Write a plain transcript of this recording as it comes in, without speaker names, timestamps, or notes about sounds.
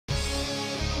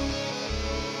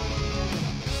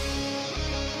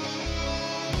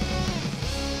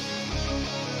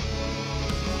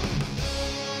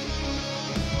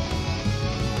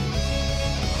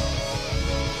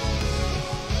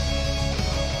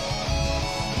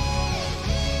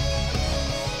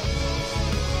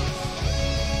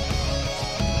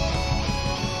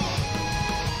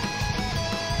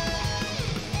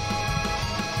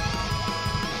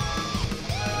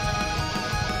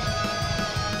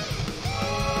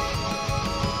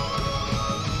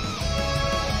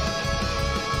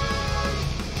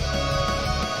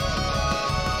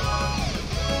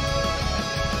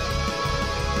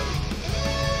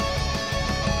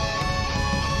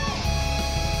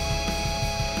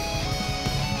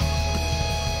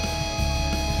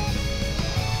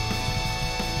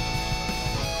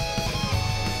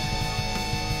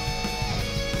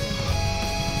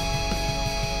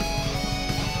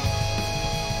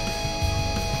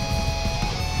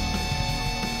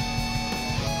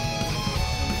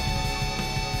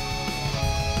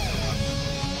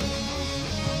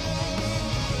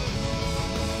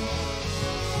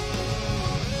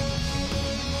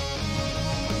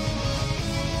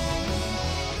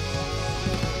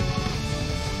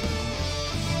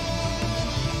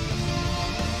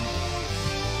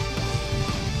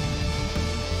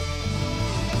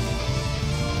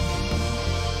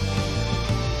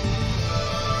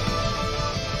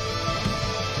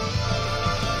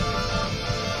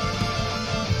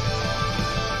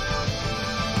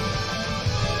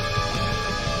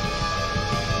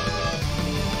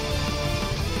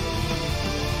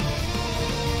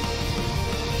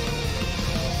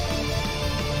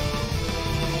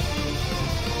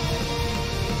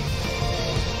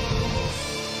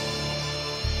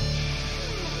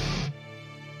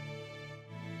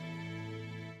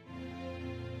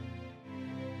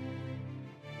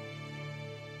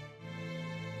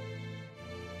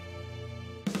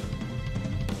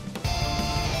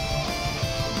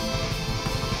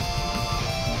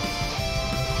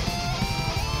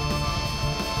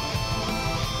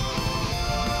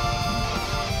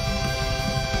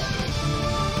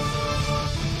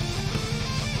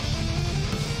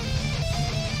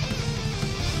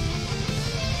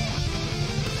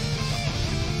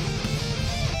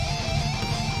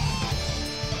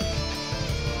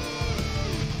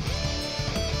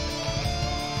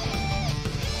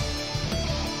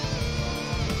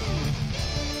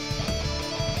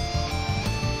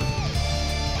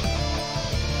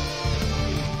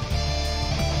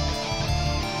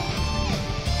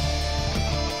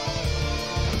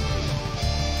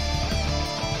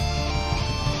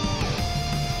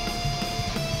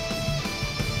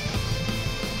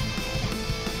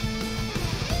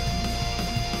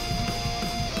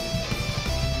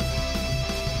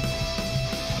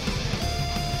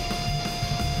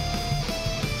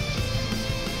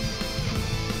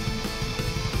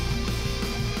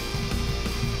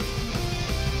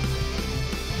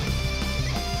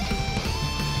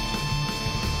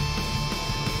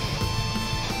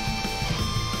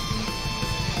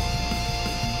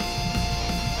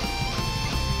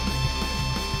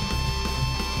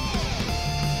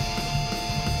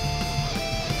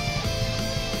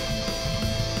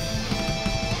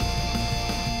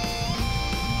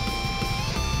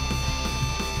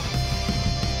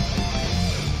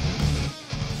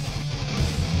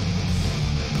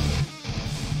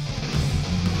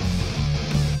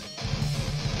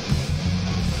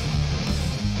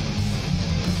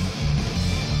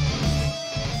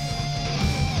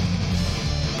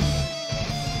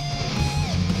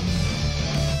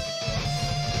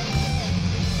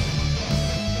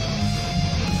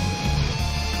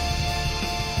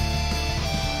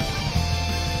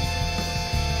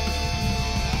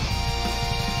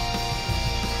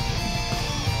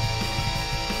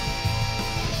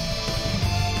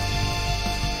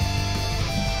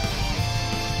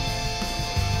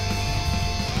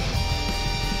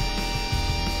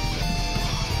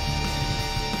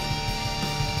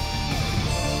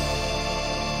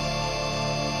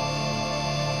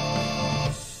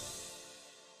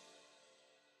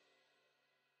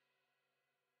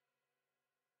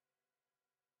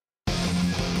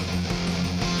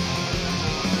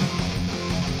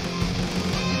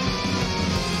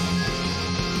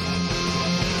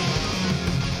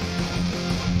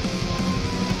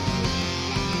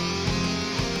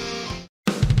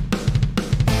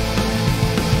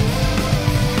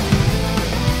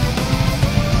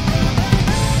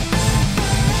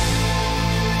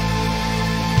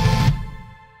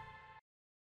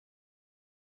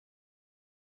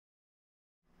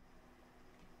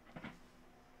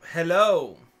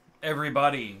Hello,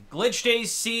 everybody. Glitched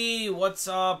AC, what's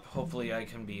up? Hopefully I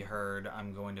can be heard.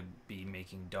 I'm going to be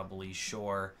making doubly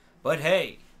sure. But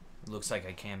hey, looks like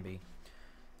I can be.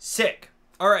 Sick.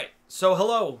 Alright, so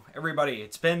hello, everybody.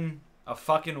 It's been a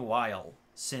fucking while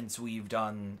since we've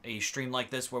done a stream like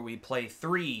this where we play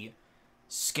 3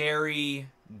 scary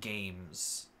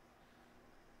games.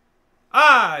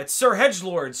 Ah, it's Sir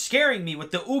Hedgelord scaring me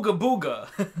with the Ooga Booga.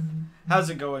 How's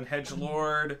it going,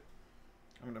 Hedgelord?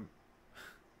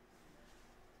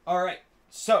 Alright,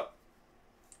 so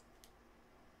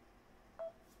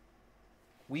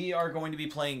we are going to be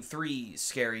playing 3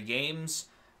 scary games.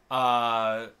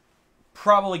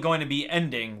 Probably going to be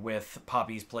ending with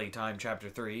Poppy's Playtime Chapter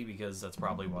 3, because that's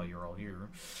probably why you're all here.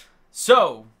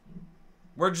 So,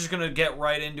 we're just gonna get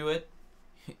right into it.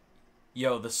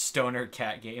 Yo, the stoner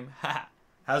cat game.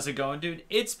 How's it going, dude?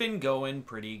 It's been going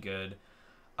pretty good.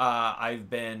 I've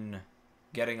been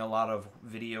getting a lot of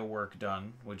video work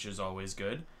done, which is always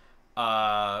good.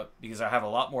 Because I have a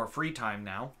lot more free time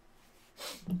now.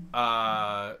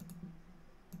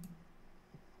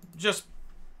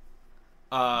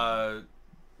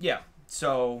 Yeah.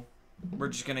 So, we're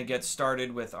just gonna get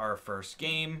started with our first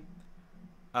game.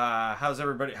 How's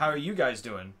everybody? How are you guys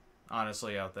doing,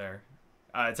 honestly, out there?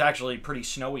 It's actually pretty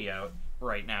snowy out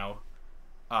right now.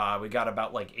 We got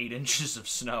about like 8 inches of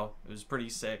snow. It was pretty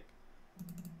sick.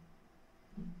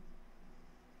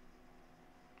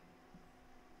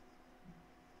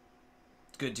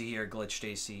 It's good to hear, Glitched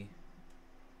AC.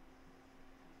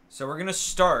 So we're gonna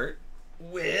start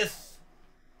with,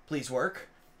 please work,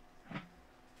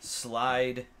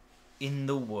 Slide in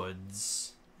the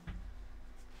Woods.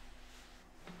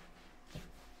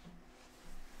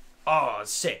 Oh,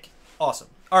 sick. Awesome.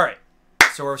 Alright,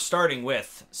 so we're starting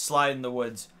with Slide in the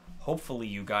Woods. Hopefully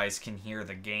you guys can hear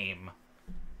the game.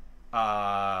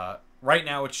 Right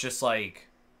now it's just like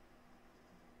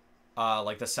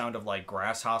the sound of like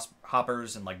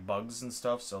grasshoppers and like bugs and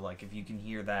stuff. So like if you can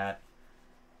hear that,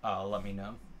 let me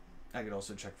know. I could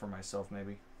also check for myself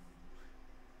maybe.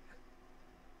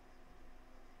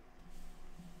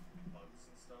 Bugs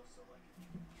and stuff. So like if you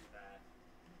can hear that,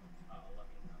 let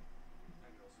me know. I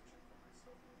could also check for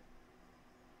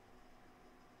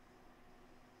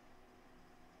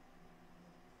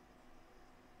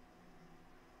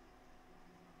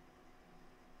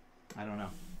myself maybe. I don't know.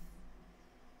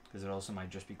 Because it also might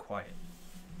just be quiet.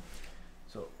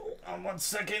 So, hold on 1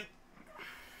 second.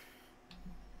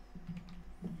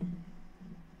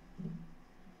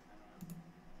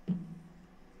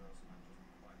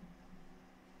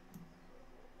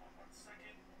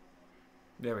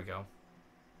 There we go.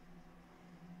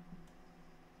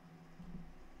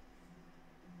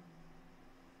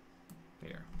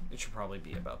 Here. It should probably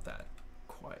be about that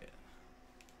quiet.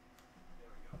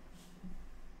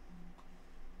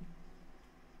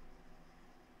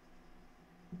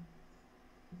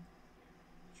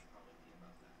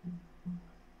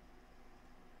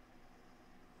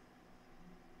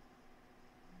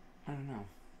 I don't know.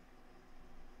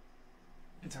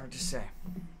 It's hard to say.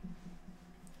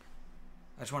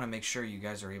 I just want to make sure you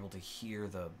guys are able to hear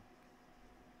the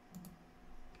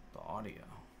audio.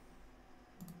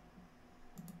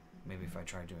 Maybe if I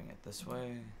try doing it this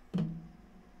way.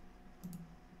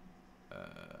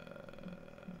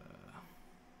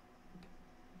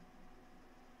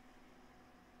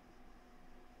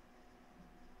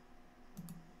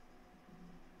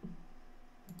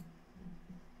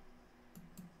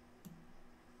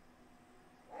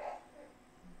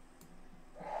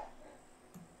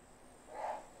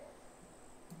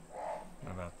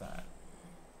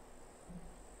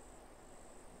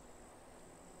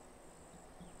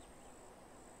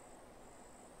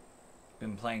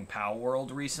 Been playing Pow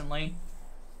World recently.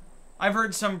 I've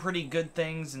heard some pretty good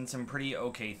things and some pretty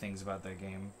okay things about that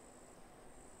game.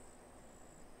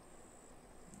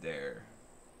 There.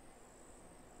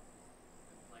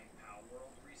 Been playing Pow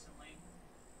World recently.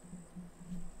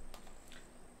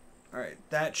 Alright,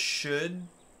 that should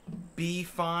be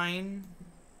fine.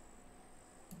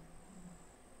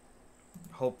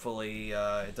 Hopefully,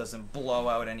 it doesn't blow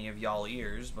out any of y'all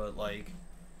ears, but like,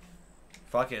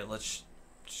 fuck it, let's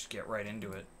just get right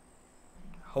into it.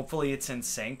 Hopefully it's in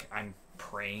sync. I'm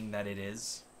praying that it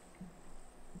is.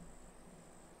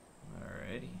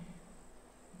 Alrighty.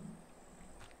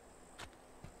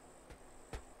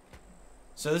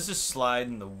 So this is Slide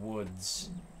in the Woods.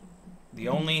 The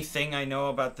only thing I know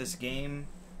about this game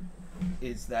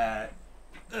is that...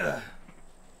 The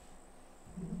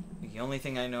only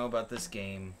thing I know about this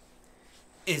game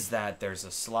is that there's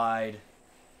a slide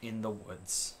in the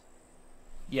woods.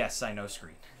 Yes, I know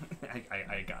screen.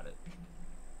 I got it.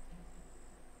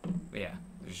 But yeah.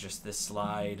 There's just this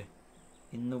slide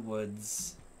in the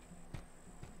woods.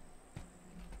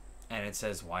 And it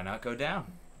says, why not go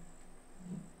down?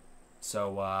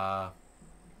 So,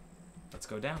 let's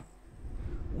go down.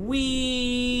 Whee!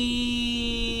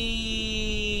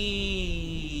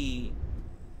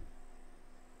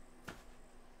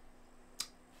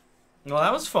 Well,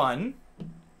 that was fun.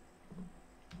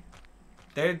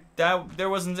 There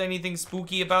wasn't anything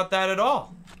spooky about that at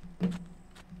all.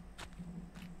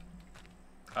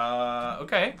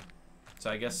 Okay. So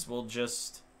I guess we'll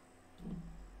just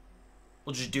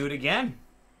do it again.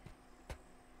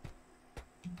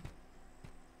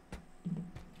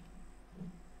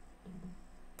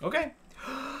 Okay.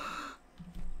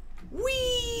 Whee!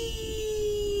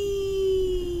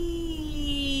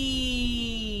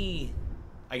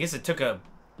 I guess it took a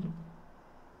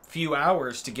few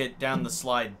hours to get down the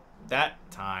slide that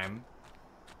time.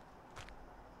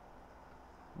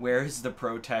 Where's the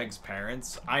protag's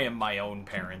parents? I am my own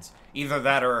parents. Either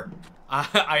that or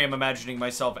I am imagining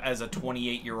myself as a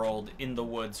 28-year-old in the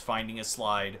woods finding a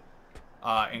slide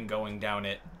and going down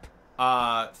it.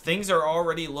 Things are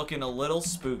already looking a little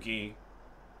spooky.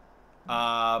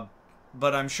 But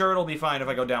I'm sure it'll be fine if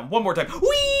I go down one more time.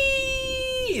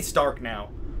 Whee! It's dark now.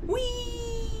 Whee!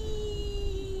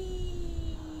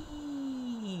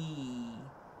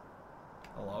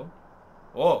 Hello?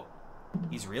 Whoa.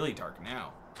 He's really dark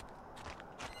now.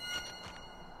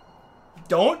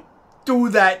 Don't do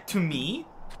that to me.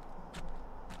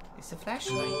 It's a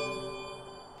flashlight.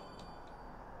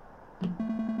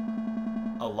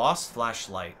 A lost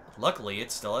flashlight. Luckily,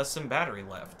 it still has some battery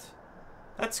left.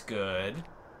 That's good.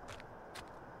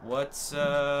 What's,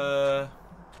 Alright.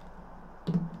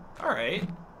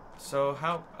 So,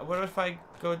 what if I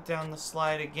go down the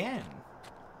slide again?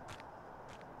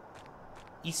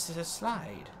 Is it a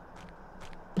slide?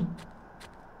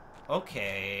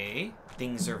 Okay.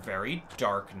 Things are very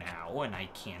dark now, and I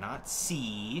cannot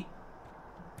see.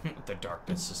 The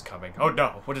darkness is coming. Oh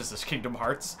no, what is this, Kingdom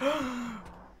Hearts? Oh!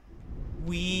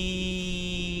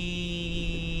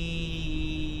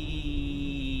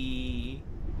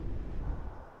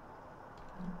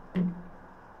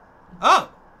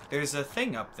 There's a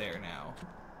thing up there now.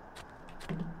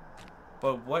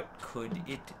 But what could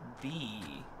it be?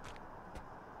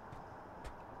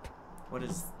 What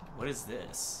is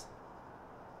this?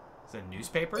 Is it a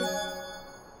newspaper?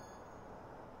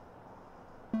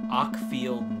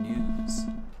 Ockfield News.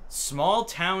 Small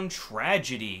town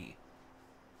tragedy.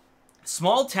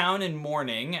 Small town in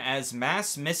mourning as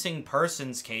mass missing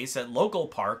persons case at local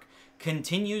park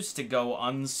continues to go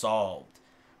unsolved.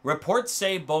 Reports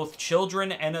say both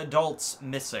children and adults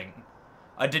missing.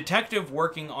 A detective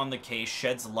working on the case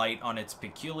sheds light on its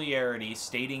peculiarity,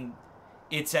 stating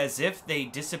it's as if they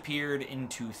disappeared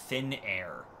into thin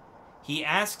air. He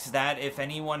asks that if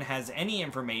anyone has any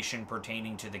information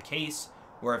pertaining to the case,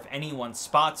 or if anyone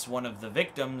spots one of the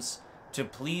victims, to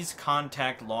please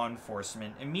contact law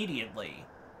enforcement immediately.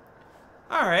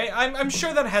 Alright, I'm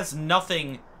sure that has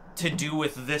nothing to do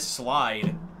with this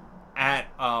slide at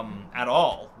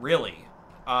all, really.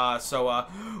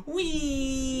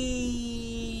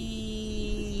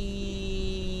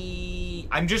 Whee!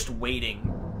 I'm just waiting.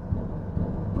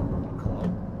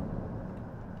 Hello?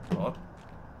 Hello?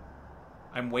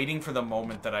 I'm waiting for the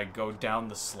moment that I go down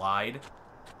the slide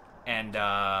and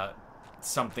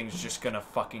something's just gonna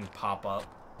fucking pop up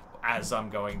as I'm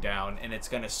going down, and it's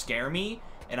gonna scare me,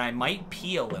 and I might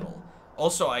pee a little.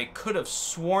 Also, I could have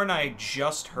sworn I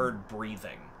just heard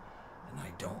breathing, and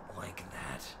I don't like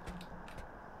that.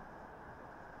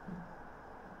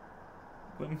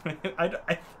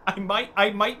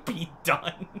 I might be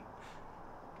done.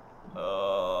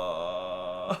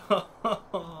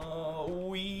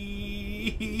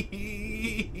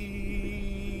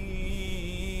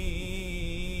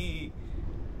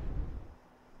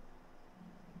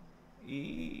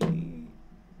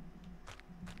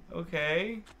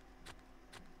 Okay.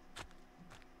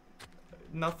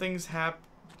 Nothing's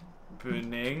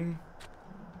happening.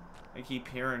 I keep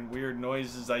hearing weird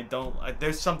noises.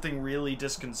 There's something really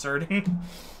disconcerting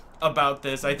about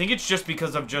this. I think it's just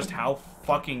because of just how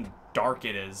fucking dark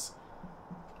it is.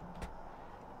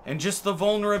 And just the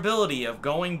vulnerability of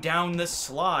going down this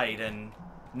slide and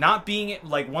not being,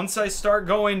 like, once I start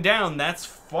going down, that's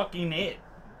fucking it.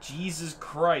 Jesus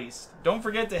Christ. Don't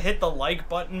forget to hit the like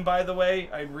button, by the way.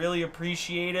 I'd really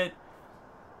appreciate it.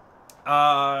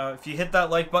 If you hit that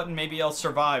like button, maybe I'll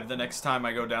survive the next time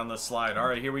I go down the slide.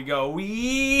 Alright, here we go.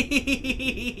 Whee!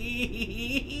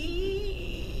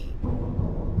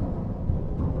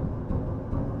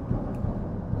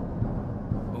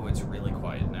 Oh, it's really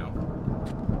quiet now.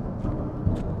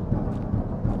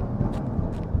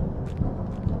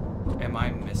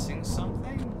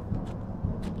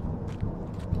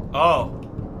 Oh.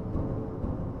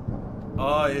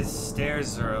 Oh, his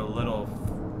stairs are a little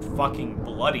fucking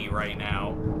bloody right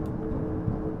now.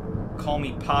 Call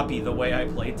me Poppy the way I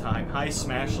play time. Hi,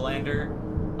 Smashland.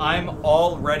 I'm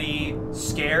already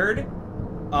scared,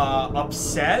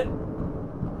 upset,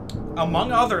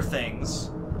 among other things.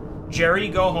 Jerry,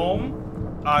 go home.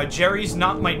 Jerry's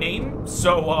not my name,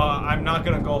 so, I'm not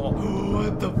gonna go home.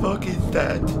 What the fuck is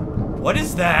that? What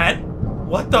is that?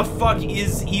 What the fuck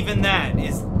is even that?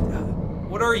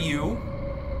 What are you?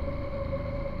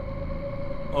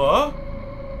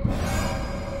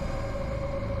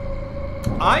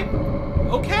 I'm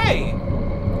okay.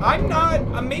 I'm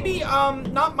not, maybe,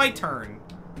 not my turn.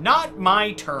 Not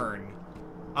my turn.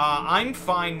 I'm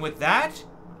fine with that.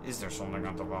 Is there something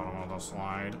at the bottom of the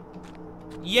slide?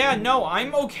 Yeah, no,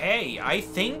 I'm okay. I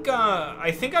think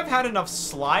I've had enough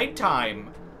slide time,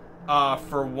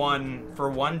 for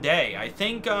one day. I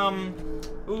think,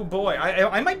 ooh boy,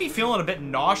 I might be feeling a bit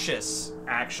nauseous,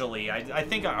 actually. I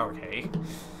think, okay.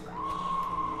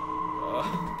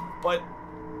 But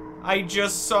I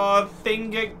just saw a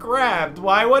thing get grabbed.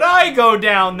 Why would I go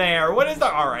down there? What is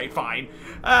that? Alright, fine.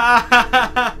 I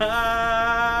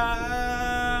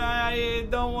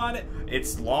don't want it.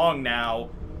 It's long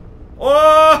now.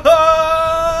 Oh,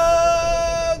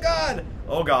 God.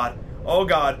 Oh, God. Oh,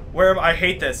 God. Where am I? I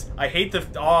hate this. I hate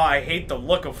I hate the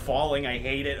look of falling. I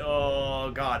hate it.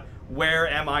 Oh, God. Where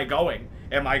am I going?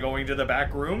 Am I going to the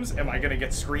back rooms? Am I gonna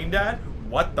get screamed at?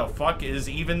 What the fuck is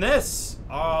even this?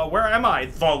 Where am I?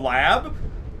 The lab?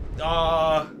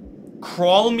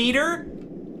 Crawl meter?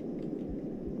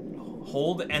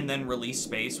 Hold and then release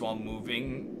space while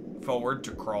moving forward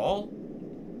to crawl?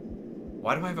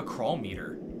 Why do I have a crawl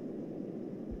meter?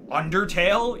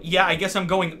 Undertale? Yeah, I guess I'm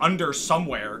going under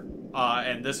somewhere.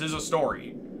 And this is a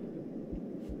story.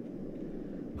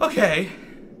 Okay.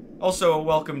 Also,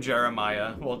 welcome,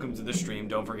 Jeremiah. Welcome to the stream.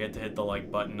 Don't forget to hit the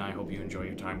like button. I hope you enjoy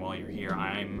your time while you're here.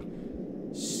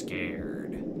 I'm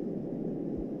scared.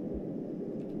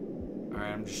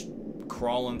 Alright, I'm just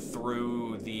crawling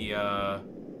through the,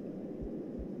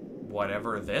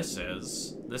 whatever this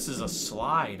is. This is a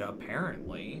slide,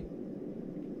 apparently.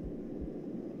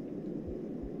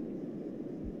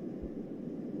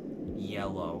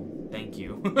 Yellow. Thank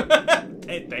you.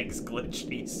 Thanks, Glitch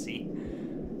DC.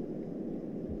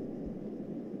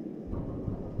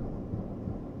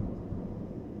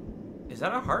 Is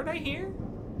that a heart I hear?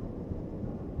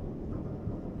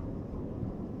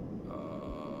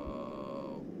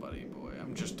 Oh, buddy boy.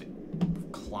 I'm just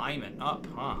climbing up,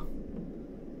 huh?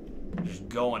 Just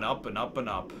going up and up and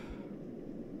up.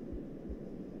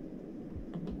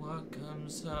 What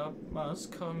comes up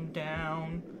must come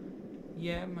down.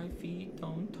 Yeah, my feet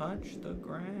don't touch the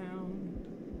ground.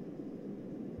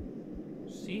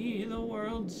 See the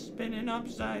world spinning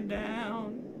upside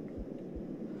down.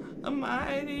 A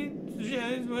mighty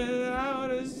just without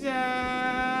a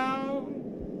sound.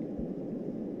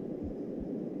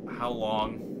 How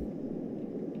long?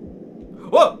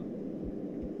 Whoa!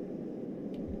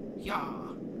 Yeah.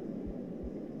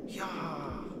 Yeah.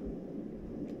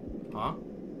 Huh?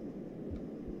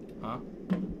 Huh?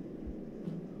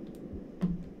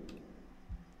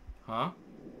 Huh?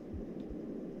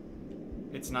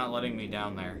 It's not letting me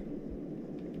down there.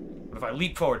 What if I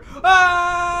leap forward?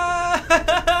 Ah!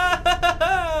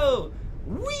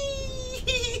 Whee!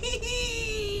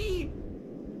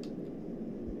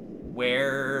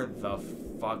 Where the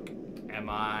fuck am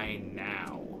I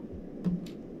now?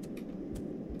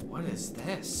 What is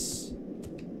this?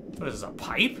 What is this, a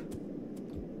pipe?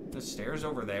 The stairs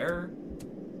over there?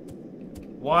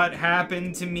 What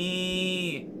happened to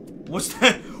me? Was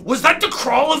that the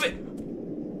crawl of it?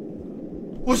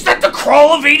 Was that the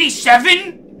crawl of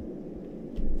 87?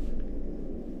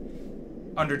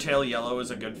 Undertale Yellow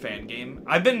is a good fan game.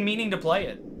 I've been meaning to play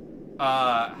it.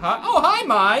 Hi, oh, hi,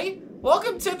 Mai.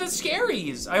 Welcome to the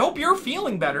Scaries. I hope you're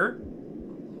feeling better.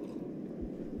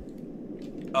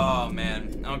 Oh,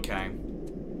 man. Okay.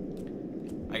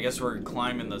 I guess we're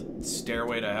climbing the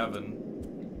stairway to heaven.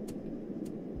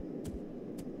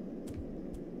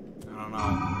 I don't know.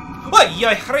 What?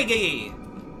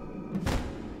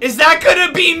 Is that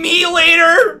gonna be me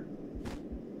later?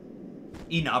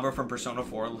 Inaba from Persona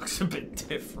 4 looks a bit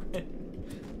different.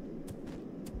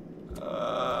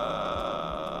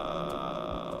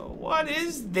 What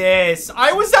is this?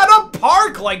 I was at a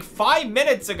park like 5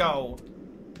 minutes ago.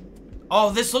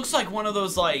 Oh, this looks like one of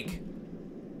those like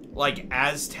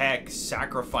Aztec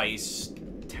sacrifice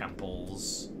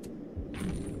temples.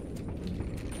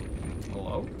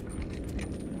 Hello?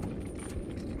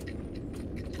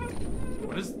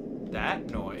 What is that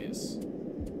noise?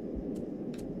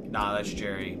 Nah, that's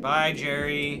Jerry. Bye,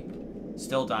 Jerry.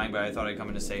 Still dying, but I thought I'd come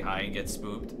in to say hi and get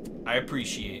spooked. I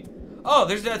appreciate. Oh,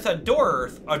 that's a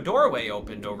doorway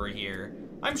opened over here.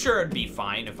 I'm sure it'd be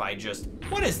fine if I just...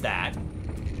 What is that?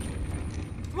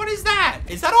 What is that?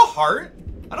 Is that a heart?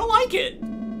 I don't like it.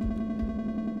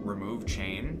 Remove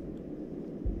chain.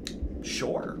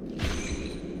 Sure.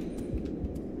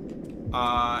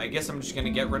 I guess I'm just gonna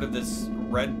get rid of this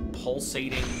red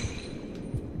pulsating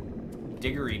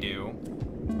diggery-doo.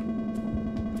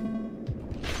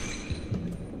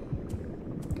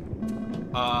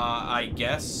 I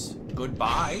guess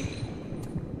goodbye.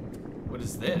 What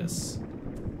is this?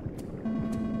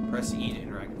 Press E to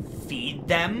interact. Feed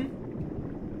them?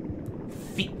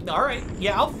 Alright,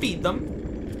 yeah, I'll feed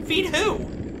them. Feed who?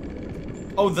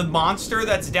 Oh, the monster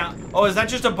that's down. Oh, is that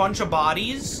just a bunch of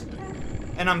bodies?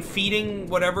 And I'm feeding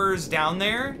whatever's down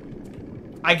there?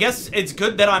 I guess it's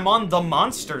good that I'm on the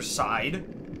monster side.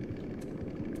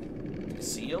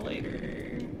 See you later.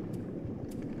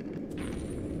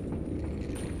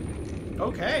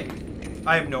 Okay.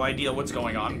 I have no idea what's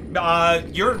going on.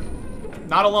 You're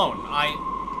not alone.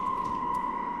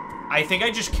 I think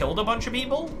I just killed a bunch of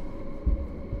people.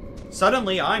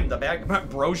 Suddenly, I'm the bad...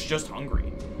 Bro's just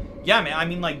hungry. Yeah, man, I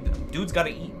mean, like, dude's gotta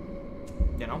eat.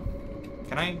 You know?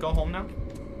 Can I go home now?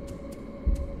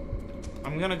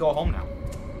 I'm gonna go home now.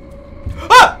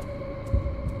 Ah!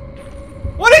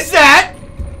 What is that?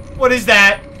 What is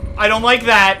that? I don't like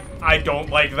that. I don't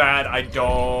like that. I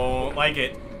don't like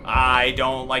it. I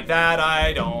don't like that.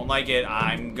 I don't like it.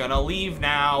 I'm gonna leave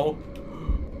now.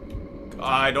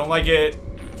 I don't like it.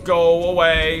 Go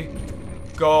away.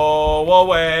 Go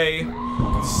away.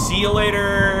 See you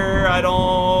later. I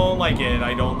don't like it.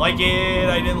 I don't like it.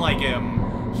 I didn't like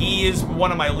him. He is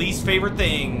one of my least favorite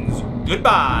things.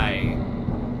 Goodbye.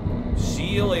 See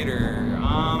you later.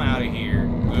 I'm out of here.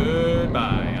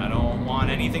 Goodbye. I don't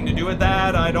want anything to do with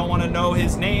that. I don't want to know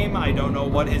his name. I don't know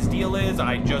what his deal is.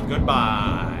 I just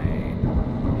goodbye.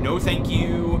 No thank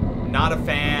you. Not a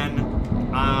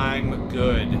fan. I'm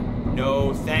good.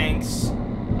 No thanks.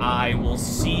 I will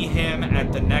see him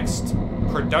at the next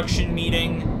production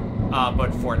meeting.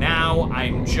 But for now,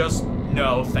 I'm just...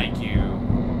 No thank you.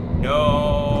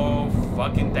 No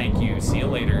fucking thank you. See you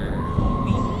later.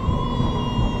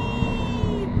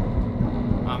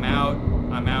 I'm out.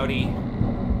 I'm outie.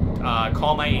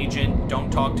 Call my agent.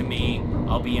 Don't talk to me.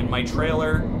 I'll be in my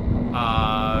trailer.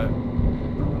 No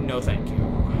thank you.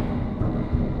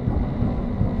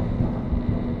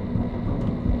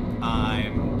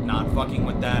 I'm not fucking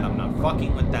with that. I'm not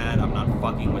fucking with that. I'm not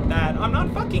fucking with that. I'm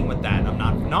not fucking with that. I'm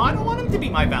not... No, I don't want him to be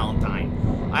my Valentine.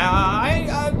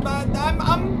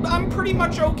 I'm pretty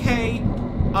much okay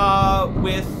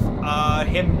with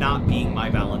him not being my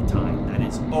Valentine. That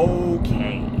is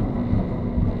okay.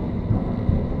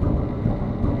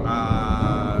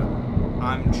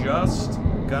 I'm just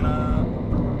gonna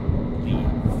leave.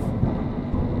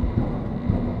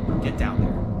 Get down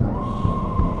there.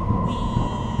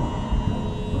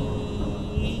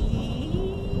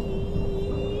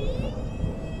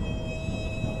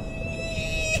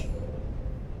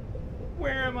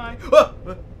 Where am I?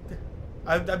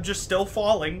 I'm just still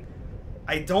falling.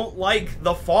 I don't like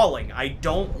the falling. I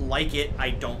don't like it. I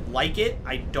don't like it.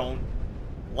 I don't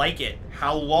like it.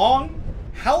 How long?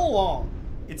 How long?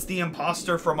 It's the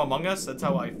imposter from Among Us. That's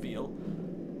how I feel.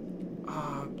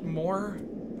 More?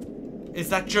 Is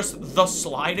that just the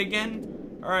slide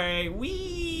again? Alright,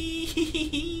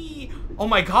 wee. Oh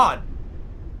my god.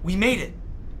 We made it.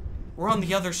 We're on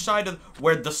the other side of...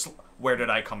 Where did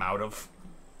I come out of?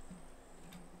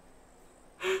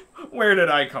 Where did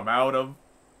I come out of?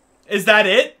 Is that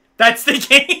it? That's the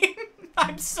game?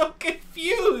 I'm so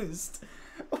confused.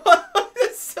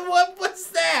 What was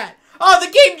that? Oh,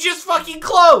 the game just fucking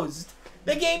closed.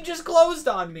 The game just closed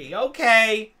on me.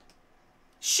 Okay.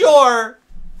 Sure.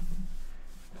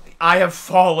 I have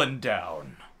fallen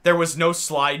down. There was no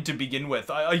slide to begin with.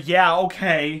 Yeah,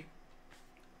 okay.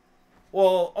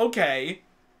 Well, okay.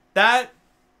 That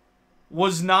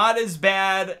was not as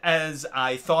bad as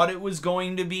I thought it was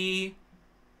going to be.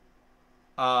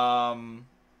 What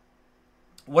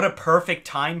a perfect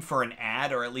time for an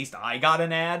ad, or at least I got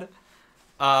an ad.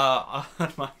 On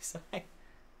my side.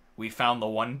 We found the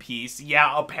One Piece.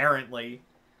 Yeah, apparently.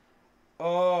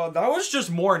 That was just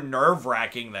more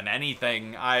nerve-wracking than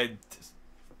anything.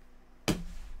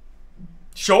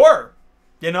 Sure.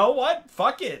 You know what?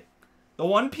 Fuck it. The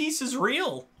One Piece is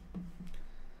real.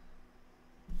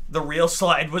 The real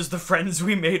slide was the friends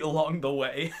we made along the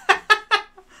way.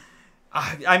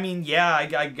 I mean, yeah,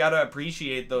 I gotta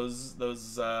appreciate those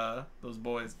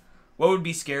boys. What would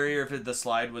be scarier if the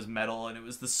slide was metal and it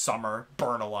was the summer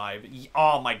burn alive?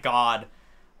 Oh my god.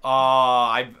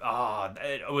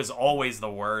 It was always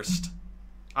the worst.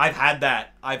 I've had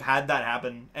that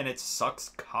happen, and it sucks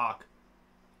cock.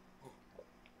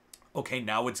 Okay,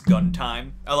 now it's gun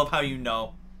time. I love how you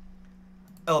know.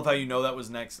 I love how you know that was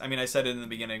next. I mean, I said it in the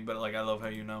beginning, but, like, I love how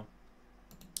you know.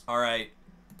 Alright.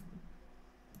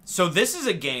 So this is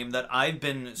a game that I've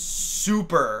been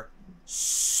super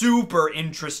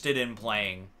interested in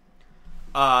playing.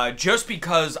 Just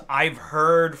because I've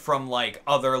heard from, like,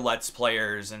 other Let's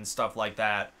Players and stuff like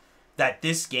that, that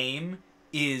this game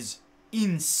is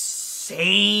insanely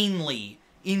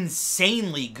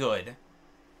good.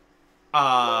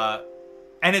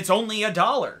 And it's only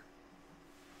 $1.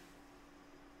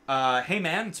 Hey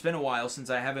man, it's been a while since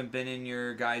I haven't been in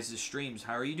your guys' streams.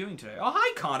 How are you doing today? Oh,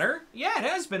 hi Connor. Yeah, it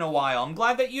has been a while. I'm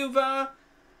glad that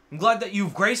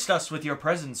you've graced us with your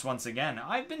presence once again.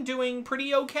 I've been doing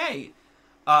pretty okay.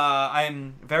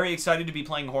 I'm very excited to be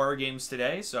playing horror games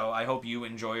today, so I hope you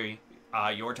enjoy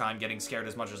your time getting scared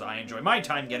as much as I enjoy my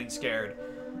time getting scared.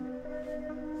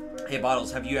 Hey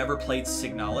Bottles, have you ever played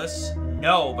Signalis?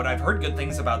 No, but I've heard good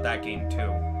things about that game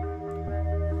too.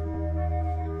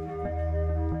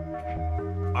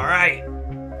 Alright.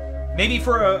 Maybe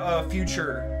for a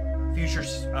future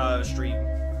stream.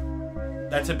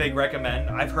 That's a big recommend.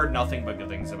 I've heard nothing but good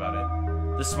things about it.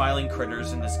 The smiling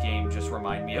critters in this game just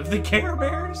remind me of the Care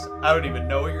Bears. I don't even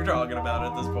know what you're talking about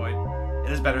at this point.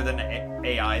 It is better than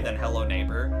AI than Hello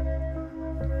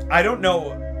Neighbor. I don't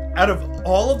know. Out of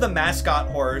all of the mascot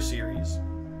horror series,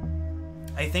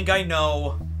 I think I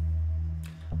know,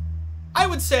 I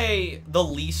would say, the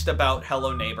least about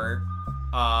Hello Neighbor.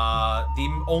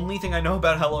 The only thing I know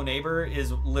about Hello Neighbor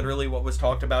is literally what was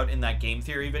talked about in that game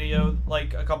theory video,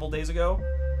 like, a couple days ago.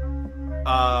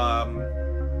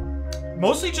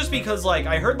 Mostly just because, like,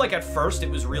 I heard, like, at first it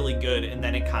was really good, and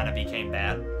then it kind of became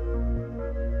bad.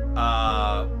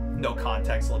 No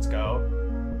context, let's go.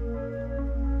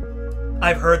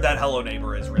 I've heard that Hello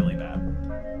Neighbor is really bad.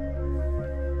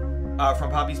 From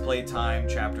Poppy's Playtime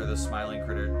chapter, The Smiling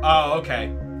Critter. Oh,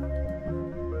 okay.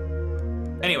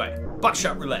 Anyway,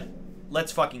 Buckshot Roulette.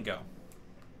 Let's fucking go.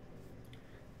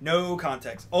 No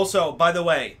context. Also, by the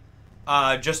way,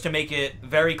 just to make it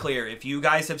very clear, if you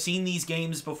guys have seen these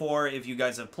games before, if you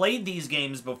guys have played these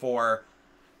games before,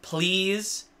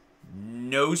 please,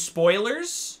 no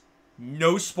spoilers.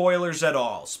 No spoilers at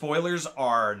all. Spoilers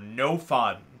are no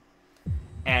fun.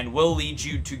 And will lead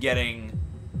you to getting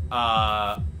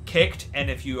kicked,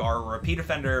 and if you are a repeat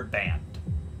offender, banned.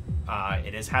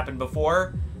 It has happened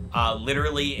before.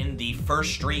 Literally in the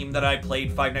first stream that I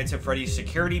played Five Nights at Freddy's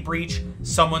Security Breach,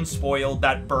 someone spoiled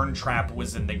that Burn Trap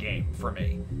was in the game for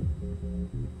me.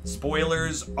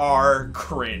 Spoilers are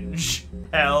cringe.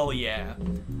 Hell yeah.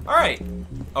 Alright.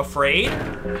 Afraid?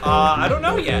 I don't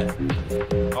know yet.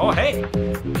 Oh, hey.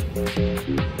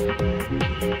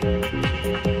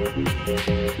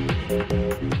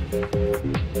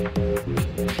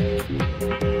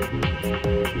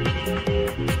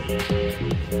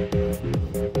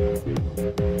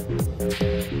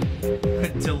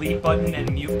 Delete button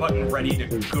and mute button ready to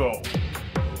go.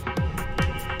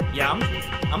 Yeah,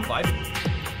 I'm vibing.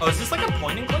 Oh, is this like a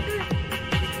point and clicker?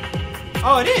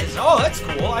 Oh, it is. Oh, that's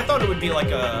cool. I thought it would be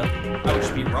like I would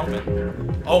just be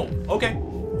roaming. Oh, okay.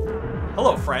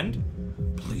 Hello, friend.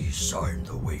 Please sign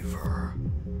the waiver.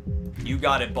 You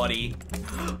got it, buddy.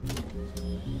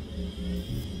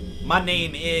 My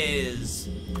name is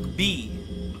B-O-T-T-L-E.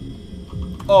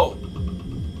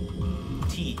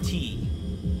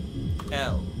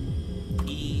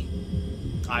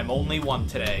 I'm only one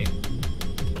today.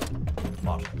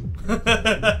 Bottle.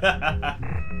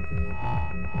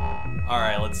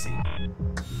 Alright, let's see.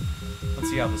 Let's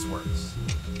see how this works.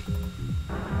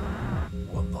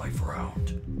 1 life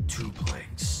round, 2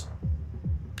 blanks.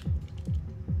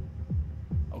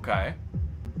 Okay.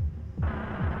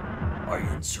 I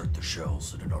insert the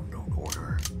shells in an unknown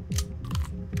order.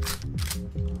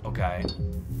 Okay.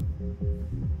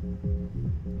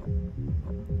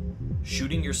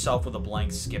 Shooting yourself with a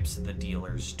blank skips the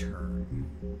dealer's turn.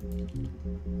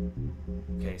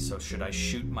 Okay, so should I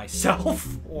shoot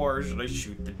myself or should I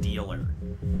shoot the dealer?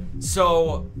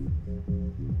 So,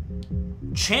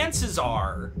 chances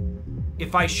are,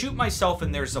 if I shoot myself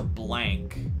and there's a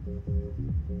blank...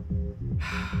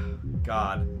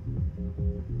 God.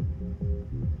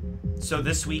 So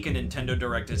this week a Nintendo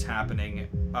Direct is happening.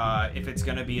 If it's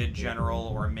going to be a general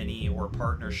or a mini or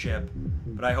partnership,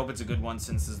 but I hope it's a good one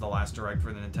since this is the last Direct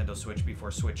for the Nintendo Switch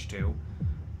before Switch 2.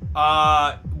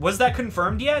 Was that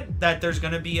confirmed yet? That there's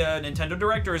going to be a Nintendo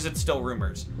Direct, or is it still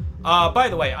rumors? By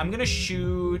the way, I'm going to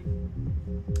shoot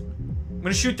I'm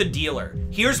gonna shoot the dealer.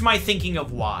 Here's my thinking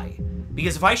of why.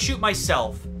 Because if I shoot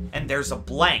myself and there's a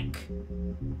blank,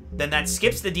 then that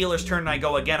skips the dealer's turn and I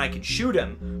go again, I can shoot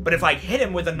him. But if I hit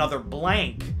him with another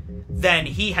blank, then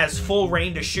he has full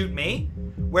reign to shoot me.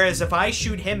 Whereas if I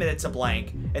shoot him and it's a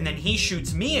blank, and then he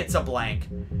shoots me, it's a blank,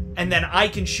 and then I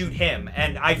can shoot him.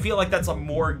 And I feel like that's a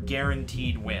more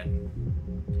guaranteed win.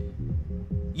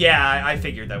 Yeah, I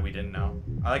figured that we didn't know.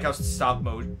 I like how stop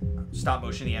motion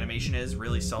the animation is.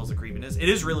 Really sells the creepiness. It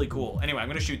is really cool. Anyway, I'm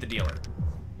gonna shoot the dealer.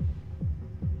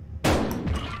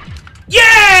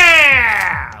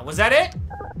 Yeah! Was that it?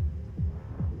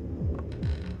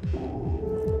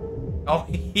 Oh,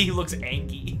 he looks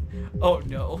angry. Oh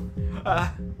no.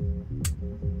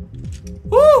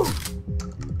 Woo!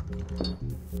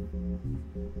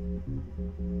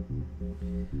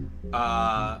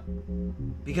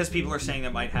 Because people are saying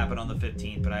that might happen on the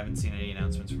 15th, but I haven't seen any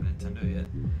announcements from Nintendo yet.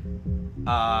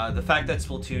 The fact that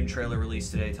Splatoon trailer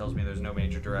released today tells me there's no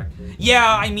major direct. Yeah,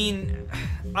 I mean,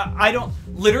 I don't...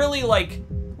 Literally, like,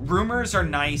 rumors are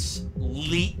nice,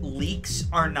 leaks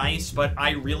are nice, but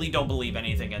I really don't believe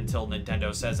anything until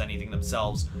Nintendo says anything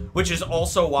themselves, which is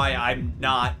also why I'm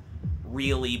not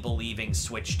really believing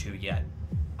Switch 2 yet.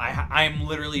 I'm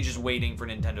literally just waiting for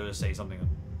Nintendo to say something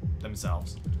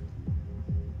themselves.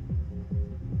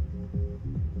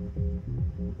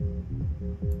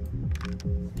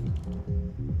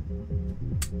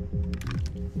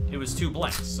 It was 2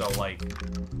 blanks, so like...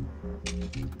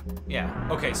 Yeah,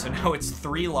 okay, so now it's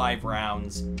 3 live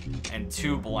rounds and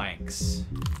 2 blanks.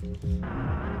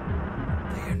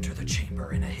 They enter the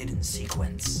chamber in a hidden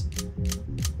sequence.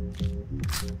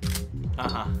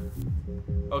 Uh-huh.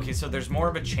 Okay, so there's more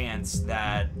of a chance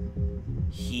that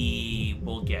he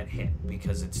will get hit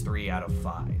because it's 3 out of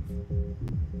 5,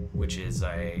 which is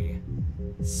a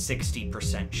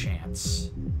 60%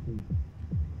 chance.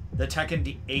 The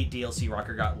Tekken 8 DLC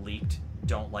rocker got leaked.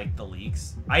 Don't like the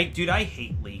leaks. Dude, I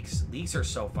hate leaks. Leaks are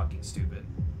so fucking stupid.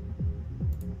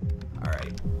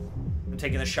 Alright. I'm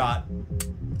taking the shot.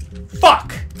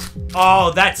 Fuck!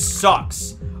 Oh, that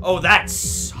sucks. Oh, that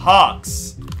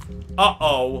sucks.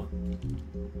 Uh-oh.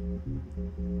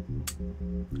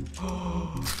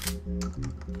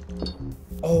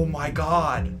 Oh my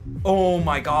god. Oh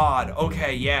my god.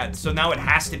 Okay, yeah. So now it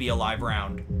has to be a live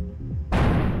round.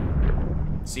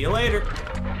 See you later.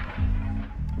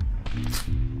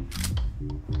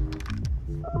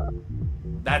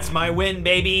 That's my win,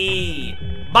 baby.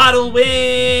 Bottle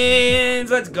wins.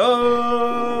 Let's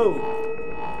go.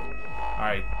 All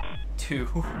right, 2.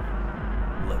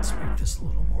 Let's make this a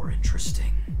little more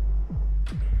interesting.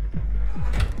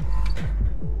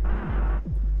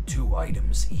 2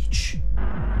 items each.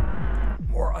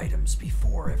 More items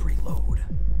before every load.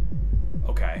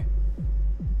 Okay.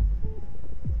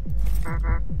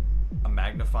 A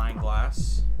magnifying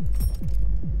glass.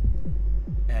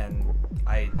 And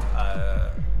a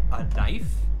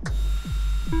knife?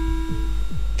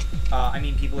 I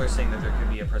mean, people are saying that there could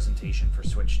be a presentation for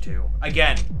Switch 2.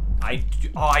 Again, I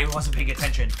wasn't paying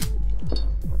attention.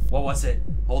 What was it?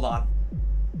 Hold on.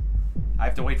 I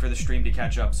have to wait for the stream to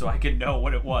catch up so I can know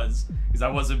what it was, because I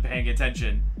wasn't paying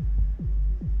attention.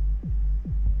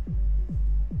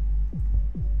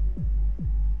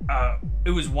 It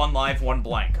was 1 live, 1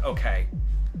 blank. Okay.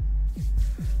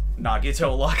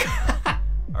 Nagito luck.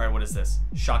 Alright, what is this?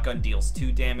 Shotgun deals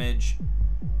 2 damage.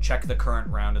 Check the current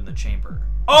round in the chamber.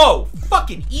 Oh!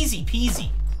 Fucking easy peasy!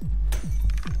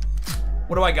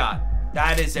 What do I got?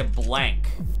 That is a blank.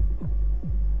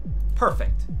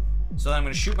 Perfect. So then I'm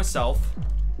gonna shoot myself.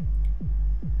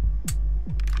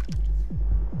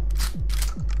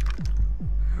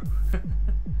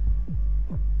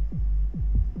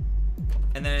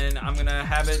 And then I'm gonna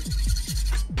have it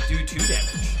do 2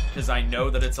 damage, because I know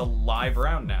that it's a live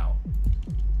round now.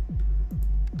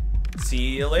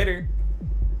 See you later.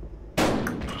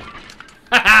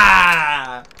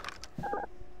 Ha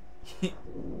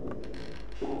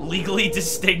Legally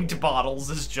distinct bottles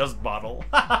is just bottle.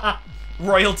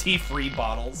 Royalty-free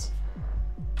bottles.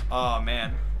 Oh,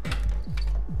 man.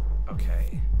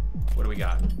 Okay. What do we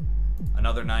got?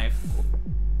 Another knife.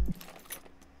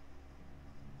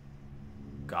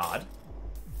 God.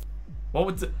 What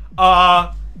was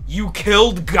the... you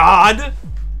killed God?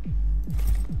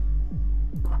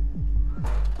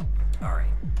 Alright.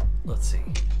 Let's see.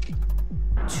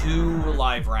 2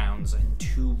 live rounds and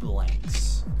 2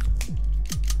 blanks.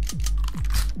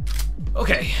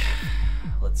 Okay.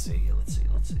 Let's see.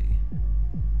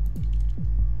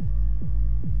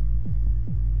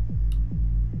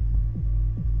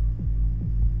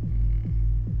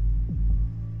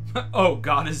 Oh,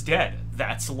 God is dead.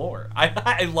 That's lore.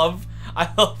 I love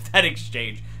that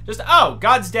exchange. Just, oh,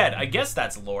 God's dead. I guess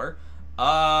that's lore.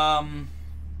 Let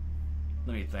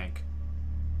me think.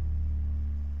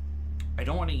 I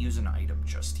don't want to use an item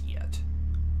just yet.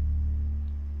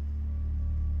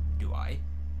 Do I?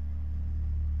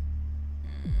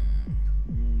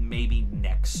 Maybe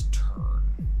next turn.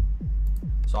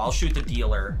 So I'll shoot the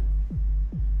dealer.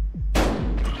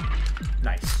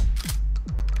 Nice.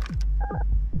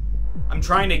 I'm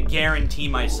trying to guarantee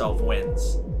myself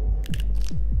wins.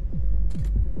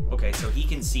 Okay, so he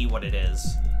can see what it is.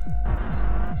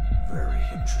 Very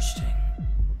interesting.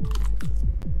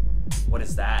 What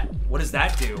is that? What does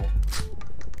that do?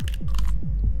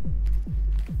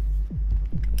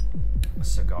 A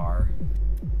cigar.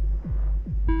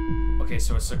 Okay,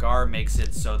 so a cigar makes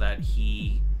it so that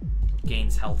he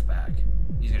gains health back.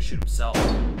 He's gonna shoot himself.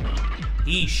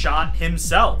 He shot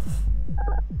himself.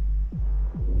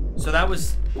 So that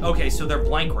was... Okay, so they're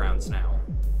blank rounds now.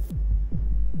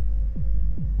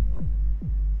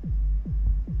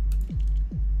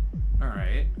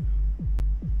 Alright.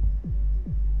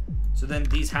 So then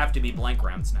these have to be blank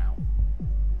rounds now.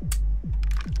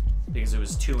 Because it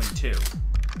was 2 and 2.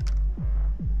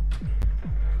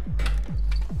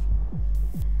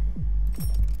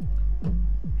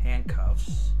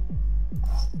 Handcuffs.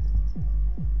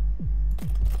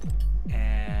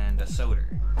 And a soda.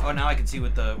 Oh, now I can see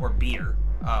what the... Or beer.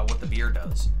 What the beer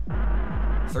does.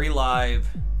 3 live,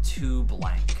 2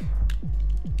 blank.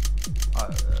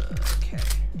 Okay.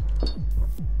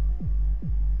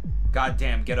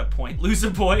 Goddamn, get a point, lose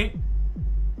a point.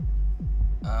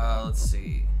 Let's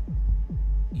see.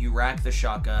 You rack the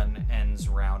shotgun, ends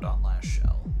round on last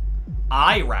shell.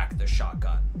 I rack the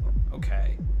shotgun.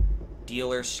 Okay.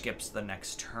 Dealer skips the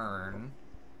next turn.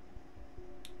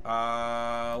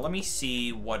 Let me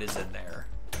see what is in there.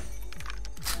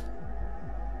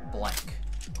 Blank.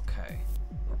 Okay.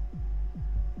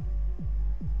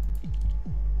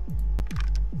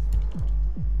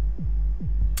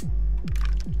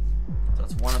 So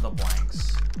that's one of the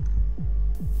blanks.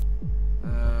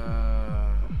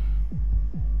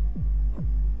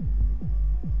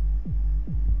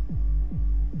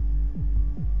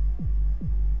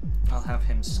 I'll have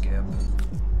him skip.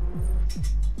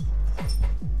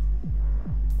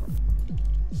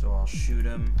 So I'll shoot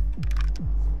him.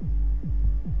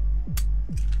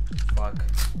 Fuck.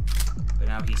 But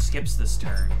now he skips this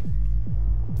turn.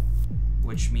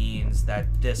 Which means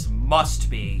that this must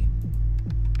be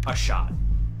a shot.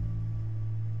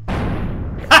 Ha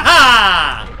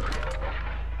ha!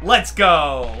 Let's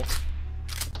go!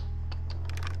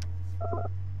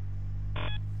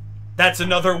 That's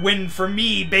another win for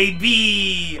me,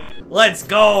 baby! Let's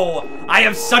go! I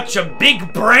have such a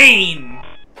big brain!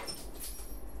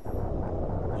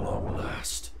 Long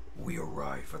last, we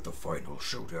arrive at the final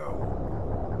showdown.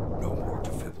 No more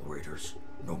defibrillators,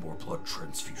 no more blood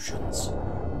transfusions.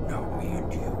 Now me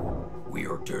and you, we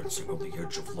are dancing on the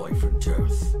edge of life and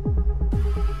death.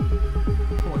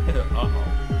 Uh-oh.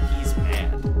 He's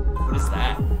mad. What is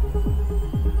that?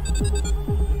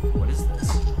 What is this?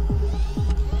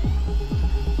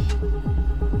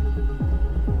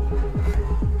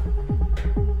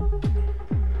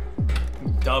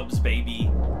 Dubs,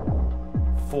 baby.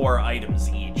 4 items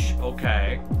each.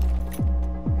 Okay.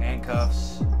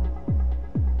 Handcuffs.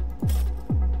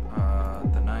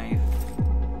 The knife.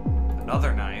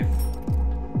 Another knife.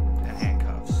 And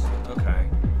handcuffs. Okay.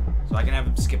 So I can have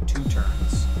him skip 2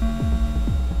 turns.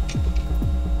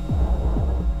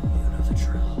 You know the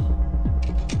drill.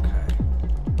 Okay.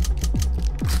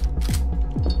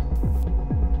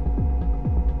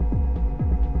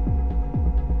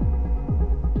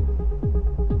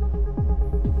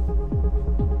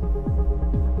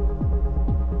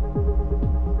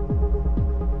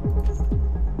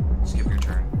 Skip your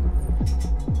turn.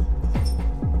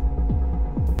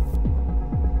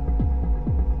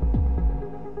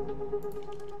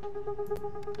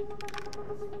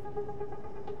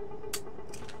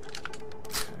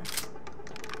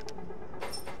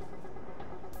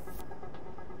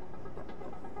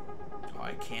 Oh,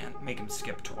 I can't make him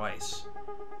skip twice.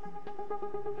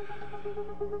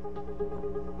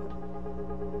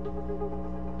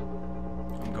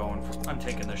 I'm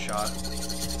taking the shot.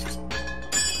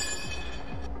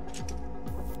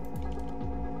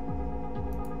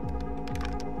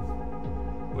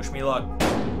 Wish me luck.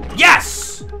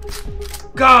 Yes!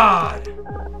 God!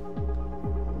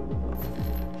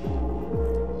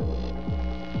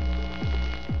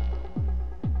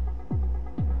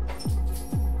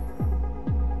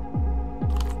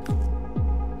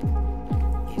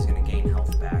 He's gonna gain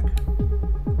health back.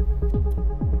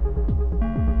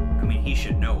 I mean, he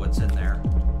should know what's in there.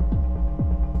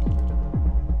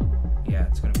 Yeah,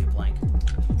 it's gonna be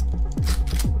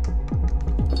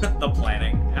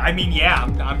I mean, yeah,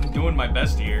 I'm doing my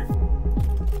best here.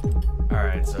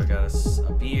 Alright, so I got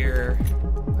a beer,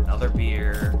 another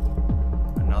beer,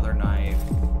 another knife,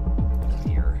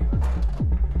 beer.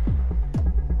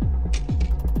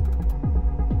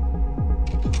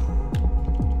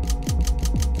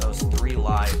 That was 3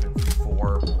 live and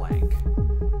 4 blank.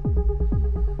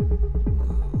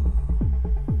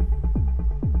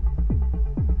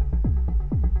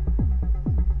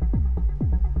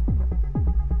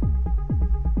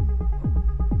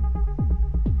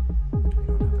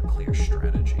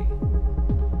 Strategy. Let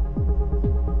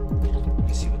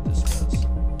me see what this does.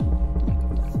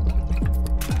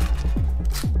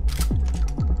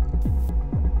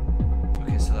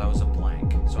 Okay, so that was a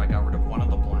blank. So I got rid of one of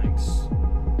the blanks.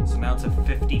 So now it's a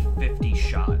 50-50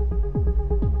 shot.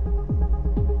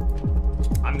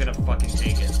 I'm gonna fucking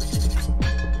take it.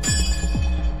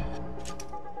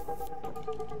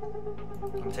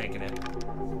 I'm taking it.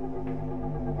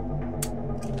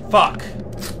 Fuck!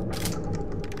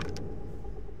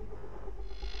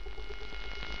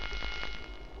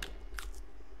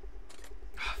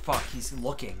 Fuck, he's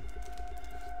looking.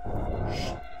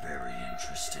 Very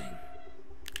interesting.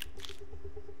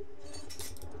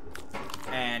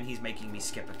 And he's making me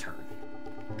skip a turn.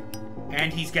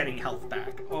 And he's getting health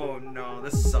back. Oh no,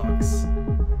 this sucks.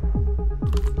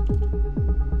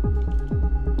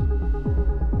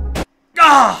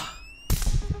 Ah!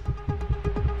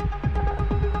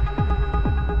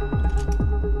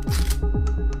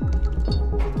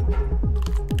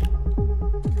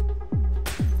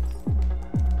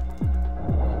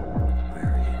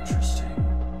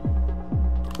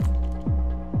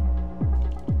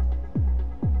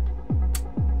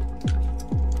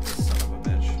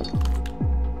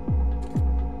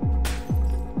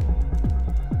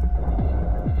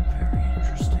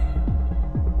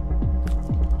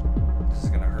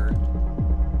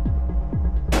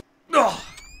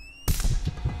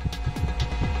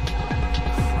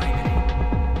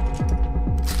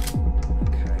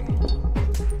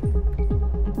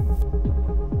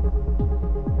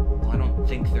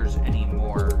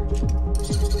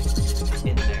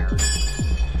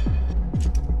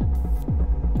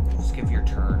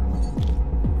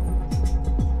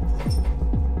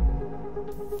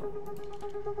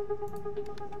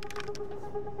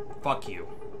 Fuck you.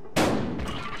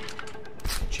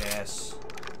 Chess.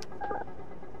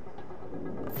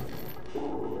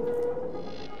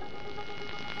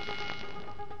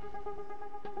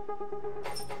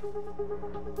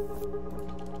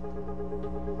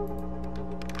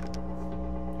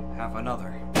 Have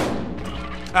another.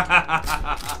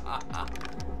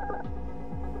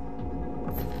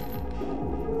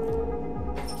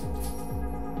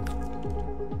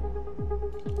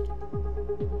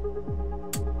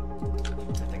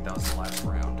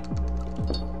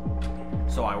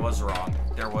 So I was wrong.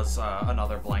 There was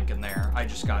another blank in there. I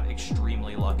just got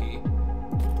extremely lucky.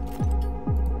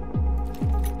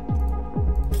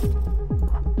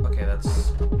 Okay,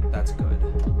 that's good.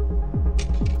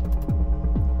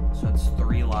 So that's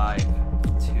 3 live,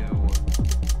 2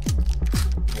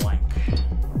 blank.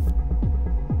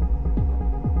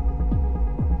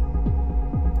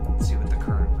 Let's see what the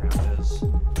current round is.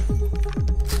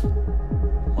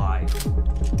 Live.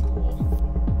 Cool.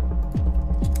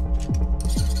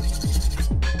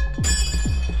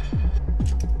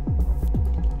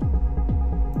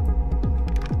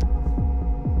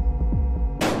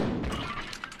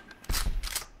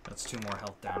 That's 2 more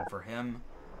health down for him.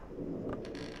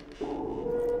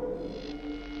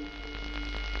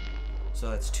 So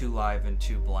that's 2 live and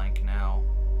 2 blank now.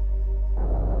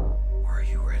 Are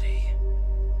you ready?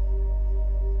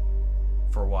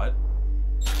 For what?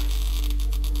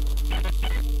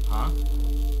 Huh?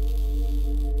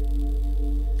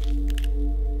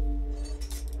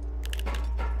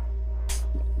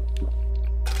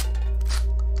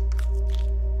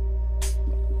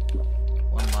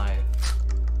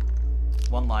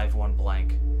 One live, 1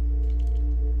 blank.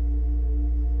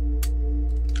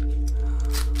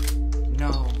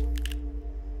 No.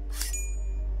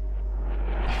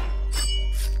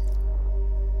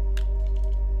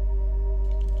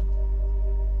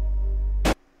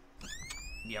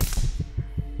 Yep.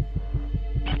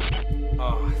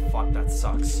 Oh, fuck, that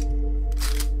sucks.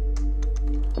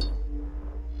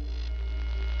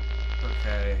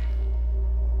 Okay.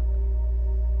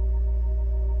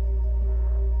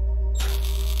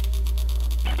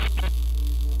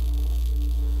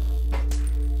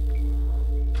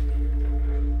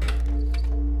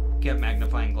 Get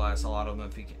magnifying glass, a lot of them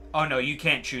if you can. Oh no, you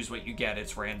can't choose what you get,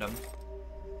 it's random.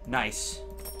 Nice.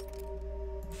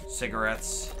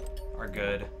 Cigarettes are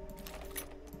good.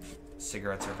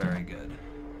 Cigarettes are very good.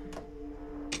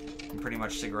 pretty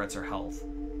much cigarettes are health.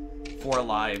 4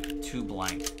 alive, 2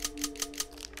 blank.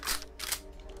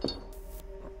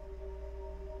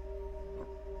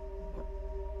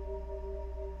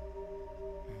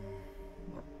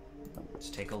 Let's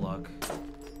take a look.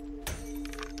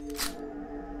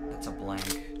 That's a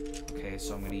blank. Okay,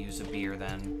 so I'm gonna use a beer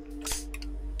then.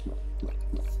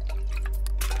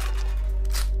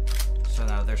 So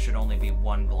now there should only be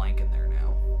 1 blank in there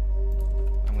now.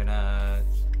 I'm gonna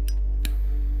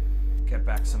get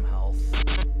back some health.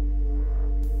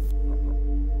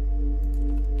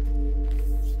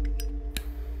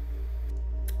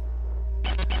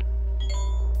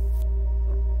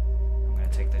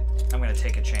 I'm gonna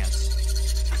take a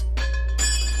chance.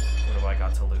 What do I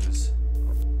got to lose?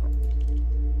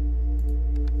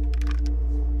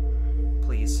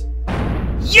 Please.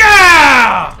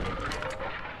 Yeah!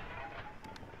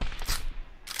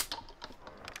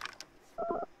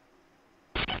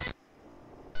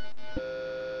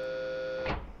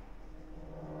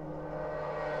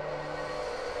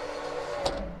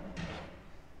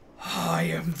 I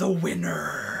am the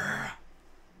winner.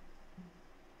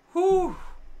 Whew.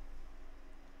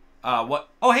 What?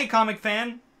 Oh, hey, comic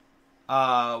fan.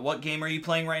 What game are you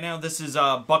playing right now? This is,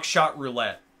 BUCKSHOT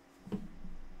Roulette.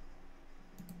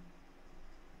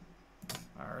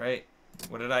 Alright.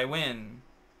 What did I win?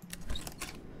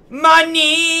 Money!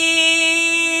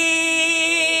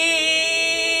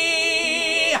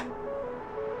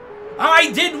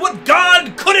 I did what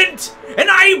God couldn't, and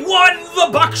I won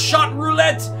the BUCKSHOT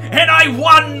Roulette, and I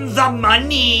won the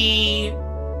money!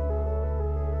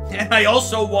 And I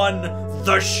also won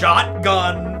the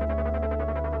shotgun.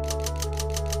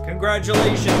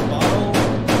 Congratulations, bottle.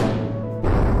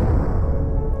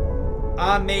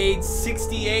 I made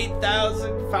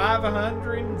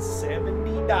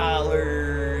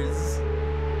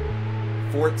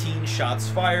 $68,570. 14 shots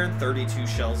fired, 32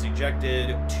 shells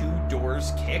ejected, 2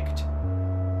 doors kicked,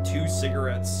 2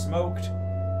 cigarettes smoked,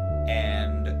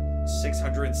 and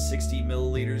 660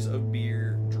 milliliters of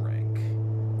beer drank.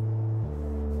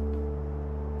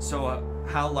 So,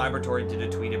 Hal Laboratory did a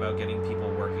tweet about getting people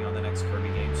working on the next Kirby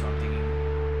game, so I'm thinking,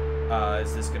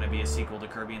 is this going to be a sequel to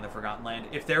Kirby in the Forgotten Land?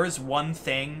 If there is one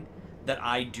thing that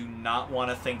I do not want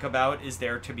to think about, is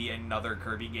there to be another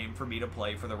Kirby game for me to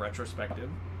play for the retrospective.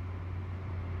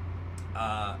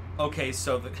 Okay,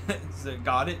 so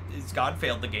God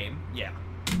failed the game? Yeah.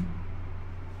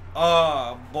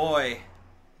 Oh, boy.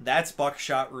 That's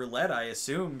BUCKSHOT Roulette, I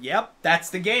assume. Yep, that's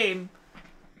the game.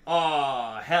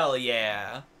 Oh, hell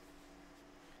yeah.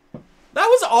 That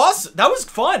was awesome. That was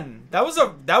fun. That was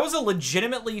a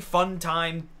legitimately fun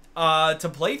time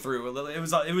to play through. It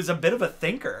was a bit of a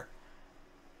thinker.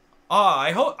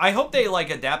 I hope they like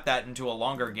adapt that into a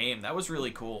longer game. That was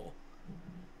really cool.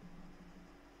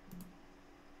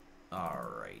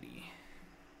 Alrighty.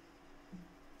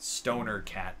 Stoner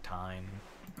cat time.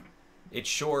 It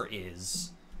sure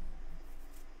is.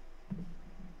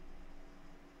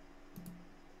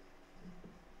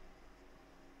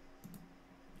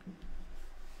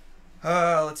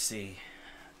 Let's see.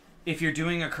 If you're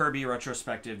doing a Kirby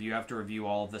retrospective, you have to review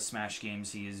all of the Smash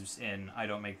games he's in. I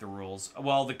don't make the rules.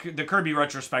 Well, the Kirby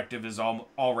retrospective is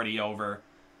already over.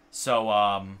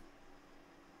 So,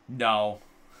 no.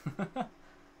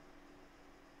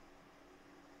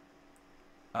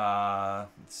 Let's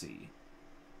see.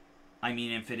 I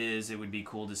mean, if it is, it would be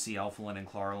cool to see Alphalin and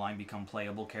Claraline become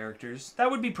playable characters.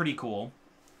 That would be pretty cool.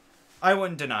 I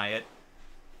wouldn't deny it.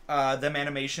 Them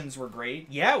animations were great.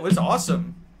 Yeah, it was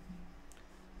awesome.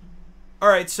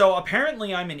 Alright, so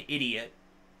apparently I'm an idiot.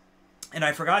 And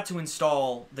I forgot to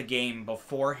install the game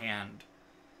beforehand.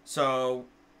 So,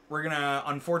 we're gonna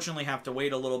unfortunately have to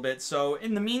wait a little bit. So,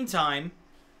 in the meantime,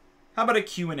 how about a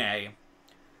Q&A?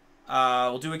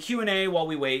 We'll do a Q&A while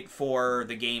we wait for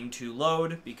the game to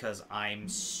load, because I'm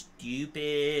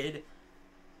stupid.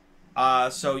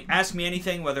 So, ask me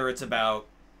anything, whether it's about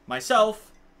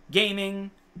myself,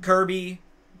 gaming, Kirby,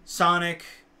 Sonic,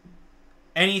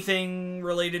 anything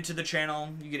related to the channel.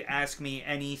 You could ask me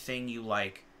anything you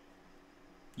like.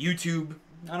 YouTube,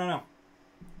 I don't know.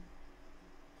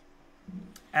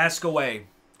 Ask away,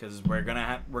 because we're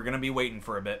gonna be waiting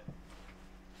for a bit.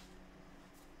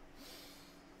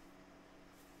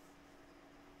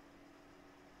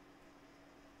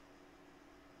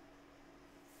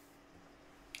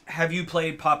 Have you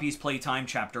played Poppy's Playtime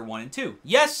Chapter 1 and 2?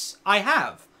 Yes, I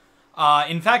have.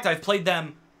 In fact, I've played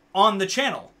them on the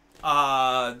channel.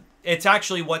 It's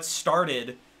actually what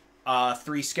started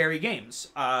 3 Scary Games.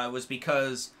 It was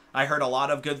because I heard a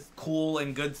lot of cool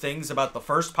and good things about the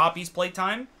first Poppy's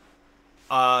Playtime.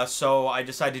 So I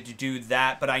decided to do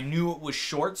that, but I knew it was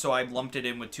short, so I lumped it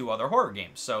in with 2 other horror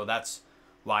games. So that's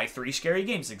why 3 Scary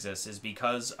Games exists, is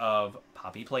because of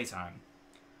Poppy Playtime.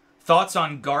 Thoughts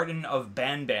on Garden of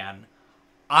Banban?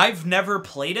 I've never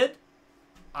played it.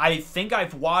 I think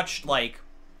I've watched, like,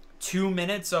 2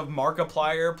 minutes of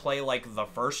Markiplier play, like, the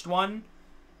first one.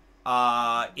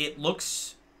 It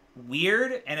looks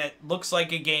weird, and it looks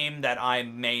like a game that I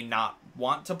may not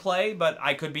want to play, but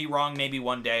I could be wrong. Maybe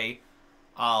one day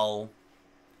I'll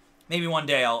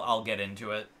get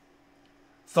into it.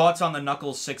 Thoughts on the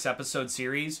Knuckles 6-episode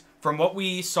series? From what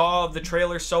we saw of the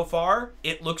trailer so far,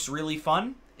 it looks really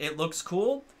fun. It looks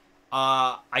cool.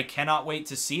 I cannot wait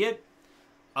to see it.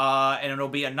 And it'll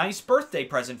be a nice birthday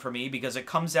present for me because it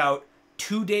comes out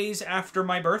 2 days after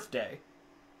my birthday.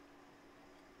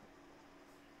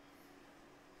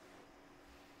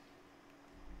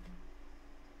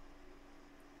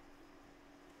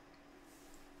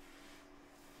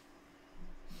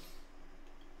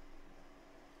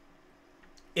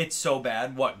 It's so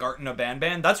bad. What, Garten of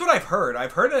Banban? That's what I've heard.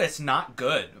 I've heard that it's not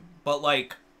good. But,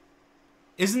 like,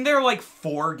 isn't there, like,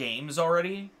 4 games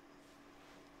already?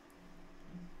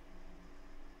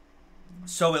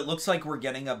 So it looks like we're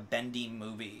getting a Bendy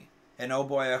movie. And oh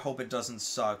boy, I hope it doesn't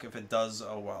suck. If it does,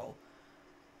 oh well.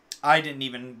 I didn't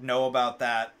even know about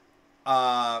that.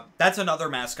 That's another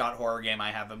mascot horror game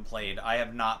I haven't played. I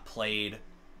have not played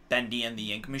Bendy and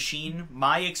the Ink Machine.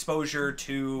 My exposure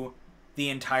to the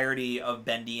entirety of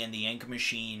Bendy and the Ink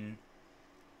Machine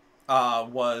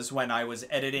was when I was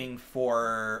editing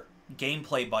for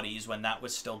Gameplay Buddies when that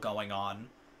was still going on.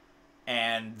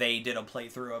 And they did a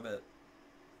playthrough of it.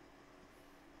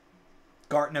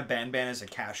 Garten of Banban is a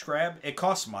cash grab. It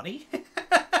costs money.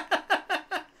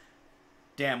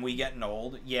 Damn, we getting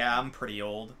old. Yeah, I'm pretty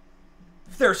old.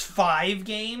 If there's 5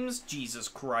 games? Jesus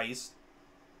Christ.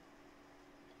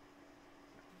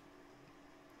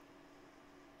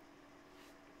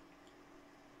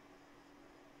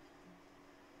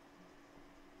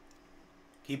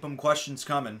 Keep them questions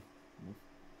coming.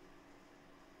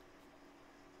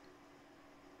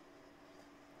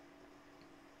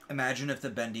 Imagine if the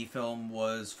Bendy film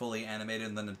was fully animated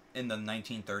in the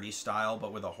 1930s style,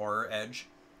 but with a horror edge.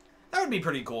 That would be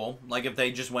pretty cool. Like if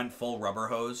they just went full rubber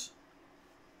hose.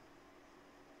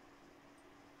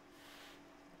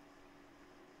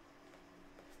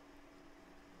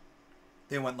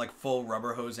 They went like full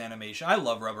rubber hose animation. I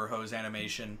love rubber hose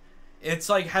animation. It's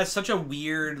like has such a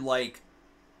weird like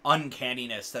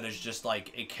uncanniness that is just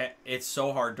like it's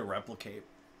so hard to replicate.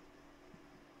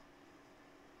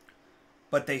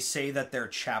 But they say that they're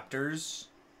chapters.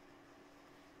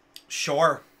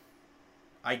 Sure.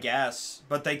 I guess.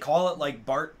 But they call it like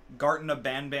Garten of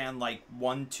Banban like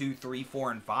 1, 2, 3,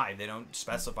 4, and 5. They don't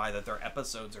specify that they're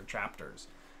episodes or chapters.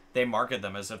 They market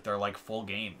them as if they're like full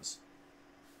games.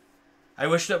 I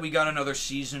wish that we got another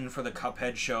season for the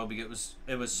Cuphead show because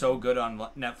it was so good on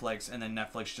Netflix and then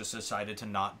Netflix just decided to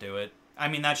not do it. I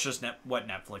mean, that's just what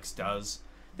Netflix does.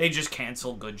 They just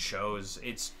cancel good shows.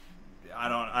 I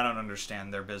don't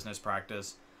understand their business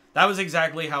practice. That was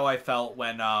exactly how I felt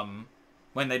when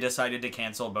they decided to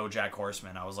cancel BoJack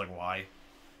Horseman. I was like, why?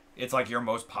 It's like your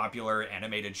most popular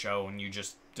animated show and you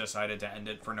just decided to end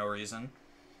it for no reason.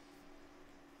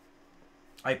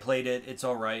 I played it, it's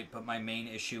alright, but my main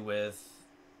issue with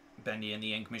Bendy and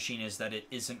the Ink Machine is that it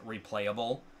isn't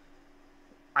replayable.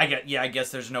 I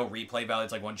guess there's no replay value.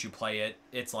 It's like once you play it,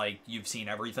 it's like you've seen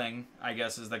everything, I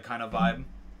guess is the kind of vibe.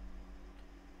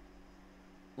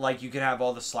 Like, you could have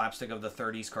all the slapstick of the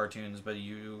 30s cartoons, but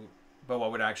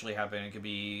what would actually happen? It could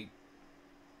be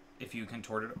if you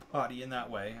contorted a body in that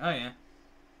way. Oh, yeah.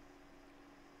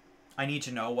 I need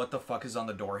to know what the fuck is on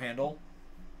the door handle.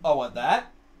 Oh, what,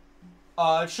 that?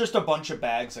 It's just a bunch of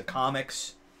bags of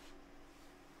comics.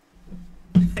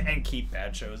 And keep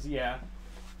bad shows, yeah.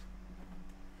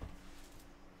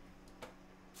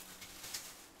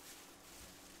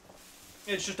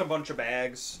 It's just a bunch of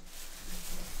bags.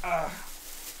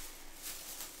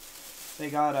 They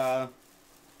got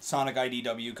Sonic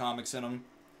IDW comics in them.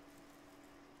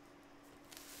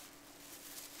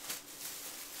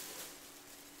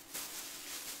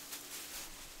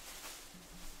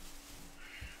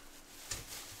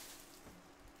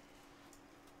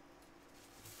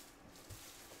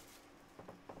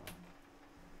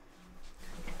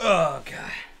 Oh,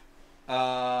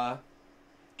 God.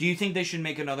 Do you think they should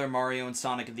make another Mario and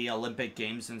Sonic at the Olympic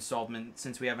Games installment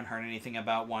since we haven't heard anything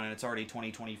about one and it's already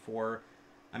 2024?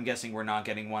 I'm guessing we're not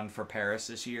getting one for Paris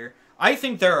this year. I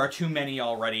think there are too many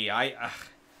already.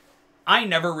 I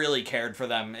never really cared for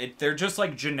them. They're just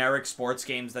like generic sports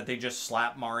games that they just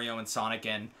slap Mario and Sonic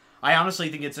in. I honestly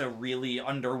think it's a really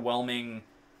underwhelming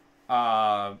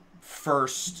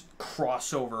first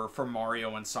crossover for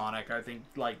Mario and Sonic. I think,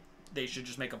 like, they should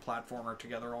just make a platformer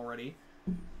together already.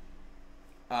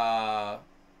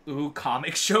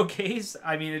 Comic showcase?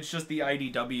 I mean, it's just the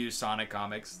IDW Sonic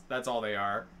comics. That's all they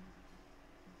are.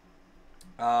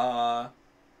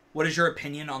 What is your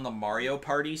opinion on the Mario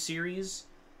Party series?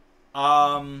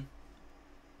 1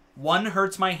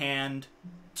 hurts my hand.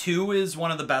 2 is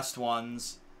one of the best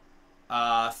ones.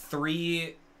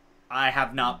 3, I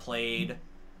have not played.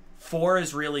 4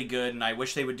 is really good, and I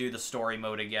wish they would do the story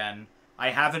mode again.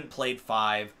 I haven't played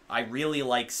 5. I really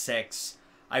like 6.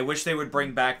 I wish they would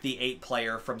bring back the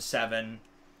 8-player from 7.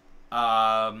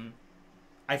 I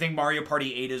think Mario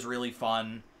Party 8 is really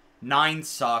fun. 9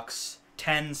 sucks.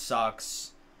 10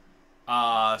 sucks.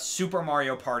 Super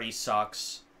Mario Party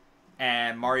sucks.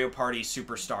 And Mario Party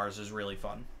Superstars is really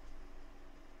fun.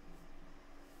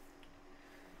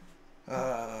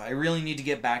 I really need to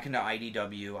get back into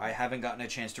IDW. I haven't gotten a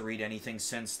chance to read anything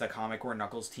since the comic where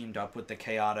Knuckles teamed up with the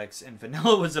Chaotix and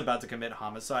Vanilla was about to commit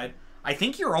homicide. I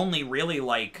think you're only really,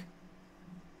 like...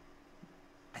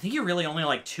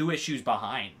 2 issues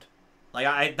behind.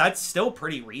 Like, that's still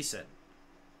pretty recent.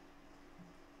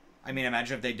 I mean,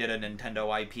 imagine if they did a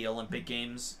Nintendo IP Olympic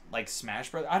Games, like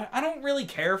Smash Bros. I don't really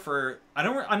care for...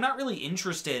 I'm not really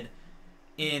interested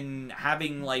in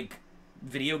having, like,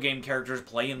 video game characters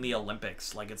play in the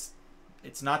Olympics. Like, it's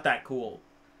not that cool.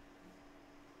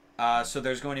 So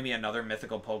there's going to be another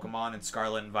mythical Pokemon in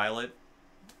Scarlet and Violet.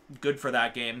 Good for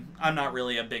that game. I'm not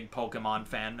really a big Pokemon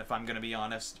fan, if I'm going to be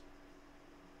honest.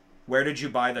 Where did you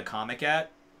buy the comic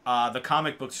at? The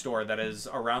comic book store that is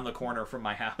around the corner from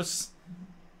my house.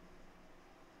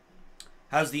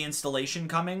 How's the installation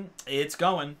coming? It's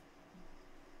going.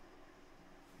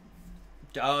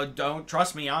 Don't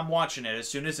trust me, I'm watching it. As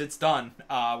soon as it's done,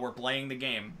 we're playing the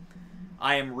game.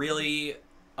 I am really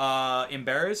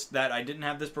embarrassed that I didn't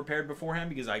have this prepared beforehand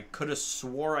because I could have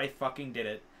swore I fucking did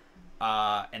it.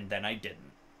 And then I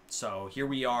didn't. So here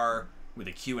we are with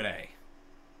a Q&A.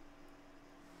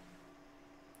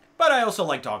 But I also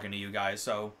like talking to you guys,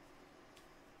 so,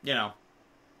 you know.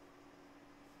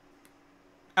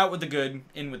 Out with the good,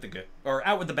 in with the good. Or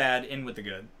out with the bad, in with the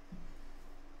good.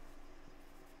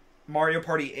 Mario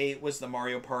Party 8 was the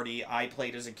Mario Party I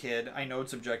played as a kid. I know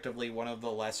it's objectively one of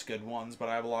the less good ones, but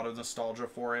I have a lot of nostalgia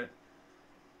for it.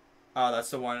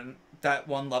 That's the one, that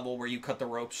one level where you cut the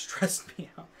rope stressed me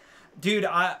out. Dude,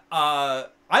 I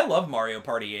love Mario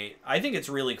Party 8. I think it's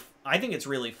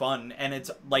really fun, and it's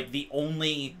like the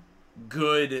only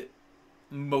good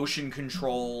motion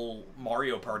control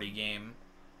Mario Party game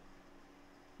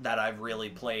that I've really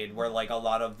played, where like a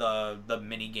lot of the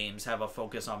mini games have a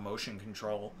focus on motion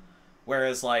control.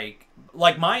 Whereas like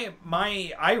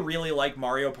I really like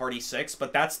Mario Party 6,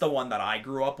 but that's the one that I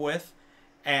grew up with,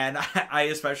 and I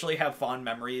especially have fond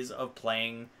memories of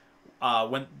playing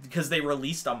because they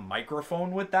released a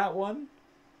microphone with that one.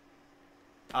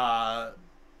 That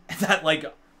like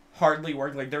hardly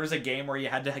worked. Like there was a game where you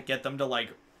had to get them to like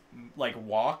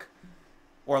walk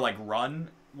or like run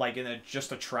like in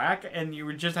just a track, and you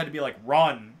would just had to be like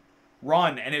run,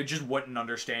 and it just wouldn't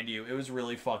understand you. It was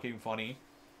really fucking funny.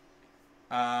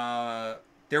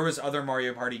 There was other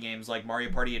Mario Party games like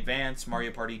Mario Party Advance,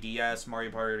 Mario Party DS, Mario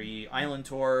Party Island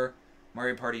Tour,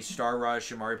 Mario Party Star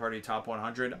Rush, and Mario Party Top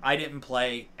 100. I didn't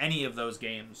play any of those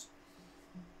games.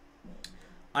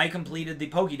 I completed the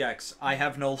Pokédex. I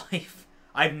have no life.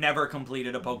 I've never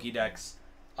completed a Pokédex.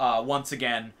 Once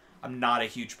again, I'm not a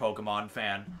huge Pokemon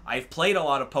fan. I've played a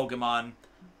lot of Pokemon,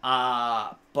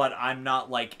 but I'm not,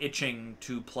 like, itching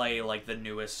to play, like, the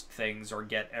newest things or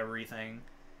get everything.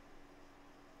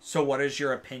 So what is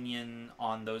your opinion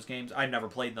on those games? I've never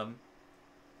played them.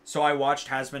 So I watched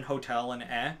Hazbin Hotel and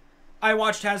I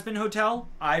watched Hazbin Hotel.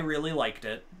 I really liked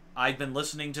it. I've been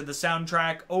listening to the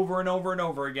soundtrack over and over and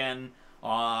over again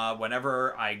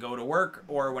whenever I go to work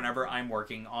or whenever I'm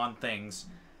working on things.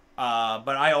 But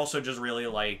I also just really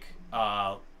like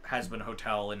Hazbin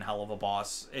Hotel and Hell of a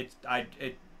Boss.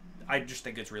 I just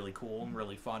think it's really cool and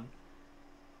really fun.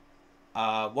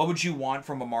 What would you want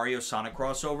from a Mario Sonic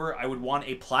crossover? I would want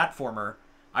a platformer.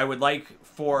 I would like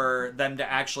for them to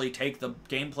actually take the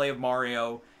gameplay of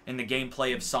Mario and the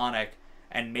gameplay of Sonic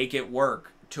and make it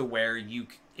work to where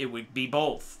it would be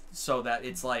both, so that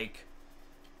it's like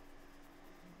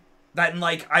that. And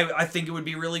like I think it would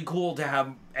be really cool to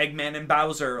have Eggman and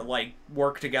Bowser like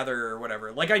work together or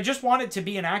whatever. Like I just want it to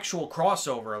be an actual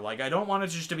crossover. Like I don't want it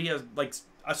just to be a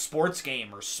sports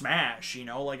game or Smash, you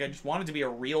know? Like I just want it to be a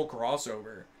real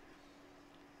crossover.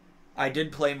 I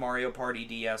did play Mario Party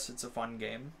DS. It's a fun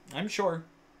game, I'm sure.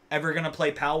 Ever gonna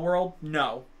play Pal World?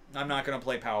 No. I'm not gonna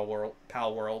play Pal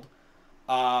World.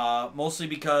 Mostly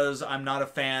because I'm not a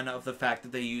fan of the fact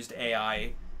that they used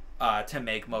AI to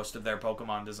make most of their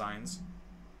Pokemon designs.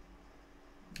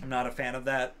 I'm not a fan of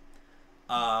that.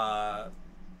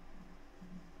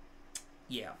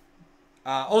 Yeah.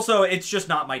 Also, it's just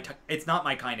not my it's not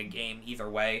my kind of game either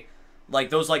way. Like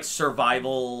those like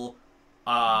survival,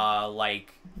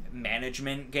 like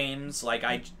management games. Like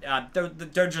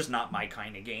they're just not my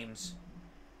kind of games.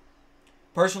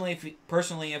 Personally,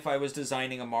 if I was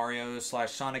designing a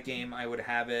Mario/Sonic game, I would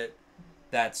have it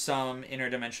that some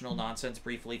interdimensional nonsense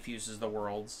briefly fuses the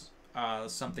worlds.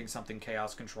 Something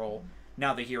chaos control.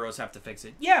 Now the heroes have to fix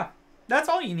it. Yeah, that's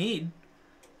all you need.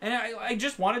 And I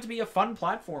just want it to be a fun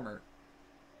platformer.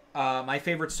 My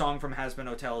favorite song from Has Been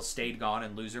Hotel is Stayed Gone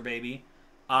and Loser Baby.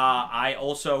 I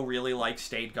also really like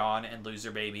Stayed Gone and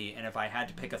Loser Baby, and if I had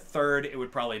to pick a third, it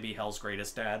would probably be Hell's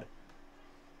Greatest Dad.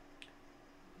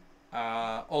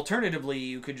 Alternatively,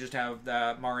 you could just have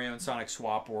the Mario and Sonic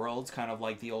swap worlds, kind of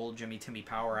like the old Jimmy Timmy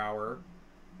Power Hour.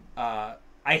 I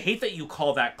hate that you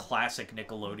call that classic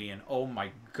Nickelodeon. Oh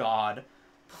my god.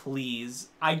 Please.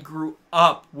 I grew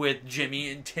up with Jimmy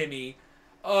and Timmy.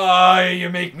 You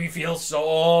make me feel so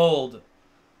old.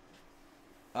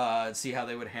 See how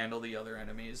they would handle the other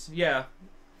enemies. Yeah.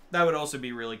 That would also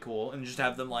be really cool. And just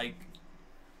have them, like,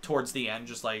 towards the end,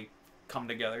 just, like, come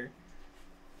together.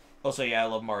 Also, yeah, I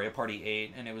love Mario Party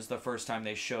 8, and it was the first time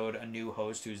they showed a new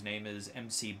host whose name is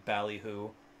MC Ballyhoo.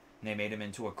 And they made him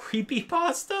into a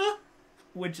creepypasta,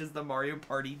 which is the Mario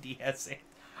Party DS.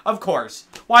 Of course.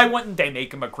 Why wouldn't they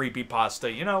make him a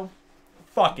creepypasta, you know?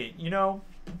 Fuck it, you know?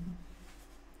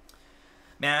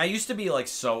 Man, I used to be, like,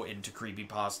 so into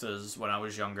creepypastas when I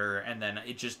was younger, and then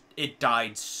it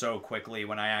died so quickly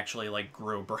when I actually, like,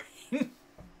 grew a brain.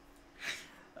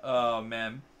 Oh,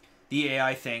 man. The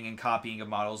AI thing and copying of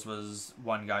models was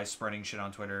one guy spreading shit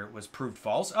on Twitter was proved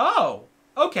false. Oh,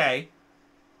 okay.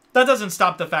 That doesn't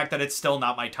stop the fact that it's still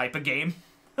not my type of game.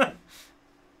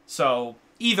 So,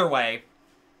 either way,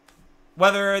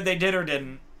 whether they did or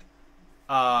didn't,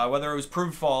 whether it was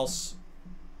proved false,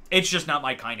 it's just not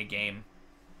my kind of game.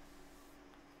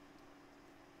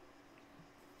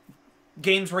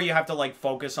 Games where you have to, like,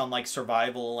 focus on, like,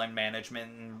 survival and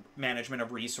management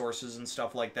of resources and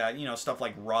stuff like that. You know, stuff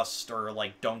like Rust or,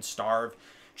 like, Don't Starve.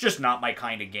 Just not my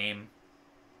kind of game.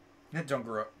 Don't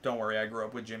worry, I grew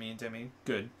up with Jimmy and Timmy.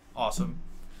 Good. Awesome.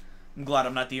 I'm glad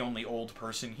I'm not the only old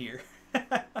person here.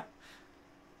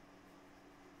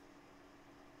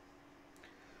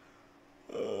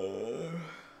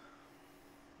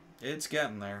 It's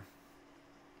getting there.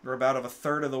 We're about a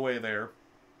third of the way there.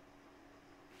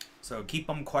 So keep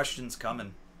them questions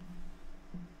coming.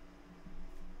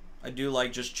 I do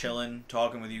like just chilling,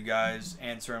 talking with you guys,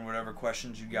 answering whatever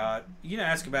questions you got. You can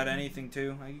ask about anything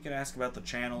too. You can ask about the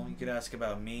channel. You can ask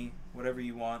about me. Whatever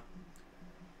you want.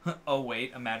 Oh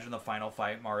wait, imagine the final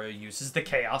fight. Mario uses the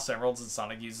Chaos Emeralds and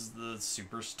Sonic uses the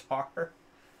Superstar.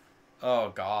 Oh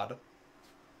god.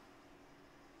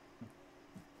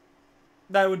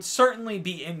 That would certainly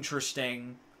be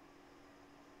interesting.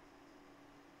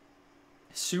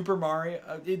 Super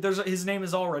Mario. His name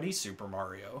is already Super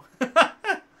Mario.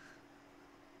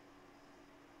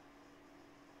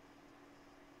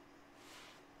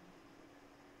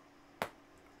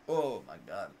 Oh my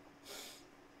god.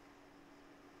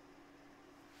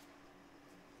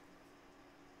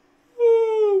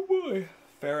 Oh boy.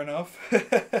 Fair enough.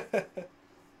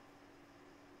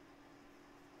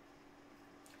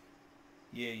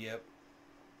 Yeah, yep.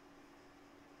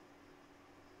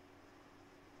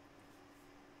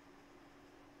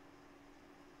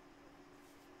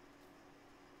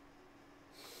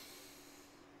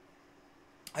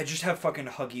 I just have fucking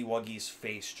Huggy Wuggy's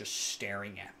face just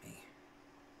staring at me.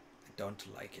 I don't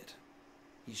like it.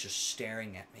 He's just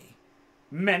staring at me.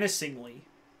 Menacingly.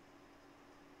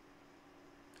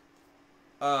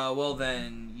 Well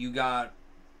then you got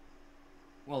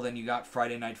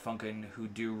Friday Night Funkin' who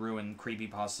do ruin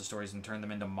creepypasta stories and turn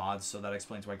them into mods, so that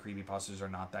explains why creepypastas are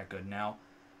not that good now.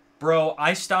 Bro,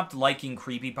 I stopped liking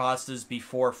creepypastas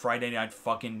before Friday Night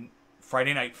Fuckin'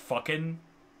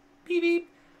 beep beep.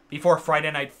 Before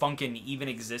Friday Night Funkin' even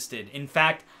existed. In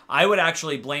fact, I would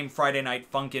actually blame Friday Night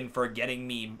Funkin' for getting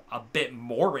me a bit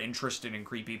more interested in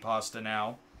creepypasta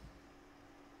now.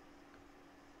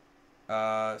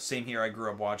 Same here, I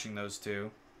grew up watching those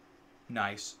too.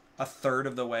 Nice. A third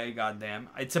of the way, goddamn.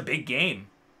 It's a big game.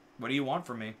 What do you want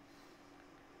from me?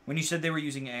 When you said they were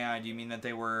using AI, do you mean that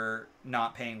they were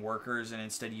not paying workers and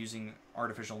instead using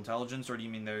artificial intelligence? Or do you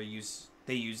mean they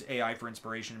use AI for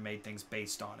inspiration and made things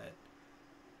based on it?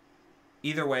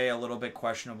 Either way, a little bit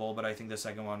questionable, but I think the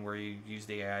second one where you use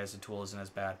the AI as a tool isn't as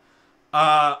bad.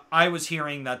 I was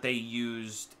hearing that they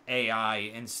used AI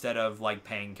instead of, like,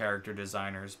 paying character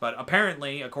designers. But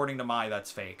apparently, according to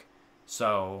that's fake.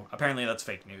 So, apparently that's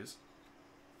fake news.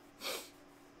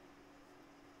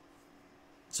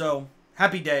 So,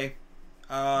 happy day.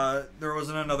 There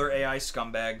wasn't another AI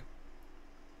scumbag.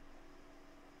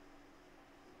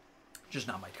 Just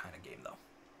not my kind of game, though.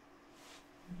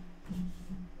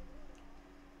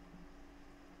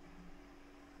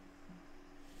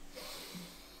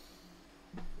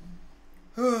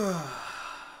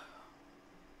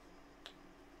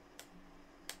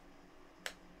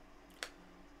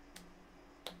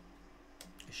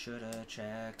 Should have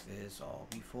checked this all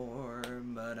before,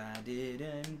 but I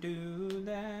didn't do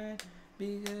that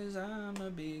because I'm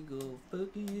a big old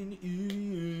fucking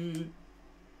idiot.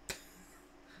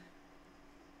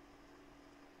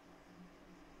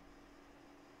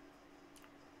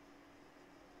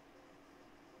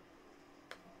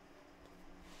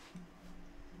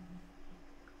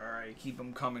 Alright, keep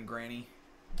them coming, Granny.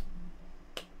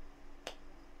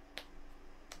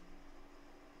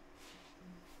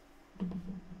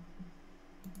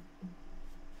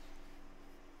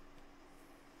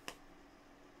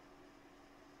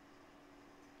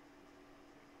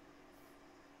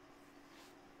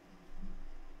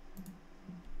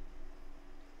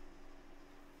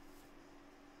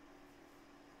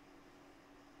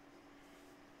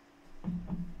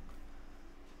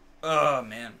 Oh,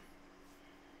 man.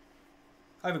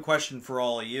 I have a question for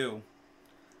all of you.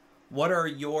 What are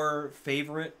your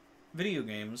favorite video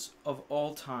games of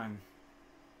all time?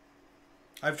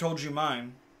 I've told you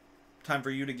mine. Time for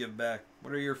you to give back.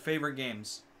 What are your favorite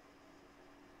games?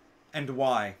 And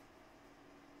why?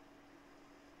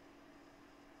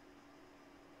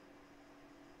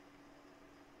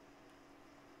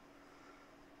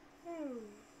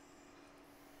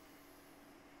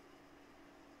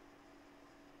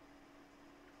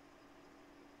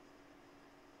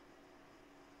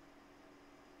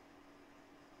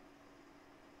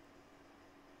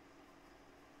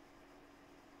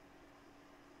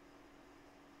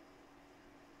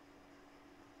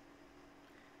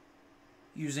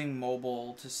 Using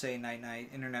mobile to say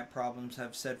night-night. Internet problems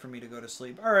have said for me to go to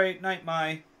sleep. Alright,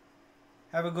 night-my.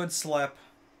 Have a good sleep.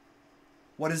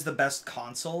 What is the best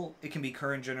console? It can be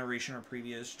current generation or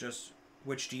previous. Just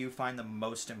which do you find the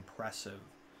most impressive?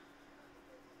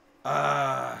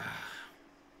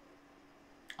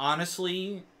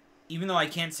 Honestly, even though I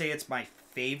can't say it's my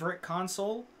favorite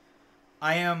console,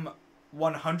 I am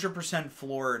 100%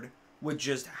 floored with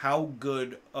just how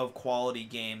good of quality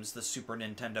games the Super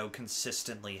Nintendo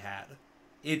consistently had.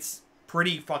 It's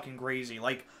pretty fucking crazy.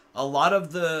 Like, a lot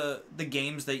of the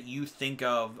games that you think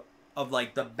of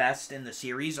like the best in the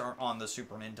series are on the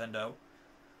Super Nintendo.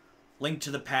 Link to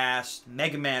the Past,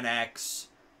 Mega Man X,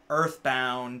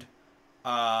 Earthbound,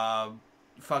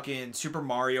 fucking Super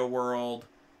Mario World,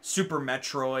 Super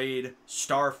Metroid,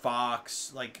 Star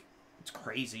Fox, like, it's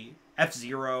crazy.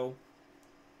 F-Zero.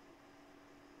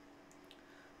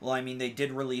 Well, I mean, they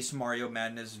did release Mario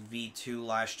Madness V2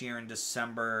 last year in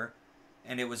December,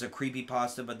 and it was a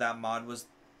creepypasta, but that mod was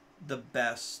the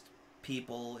best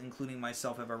people, including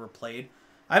myself, have ever played.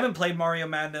 I haven't played Mario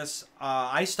Madness.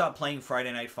 I stopped playing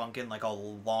Friday Night Funkin' like a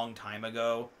long time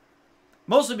ago.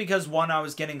 Mostly because, one, I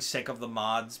was getting sick of the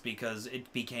mods because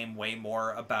it became way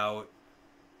more about,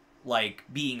 like,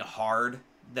 being hard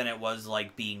than it was,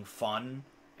 like, being fun.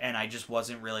 And I just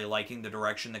wasn't really liking the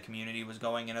direction the community was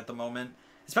going in at the moment.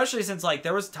 Especially since, like,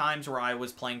 there was times where I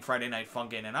was playing Friday Night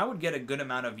Funkin' and I would get a good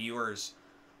amount of viewers.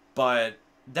 But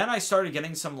then I started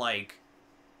getting some racist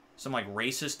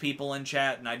people in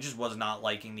chat, and I just was not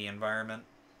liking the environment.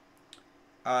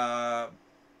 But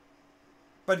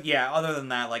yeah, other than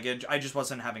that, like, I just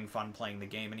wasn't having fun playing the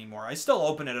game anymore. I still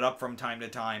open it up from time to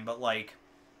time, but, like,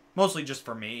 mostly just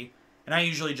for me. And I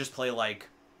usually just play, like,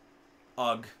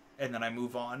 UGG, and then I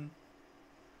move on.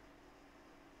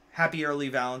 Happy early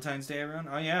Valentine's Day, everyone.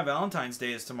 Oh yeah, Valentine's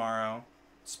Day is tomorrow.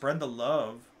 Spread the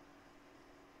love.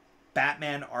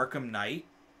 Batman Arkham Knight.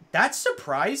 That's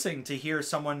surprising to hear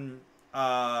someone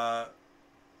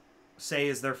say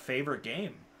is their favorite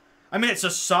game. I mean, it's a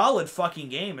solid fucking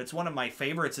game. It's one of my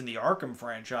favorites in the Arkham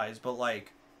franchise, but,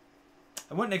 like,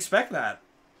 I wouldn't expect that.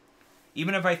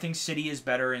 Even if I think City is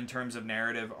better in terms of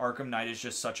narrative, Arkham Knight is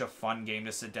just such a fun game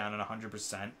to sit down and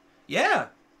 100%. Yeah,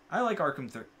 I like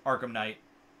Arkham Knight.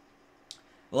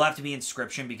 Will have to be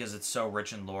Inscription because it's so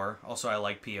rich in lore. Also, I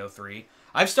like PO3.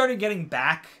 I've started getting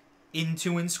back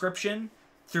into Inscription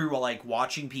through, like,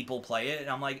 watching people play it, and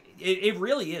I'm like, it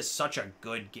really is such a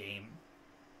good game.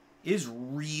 It is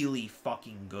really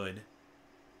fucking good.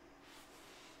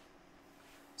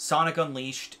 Sonic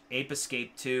Unleashed, Ape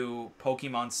Escape 2,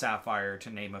 Pokemon Sapphire, to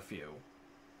name a few.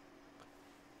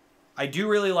 I do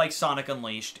really like Sonic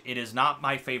Unleashed. It is not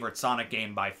my favorite Sonic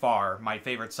game by far. My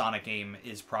favorite Sonic game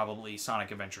is probably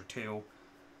Sonic Adventure 2.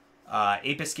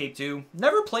 Ape Escape 2.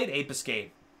 Never played Ape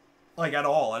Escape, like, at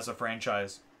all as a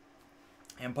franchise.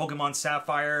 And Pokemon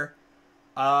Sapphire,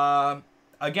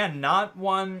 again, not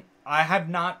one... I have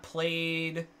not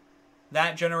played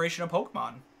that generation of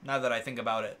Pokemon, now that I think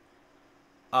about it.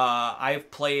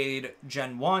 I've played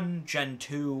Gen 1, Gen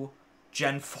 2,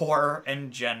 Gen 4,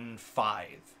 and Gen 5.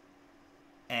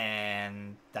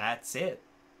 And that's it.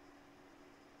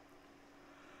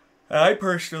 I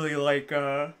personally like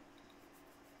Diamond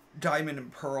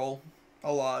and Pearl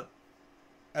a lot.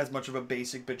 As much of a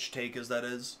basic bitch take as that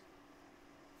is.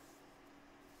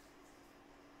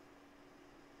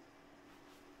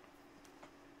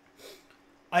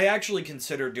 I actually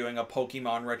considered doing a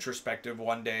Pokemon retrospective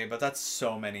one day, but that's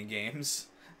so many games.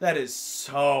 That is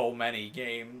so many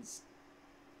games.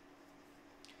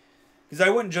 Because I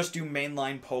wouldn't just do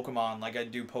mainline Pokemon like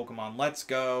I'd do Pokemon Let's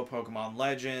Go, Pokemon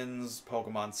Legends,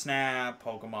 Pokemon Snap,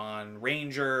 Pokemon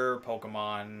Ranger,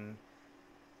 Pokemon...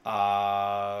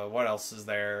 what else is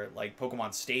there? Like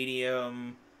Pokemon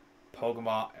Stadium,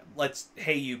 Pokemon...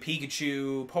 Hey You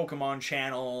Pikachu, Pokemon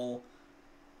Channel...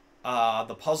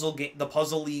 the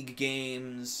Puzzle League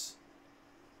games.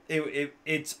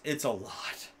 It's a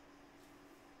lot.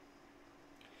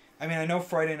 I mean, I know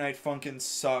Friday Night Funkin'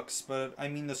 sucks, but I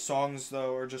mean the songs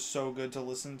though are just so good to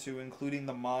listen to, including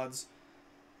the mods,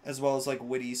 as well as like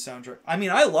witty soundtrack. I mean,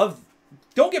 I love.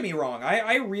 Don't get me wrong.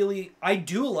 I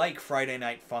do like Friday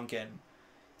Night Funkin'.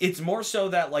 It's more so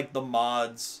that like the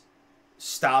mods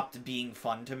stopped being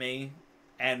fun to me.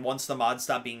 And once the mods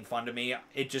stopped being fun to me,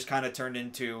 it just kind of turned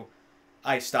into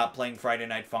I stopped playing Friday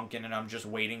Night Funkin' and I'm just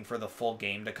waiting for the full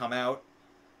game to come out.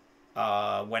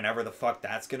 Whenever the fuck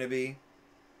that's gonna be.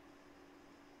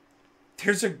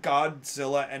 There's a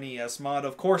Godzilla NES mod?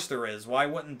 Of course there is. Why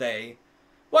wouldn't they?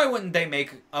 Why wouldn't they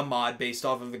make a mod based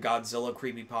off of the Godzilla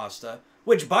creepypasta?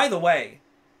 Which, by the way,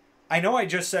 I know I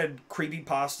just said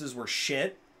creepypastas were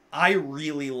shit. I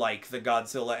really like the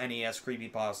Godzilla NES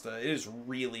creepypasta. It is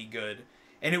really good.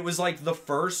 And it was like the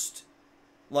first,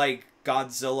 like,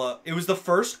 Godzilla... It was the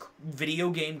first video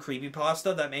game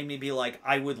creepypasta that made me be like,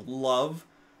 I would love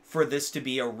for this to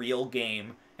be a real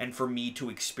game and for me to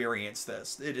experience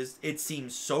this. It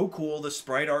seems so cool. The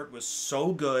sprite art was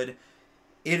so good.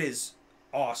 It is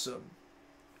awesome.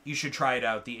 You should try it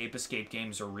out. The Ape Escape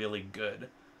games are really good.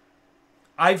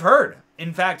 I've heard.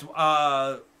 In fact,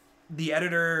 the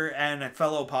editor and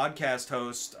fellow podcast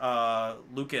host,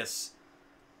 Lucas...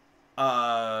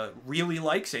 really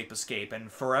likes Ape Escape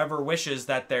and forever wishes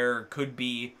that there could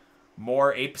be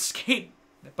more Ape Escape,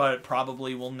 but it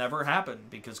probably will never happen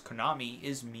because Konami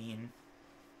is mean.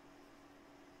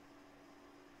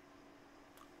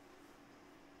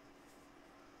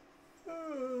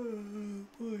 Oh,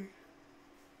 boy.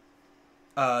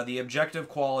 The objective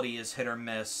quality is hit or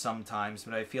miss sometimes,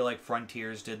 but I feel like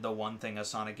Frontiers did the one thing a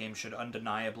Sonic game should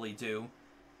undeniably do.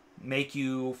 Make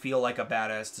you feel like a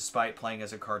badass despite playing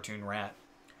as a cartoon rat.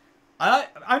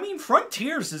 I mean,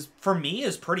 Frontiers is, for me,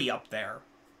 is pretty up there.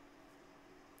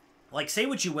 Like, say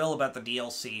what you will about the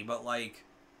DLC, but, like...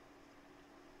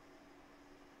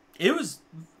 It was...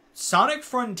 Sonic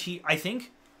Frontier... I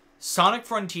think Sonic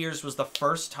Frontiers was the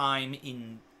first time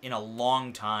in a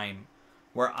long time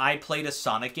where I played a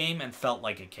Sonic game and felt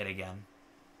like a kid again.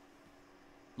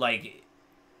 Like...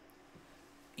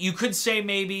 You could say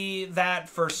maybe that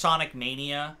for Sonic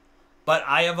Mania, but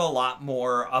I have a lot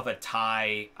more of a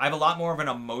tie. I have a lot more of an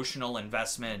emotional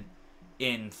investment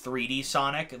in 3D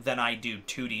Sonic than I do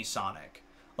 2D Sonic.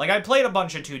 Like, I played a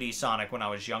bunch of 2D Sonic when I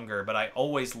was younger, but I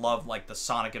always loved, like, the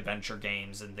Sonic Adventure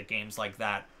games and the games like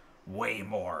that way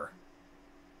more.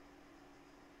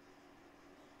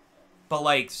 But,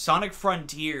 like, Sonic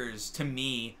Frontiers, to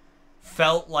me,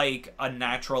 felt like a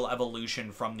natural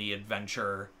evolution from the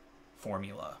adventure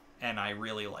formula, and I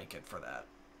really like it for that.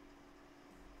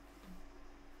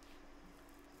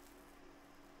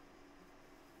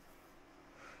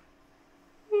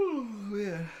 Oh,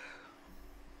 man.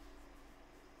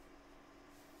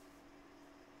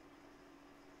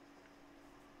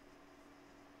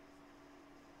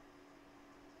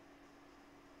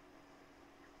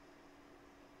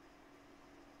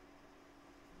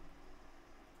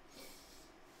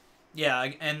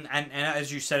 Yeah, and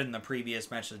as you said in the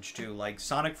previous message too, like,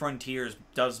 Sonic Frontiers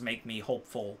does make me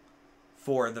hopeful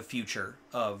for the future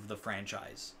of the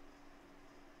franchise.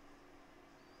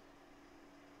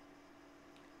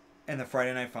 And the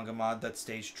Friday Night Funkin' mod that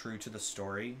stays true to the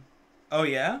story. Oh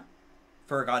yeah?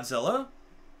 For Godzilla?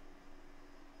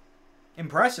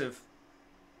 Impressive.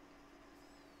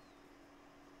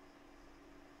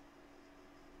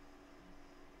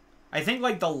 I think,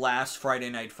 like, the last Friday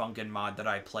Night Funkin' mod that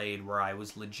I played where I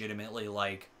was legitimately,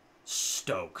 like,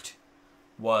 stoked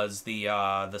was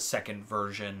the second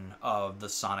version of the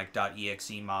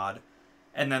Sonic.exe mod.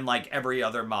 And then, like, every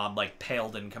other mod, like,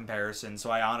 paled in comparison.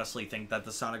 So I honestly think that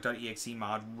the Sonic.exe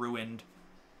mod ruined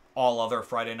all other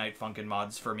Friday Night Funkin'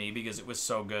 mods for me because it was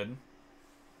so good.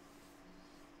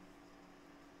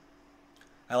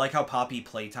 I like how Poppy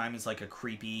Playtime is, like, a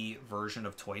creepy version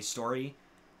of Toy Story.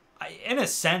 In a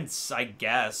sense, I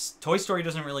guess. Toy Story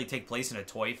doesn't really take place in a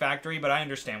toy factory, but I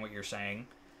understand what you're saying.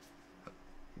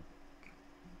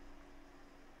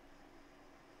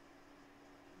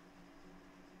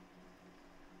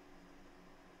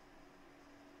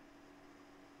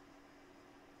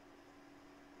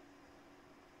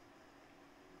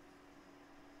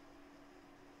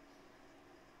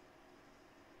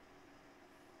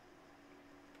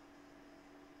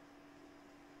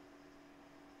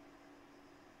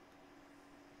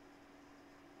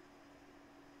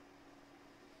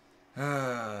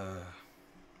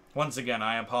 Once again,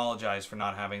 I apologize for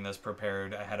not having this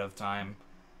prepared ahead of time.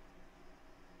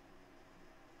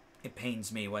 It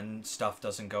pains me when stuff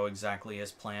doesn't go exactly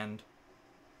as planned.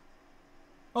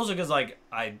 Also because, like,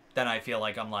 I feel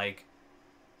like I'm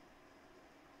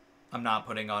not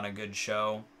putting on a good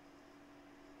show.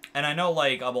 And I know,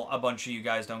 like, a bunch of you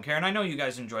guys don't care, and I know you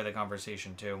guys enjoy the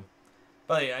conversation too.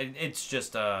 But it's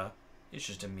just a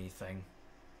me thing.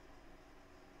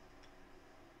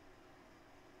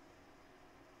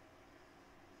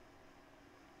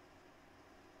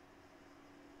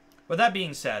 With that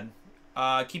being said,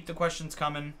 keep the questions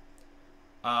coming.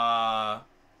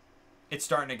 It's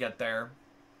starting to get there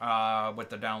with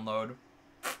the download.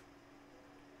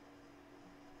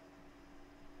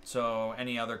 So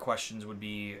any other questions would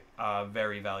be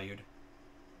very valued.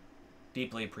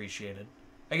 Deeply appreciated.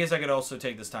 I guess I could also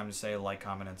take this time to say like,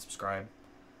 comment, and subscribe.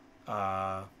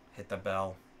 Hit the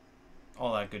bell.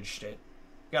 All that good shit.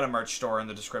 Got a merch store in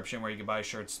the description where you can buy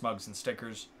shirts, mugs, and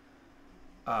stickers.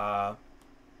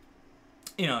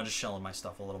 You know, just shilling my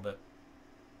stuff a little bit.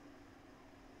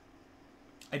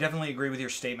 I definitely agree with your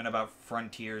statement about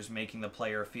Frontiers making the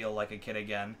player feel like a kid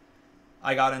again.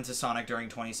 I got into Sonic during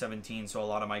 2017, so a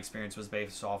lot of my experience was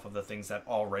based off of the things that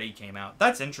already came out.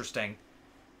 That's interesting.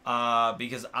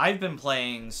 Because I've been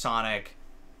playing Sonic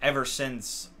ever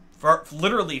since,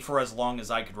 literally for as long as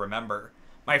I could remember.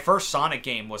 My first Sonic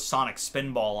game was Sonic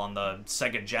Spinball on the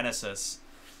Sega Genesis.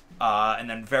 And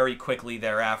then very quickly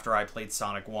thereafter, I played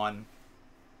Sonic 1.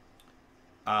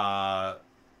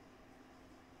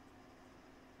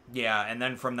 Yeah, and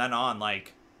then from then on,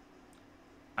 like,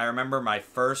 I remember my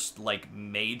first, like,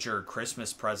 major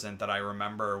Christmas present that I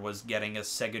remember was getting a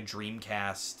Sega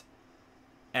Dreamcast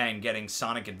and getting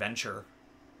Sonic Adventure.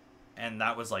 And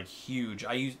that was, like, huge.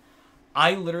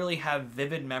 I literally have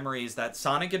vivid memories that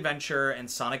Sonic Adventure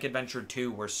and Sonic Adventure 2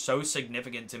 were so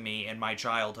significant to me in my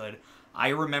childhood. I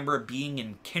remember being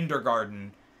in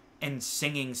kindergarten and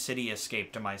singing City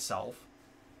Escape to myself.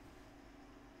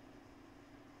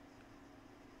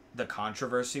 The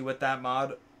controversy with that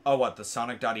mod? Oh, what, the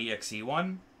Sonic.exe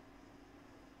one?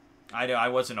 I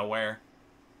wasn't aware.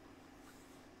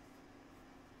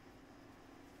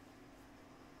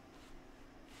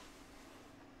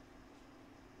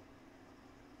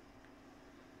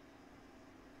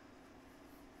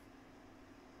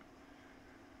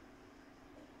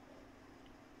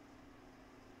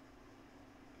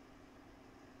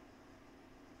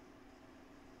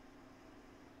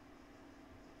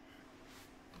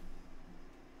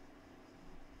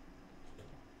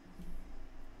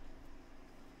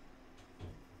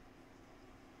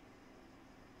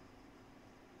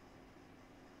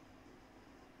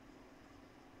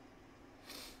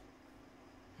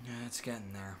 Yeah, it's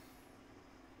getting there.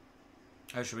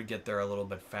 I wish we'd get there a little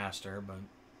bit faster, but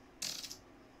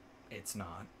it's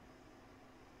not.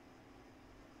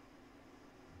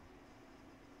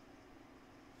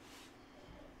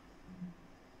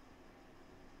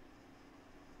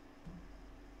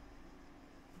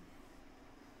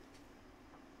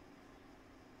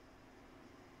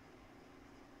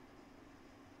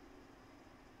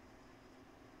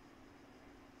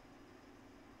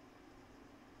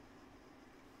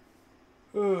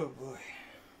 Oh boy.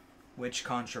 Which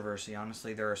controversy?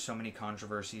 Honestly, there are so many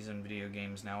controversies in video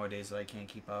games nowadays that I can't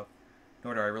keep up.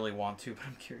 Nor do I really want to, but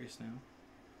I'm curious now.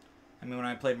 I mean, when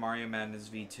I played Mario Madness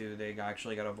V2, they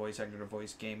actually got a voice actor to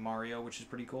voice game Mario, which is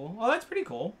pretty cool. Oh, that's pretty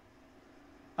cool.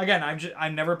 Again,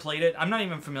 I've never played it. I'm not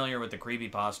even familiar with the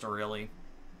creepypasta, really.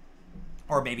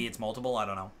 Or maybe it's multiple, I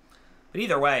don't know. But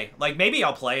either way, like, maybe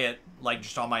I'll play it, like,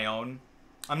 just on my own.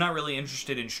 I'm not really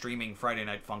interested in streaming Friday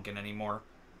Night Funkin' anymore.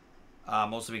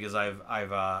 Mostly because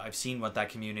I've seen what that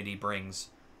community brings,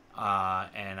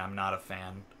 and I'm not a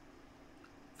fan.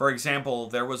 For example,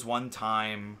 there was one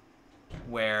time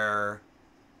where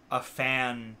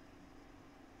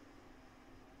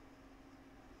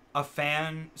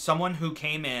someone who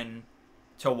came in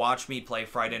to watch me play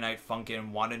Friday Night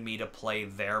Funkin' wanted me to play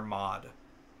their mod.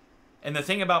 And the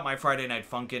thing about my Friday Night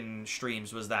Funkin'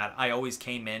 streams was that I always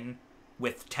came in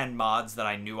with 10 mods that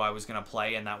I knew I was going to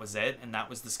play, and that was it, and that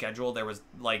was the schedule. There was,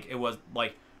 like, it was,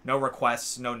 like, no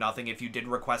requests, no nothing. If you did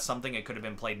request something, it could have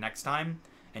been played next time,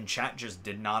 and chat just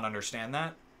did not understand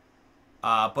that.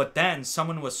 But then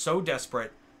someone was so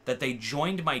desperate that they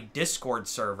joined my Discord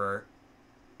server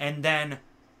and then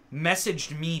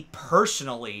messaged me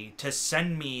personally to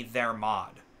send me their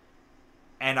mod.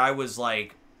 And I was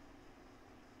like,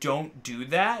 don't do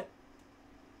that.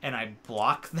 And I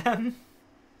blocked them.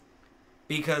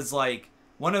 Because, like,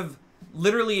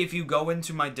 literally, if you go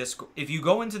into my Discord, if you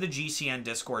go into the GCN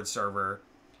Discord server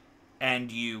and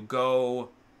you go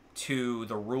to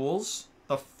the rules,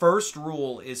 the first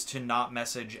rule is to not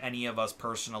message any of us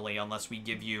personally unless we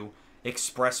give you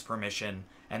express permission.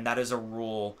 And that is a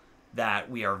rule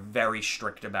that we are very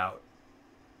strict about.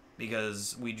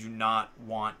 Because we do not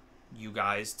want you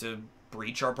guys to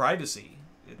breach our privacy.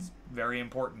 It's very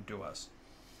important to us.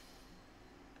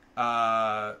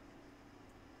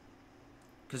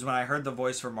 Because when I heard the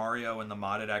voice for Mario in the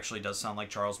mod, it actually does sound like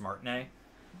Charles Martinet.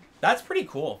 That's pretty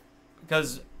cool.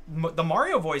 Because the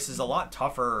Mario voice is a lot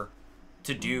tougher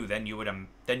to do than you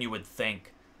would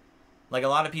think. Like, a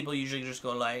lot of people usually just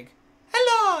go like,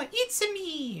 "Hello, it's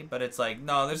me." But it's like,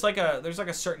 no, there's like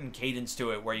a certain cadence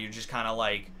to it where you just kind of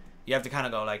like, you have to kind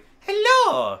of go like,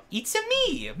 "Hello, it's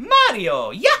me,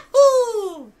 Mario,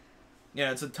 Yahoo!"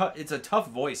 Yeah, it's a tough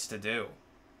voice to do.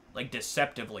 Like,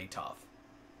 deceptively tough.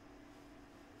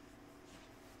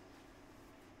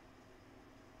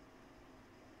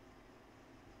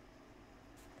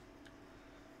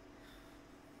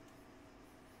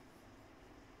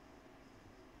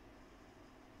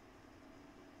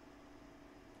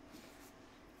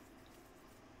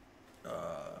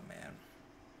 Man.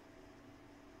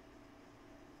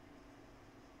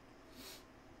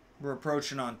 We're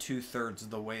approaching on 2/3 of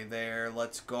the way there.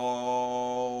 Let's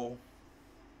go.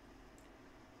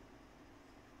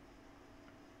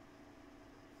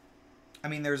 I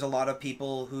mean, there's a lot of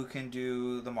people who can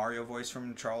do the Mario voice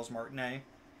from Charles Martinet.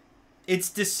 It's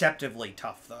deceptively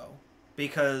tough, though.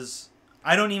 Because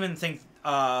I don't even think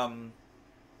Afghani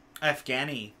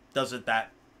does it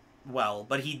that well.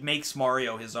 But he makes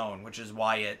Mario his own, which is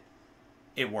why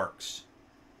it works.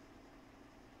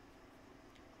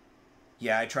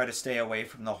 Yeah, I try to stay away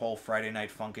from the whole Friday Night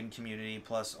Funkin' community.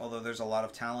 Plus, although there's a lot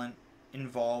of talent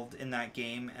involved in that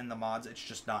game and the mods, it's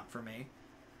just not for me.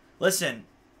 Listen,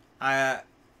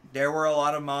 there were a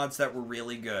lot of mods that were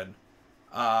really good.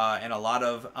 And a lot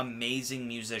of amazing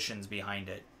musicians behind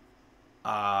it.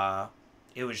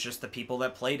 It was just the people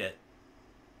that played it.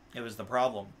 It was the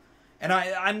problem. And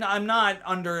I'm not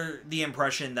under the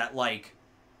impression that, like,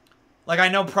 I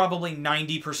know probably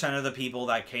 90% of the people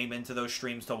that came into those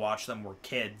streams to watch them were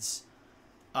kids.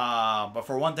 But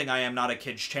for one thing, I am not a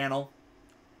kids channel.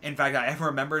 In fact, I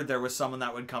remember there was someone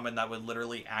that would come in that would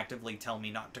literally actively tell me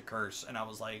not to curse. And I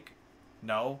was like,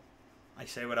 no, I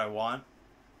say what I want.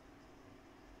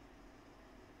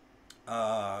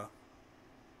 But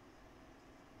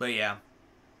yeah.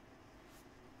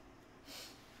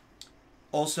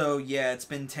 Also, yeah, it's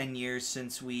been 10 years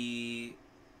since we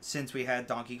had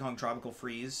Donkey Kong Tropical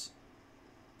Freeze.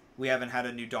 We haven't had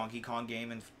a new Donkey Kong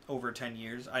game in over 10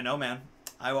 years. I know, man.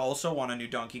 I also want a new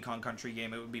Donkey Kong Country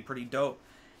game. It would be pretty dope.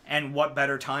 And what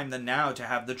better time than now to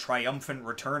have the triumphant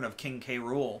return of King K.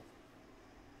 Rool.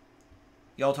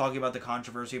 Y'all talking about the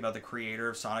controversy about the creator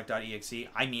of Sonic.exe?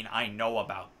 I mean, I know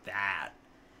about that.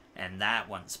 And that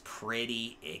one's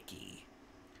pretty icky.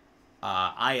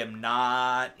 I am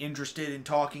not interested in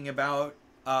talking about,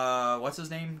 what's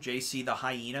his name? JC the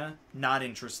Hyena? Not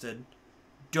interested.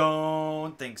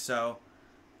 Don't think so.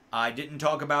 I didn't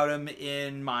talk about him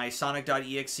in my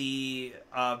Sonic.exe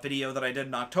video that I did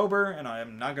in October, and I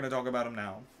am not going to talk about him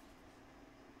now.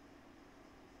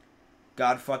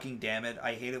 God fucking damn it.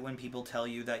 I hate it when people tell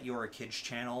you that you're a kid's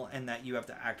channel and that you have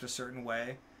to act a certain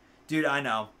way. Dude, I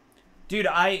know. Dude,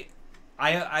 I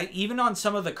even on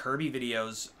some of the Kirby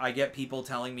videos, I get people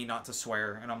telling me not to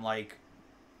swear, and I'm like,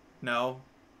 no.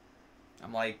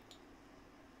 I'm like,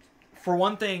 for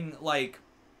one thing, like,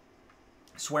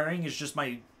 swearing is just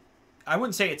my, I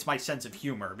wouldn't say it's my sense of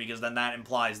humor, because then that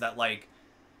implies that, like,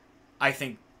 I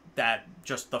think that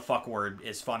just the fuck word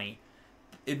is funny.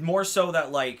 It more so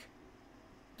that, like,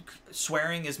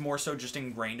 swearing is more so just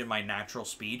ingrained in my natural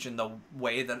speech and the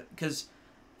way that, because,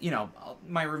 you know,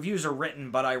 my reviews are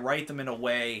written, but I write them in a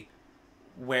way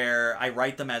where I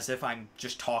write them as if I'm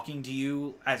just talking to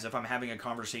you, as if I'm having a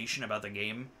conversation about the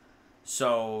game.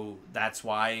 So that's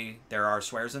why there are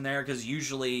swears in there, because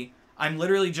usually I'm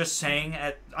literally just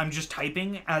I'm just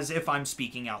typing as if I'm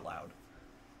speaking out loud.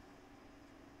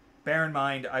 Bear in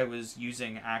mind, I was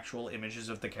using actual images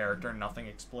of the character, nothing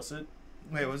explicit.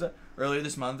 Wait, what was it? Earlier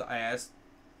this month, asked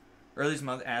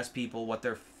people what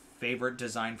their favorite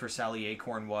design for Sally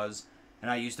Acorn was, and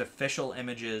I used official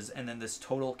images, and then this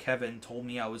total Kevin told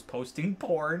me I was posting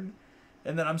porn,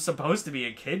 and then I'm supposed to be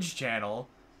a kids channel.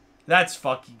 That's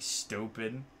fucking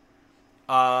stupid.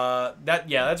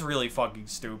 That's really fucking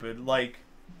stupid. Like,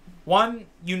 one,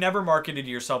 you never marketed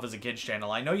yourself as a kids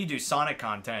channel. I know you do Sonic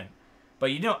content, but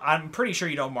I'm pretty sure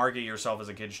you don't market yourself as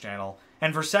a kids channel.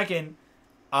 And for second,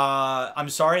 I'm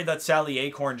sorry that Sally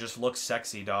Acorn just looks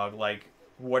sexy, dog. Like,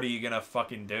 what are you gonna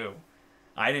fucking do?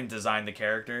 I didn't design the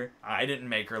character. I didn't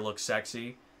make her look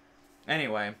sexy.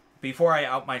 Anyway, before I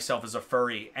out myself as a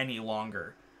furry any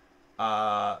longer,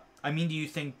 I mean, do you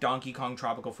think Donkey Kong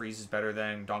Tropical Freeze is better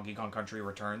than Donkey Kong Country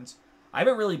Returns? I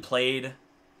haven't really played...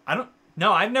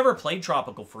 No, I've never played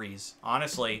Tropical Freeze,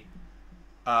 honestly.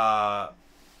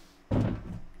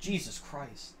 Jesus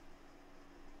Christ.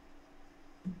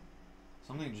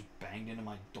 Something just banged into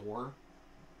my door.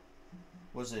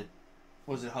 Was it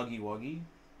Huggy Wuggy?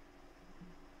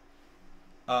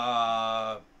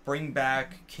 Bring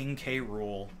back King K.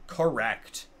 Rool.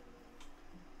 Correct.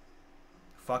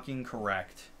 Fucking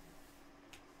correct.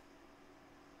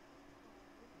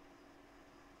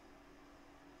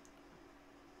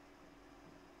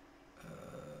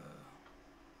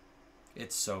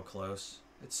 It's so close.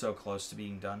 It's so close to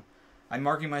being done. I'm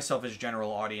marking myself as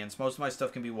general audience. Most of my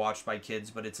stuff can be watched by kids,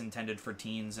 but it's intended for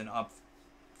teens and up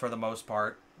for the most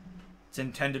part. It's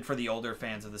intended for the older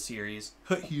fans of the series.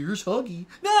 Here's Huggy.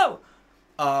 No!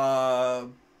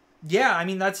 Yeah, I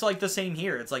mean, that's like the same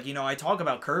here. It's like, you know, I talk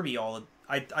about Kirby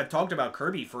I've talked about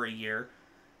Kirby for a year,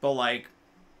 but, like,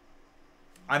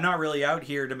 I'm not really out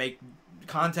here to make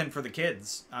content for the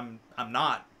kids. I'm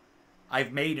not.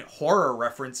 I've made horror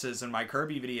references in my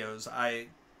Kirby videos. I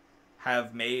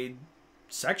have made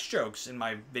sex jokes in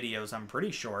my videos, I'm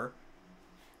pretty sure.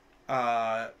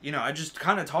 You know, I just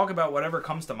kind of talk about whatever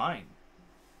comes to mind.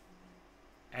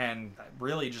 And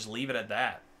really just leave it at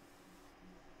that.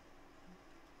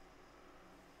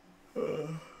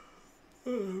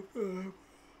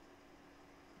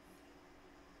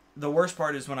 The worst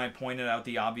part is when I pointed out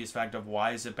the obvious fact of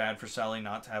why is it bad for Sally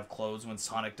not to have clothes when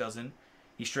Sonic doesn't.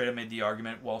 He straight up made the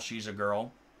argument, well, she's a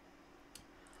girl.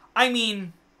 I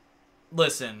mean,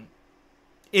 listen,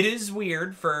 it is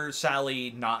weird for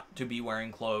Sally not to be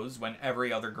wearing clothes when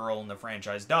every other girl in the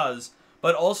franchise does,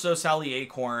 but also Sally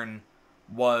Acorn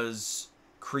was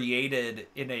created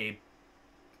in a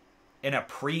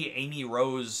pre-Amy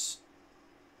Rose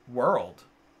world.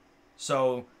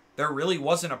 So there really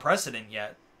wasn't a precedent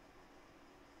yet.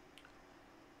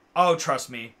 Oh, trust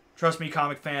me,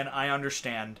 comic fan, I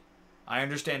understand. I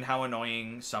understand how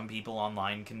annoying some people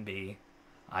online can be.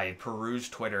 I peruse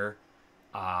Twitter.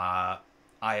 I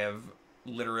have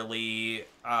literally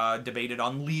debated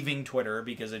on leaving Twitter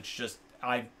because it's just,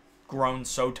 I've grown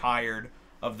so tired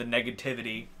of the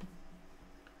negativity.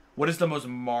 What is the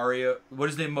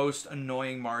most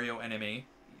annoying Mario enemy?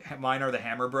 Mine are the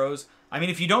Hammer Bros. I mean,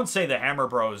 if you don't say the Hammer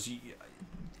Bros,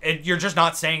 you're just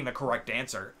not saying the correct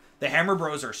answer. The Hammer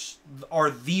Bros are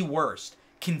the worst,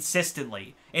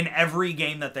 consistently, in every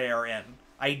game that they are in.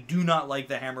 I do not like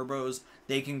the Hammer Bros.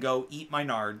 They can go eat my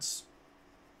nards.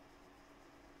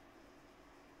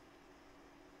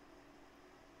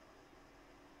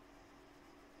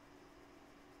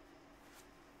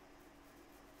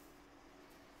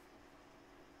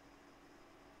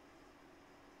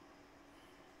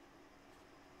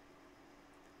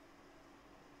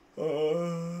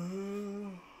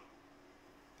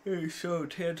 They're so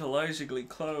tantalizingly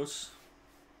close.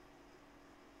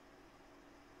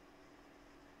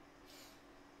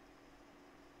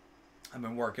 I've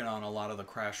been working on a lot of the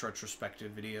Crash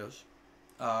retrospective videos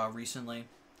recently.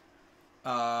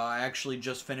 I actually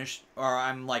just finished, or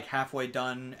I'm like halfway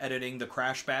done editing the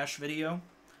Crash Bash video.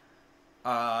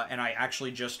 And I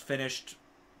actually just finished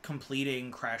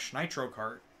completing Crash Nitro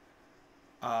Kart.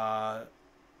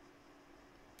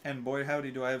 And boy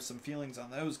howdy do I have some feelings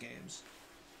on those games.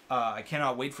 I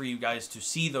cannot wait for you guys to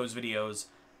see those videos,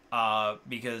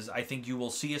 because I think you will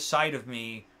see a side of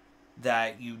me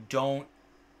that you don't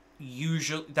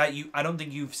usually, I don't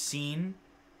think you've seen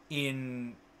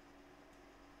in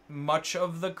much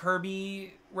of the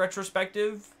Kirby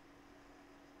retrospective.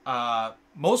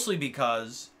 Mostly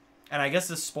because, and I guess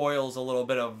this spoils a little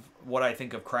bit of what I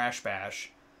think of Crash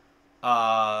Bash.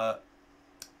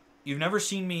 You've never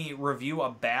seen me review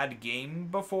a bad game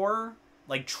before,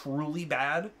 like truly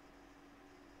bad.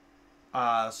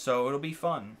 So it'll be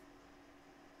fun.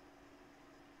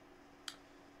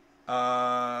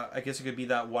 I guess it could be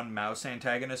that one mouse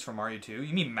antagonist from Mario 2.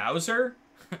 You mean Mauser?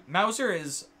 Mauser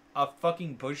is a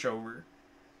fucking pushover.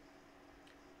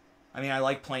 I mean, I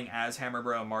like playing as Hammer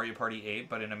Bro in Mario Party 8,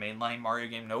 but in a mainline Mario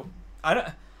game, nope. I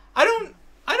don't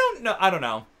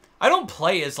know. I don't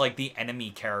play as, like, the enemy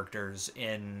characters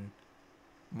in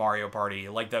Mario Party,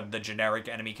 like the generic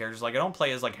enemy characters. Like, I don't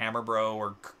play as, like, Hammer Bro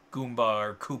or Goomba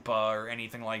or Koopa or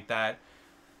anything like that.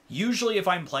 Usually, if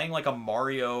I'm playing, like, a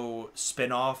Mario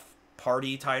spin-off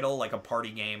party title, like a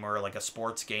party game or, like, a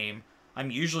sports game, I'm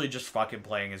usually just fucking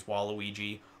playing as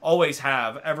Waluigi. Always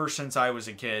have, ever since I was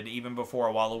a kid, even before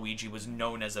Waluigi was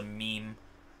known as a meme.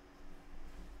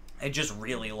 I just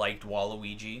really liked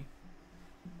Waluigi.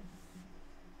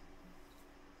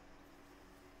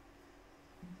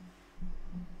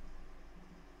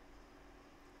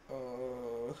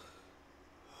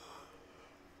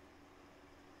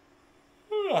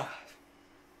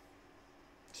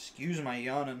 Excuse my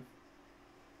yawning.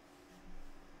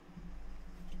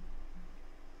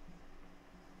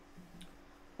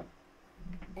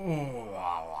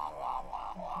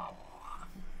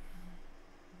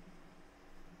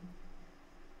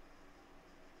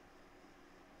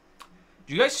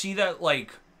 Do you guys see that,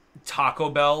 like, Taco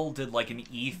Bell did, like, an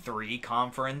E3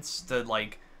 conference to,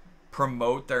 like,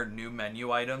 promote their new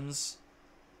menu items?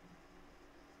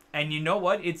 And you know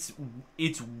what? It's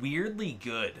weirdly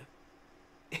good.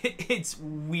 It's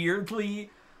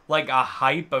weirdly, like, a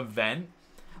hype event.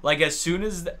 Like, as soon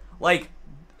as,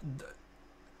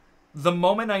 the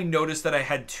moment I noticed that I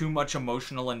had too much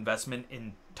emotional investment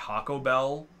in Taco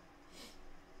Bell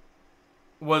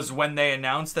was when they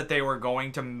announced that they were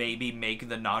going to maybe make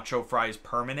the nacho fries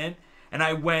permanent, and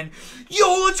I went,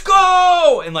 "Yo, let's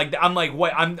go!" And like, I'm like,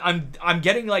 what? I'm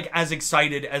getting like as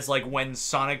excited as like when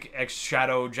Sonic X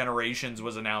Shadow Generations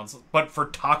was announced, but for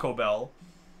Taco Bell.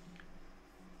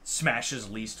 Smash's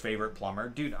least favorite plumber,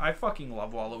 dude. I fucking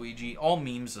love Waluigi. All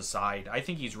memes aside, I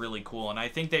think he's really cool, and I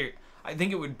think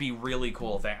it would be really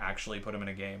cool if they actually put him in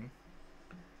a game.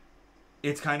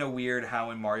 It's kind of weird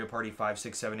how in Mario Party 5,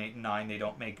 6, 7, 8, and 9 they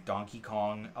don't make Donkey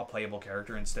Kong a playable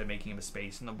character, instead of making him a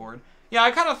space in the board. Yeah,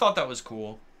 I kind of thought that was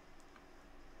cool.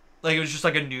 Like, it was just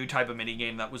like a new type of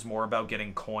minigame that was more about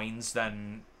getting coins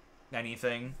than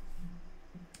anything.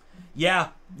 Yeah,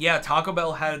 Taco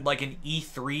Bell had like an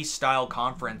E3 style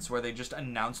conference where they just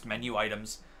announced menu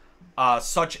items.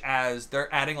 Such as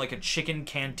they're adding like a chicken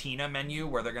cantina menu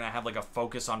where they're going to have like a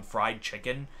focus on fried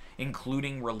chicken,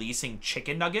 including releasing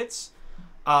chicken nuggets.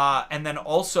 And then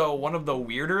also one of the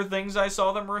weirder things I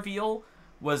saw them reveal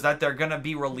was that they're going to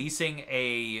be releasing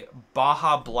a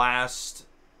Baja Blast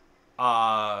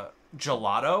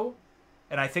gelato,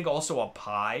 and I think also a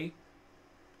pie.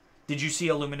 Did you see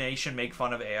Illumination make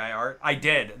fun of AI art? I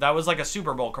did. That was like a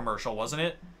Super Bowl commercial, wasn't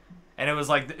it? And it was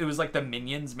like the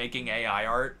Minions making AI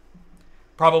art.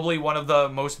 Probably one of the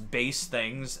most base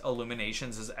things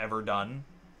Illuminations has ever done.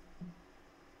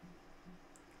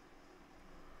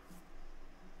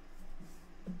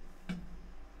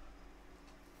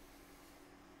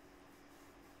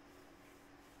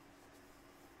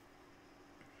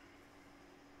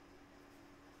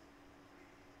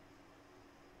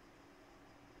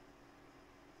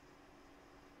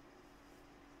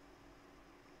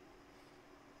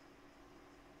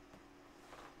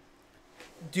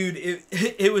 Dude,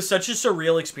 it was such a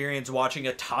surreal experience watching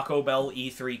a Taco Bell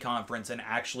E3 conference and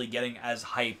actually getting as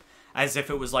hype as if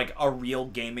it was like a real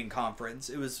gaming conference.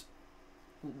 It was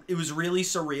really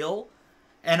surreal,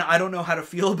 and I don't know how to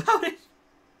feel about it.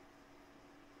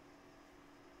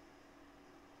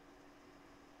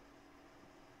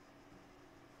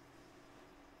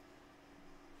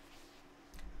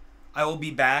 I will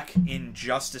be back in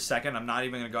just a second. I'm not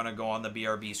even going to go on the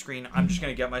BRB screen. I'm just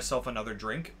going to get myself another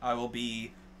drink. I will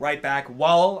be right back.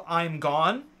 While I'm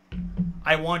gone,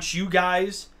 I want you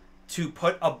guys to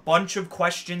put a bunch of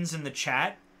questions in the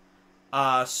chat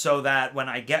so that when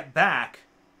I get back,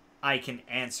 I can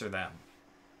answer them.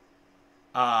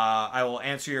 I will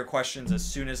answer your questions as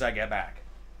soon as I get back.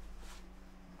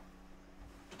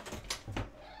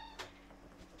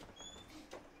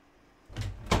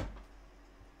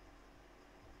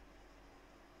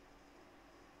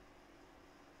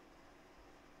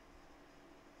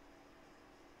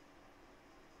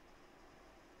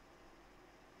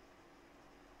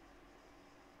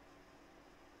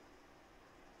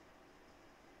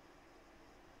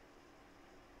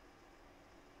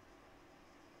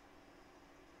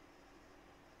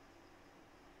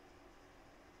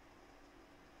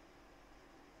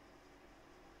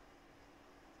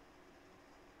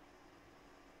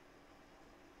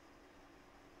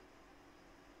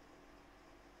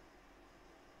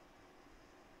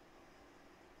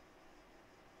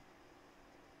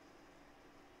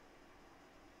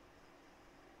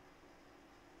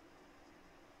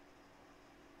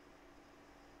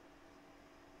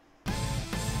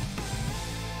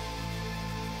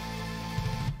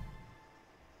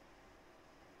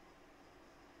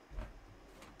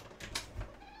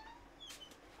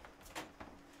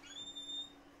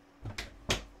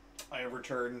 have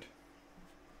returned.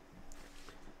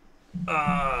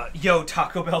 Yo,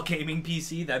 Taco Bell gaming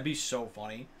PC? That'd be so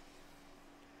funny.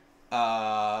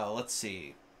 Let's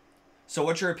see. So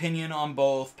what's your opinion on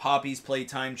both Poppy's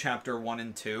Playtime Chapter 1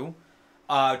 and 2?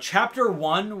 Chapter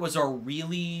 1 was a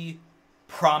really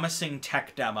promising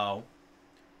tech demo.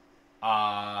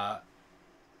 Like,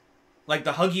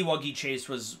 the Huggy Wuggy chase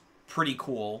was pretty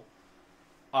cool.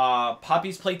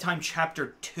 Poppy's Playtime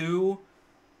Chapter 2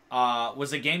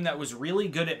 was a game that was really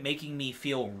good at making me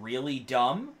feel really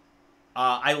dumb.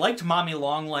 I liked Mommy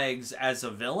Longlegs as a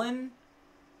villain.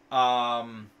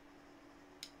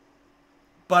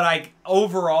 But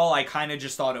overall, I kind of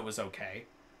just thought it was okay.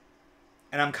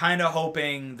 And I'm kind of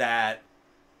hoping that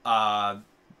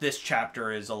this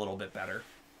chapter is a little bit better.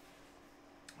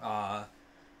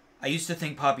 I used to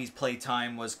think Poppy's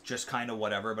Playtime was just kind of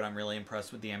whatever, but I'm really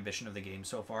impressed with the ambition of the game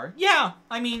so far. Yeah,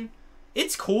 I mean,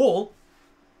 it's cool.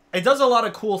 It does a lot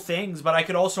of cool things, but I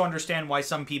could also understand why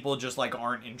some people just, like,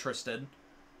 aren't interested.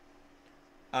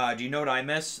 Do you know what I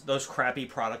miss? Those crappy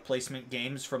product placement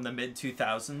games from the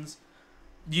mid-2000s.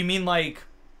 Do you mean, like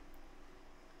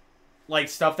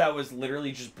stuff that was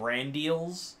literally just brand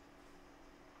deals?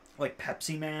 Like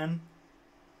Pepsi Man?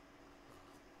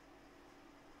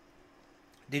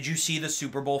 Did you see the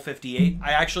Super Bowl 58?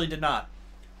 I actually did not.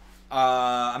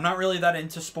 I'm not really that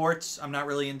into sports. I'm not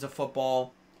really into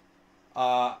football.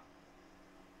 I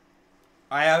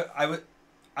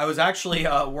was actually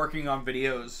working on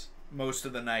videos most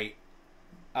of the night.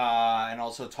 And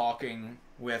also talking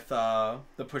with the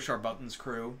Push Our Buttons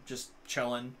crew. Just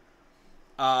chilling.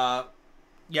 Yeah,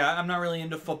 I'm not really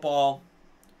into football.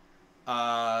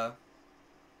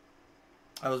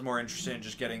 I was more interested in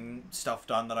just getting stuff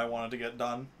done that I wanted to get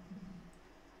done.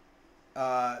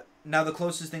 Now the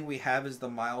closest thing we have is the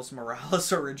Miles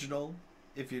Morales original.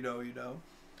 If you know, you know.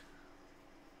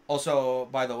 Also,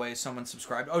 by the way, someone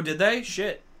subscribed. Oh, did they?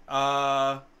 Shit.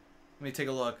 Let me take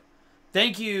a look.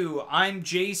 Thank you. I'm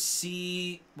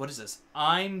JC... What is this?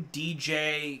 I'm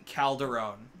DJ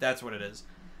Calderon. That's what it is.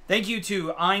 Thank you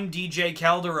to I'm DJ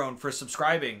Calderon for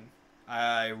subscribing.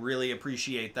 I really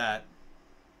appreciate that.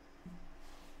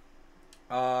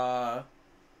 I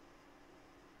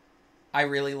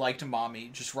really liked Mommy.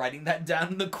 Just writing that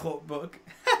down in the quote book.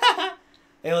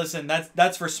 Hey, listen,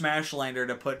 that's for Smashlandr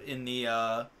to put in the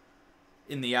out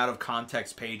of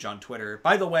context page on Twitter.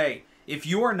 By the way, if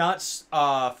you are not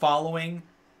following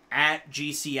at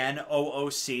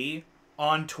GCNOOC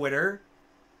on Twitter,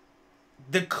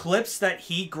 the clips that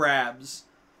he grabs,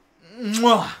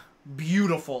 mwah,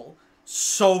 beautiful,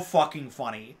 so fucking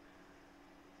funny.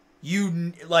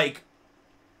 You, like,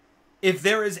 if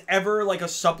there is ever, like, a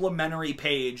supplementary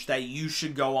page that you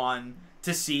should go on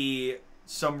to see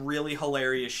some really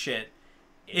hilarious shit,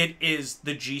 it is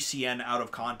the GCN Out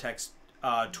of Context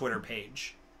Twitter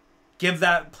page. Give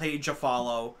that page a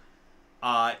follow.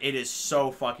 It is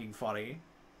so fucking funny.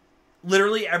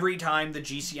 Literally every time the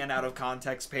GCN Out of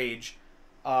Context page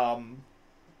uploads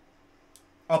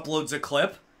a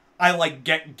clip, I, like,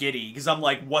 get giddy. Because I'm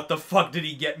like, what the fuck did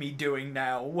he get me doing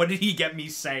now? What did he get me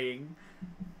saying?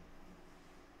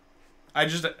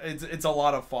 It's a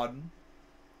lot of fun.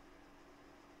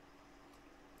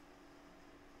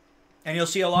 And you'll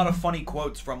see a lot of funny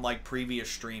quotes from, like, previous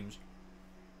streams.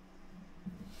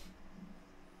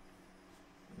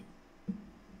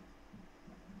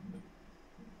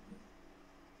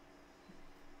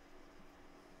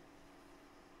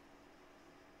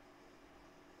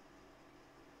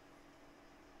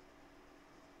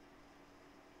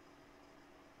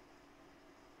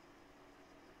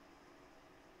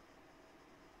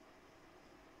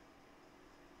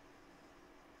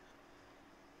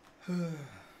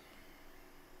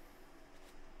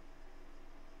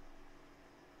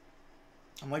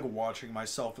 I'm like watching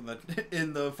myself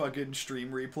in the fucking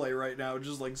stream replay right now,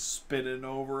 just like spinning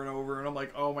over and over, and I'm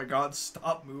like, oh my god,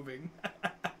 stop moving.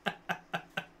 I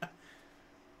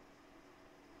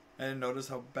didn't notice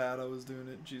how bad I was doing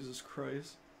it. Jesus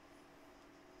Christ.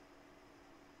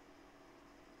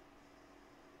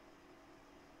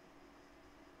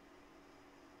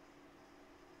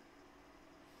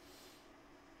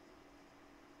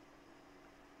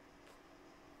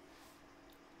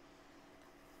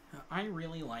 I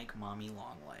really like Mommy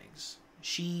Longlegs.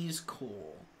 She's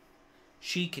cool.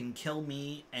 She can kill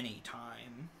me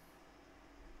anytime.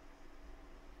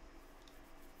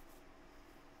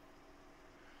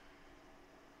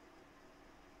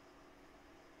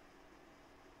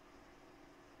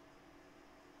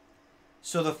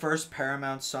 So the first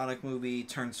Paramount Sonic movie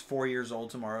turns 4 years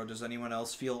old tomorrow. Does anyone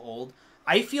else feel old?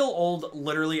 I feel old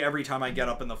literally every time I get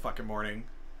up in the fucking morning.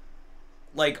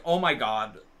 Like, oh my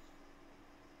god.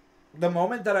 the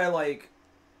moment that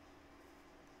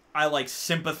I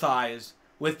sympathize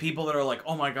with people that are like,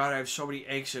 oh my god, I have so many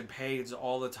aches and pains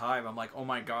all the time. I'm like, oh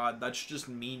my god, that's just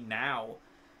me now.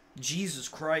 Jesus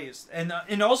Christ. And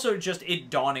also just it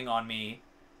dawning on me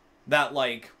that,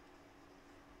 like,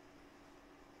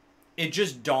 it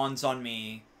just dawns on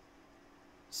me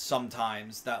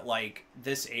sometimes that, like,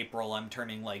 this April I'm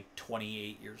turning, like,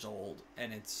 28 years old,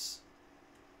 and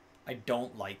I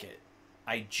don't like it.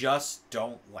 I just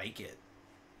don't like it.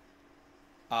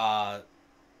 That,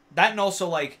 and also,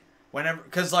 like, whenever,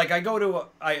 because, like, I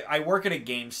work at a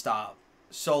GameStop,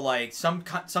 so, like,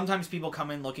 sometimes people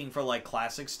come in looking for, like,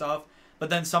 classic stuff, but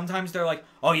then sometimes they're like,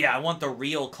 oh yeah, I want the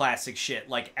real classic shit,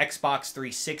 like Xbox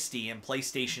 360 and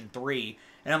PlayStation 3,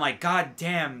 and I'm like, god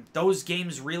damn, those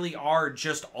games really are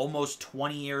just almost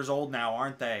 20 years old now,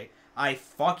 aren't they? I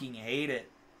fucking hate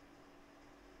it.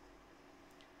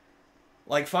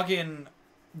 Like, fucking,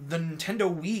 the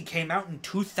Nintendo Wii came out in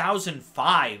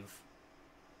 2005.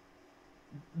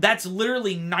 That's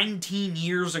literally 19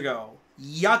 years ago.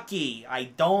 Yucky. I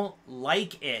don't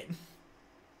like it.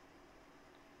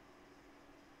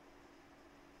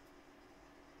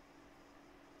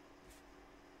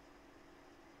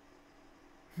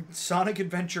 Sonic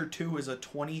Adventure 2 is a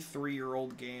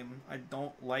 23-year-old game. I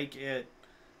don't like it.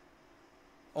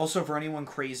 Also, for anyone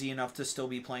crazy enough to still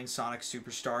be playing Sonic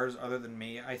Superstars other than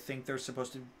me, I think there's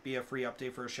supposed to be a free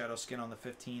update for a Shadow Skin on the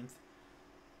 15th.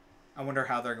 I wonder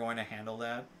how they're going to handle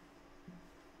that.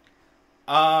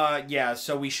 Yeah,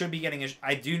 so we should be getting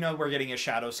I do know we're getting a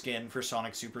Shadow Skin for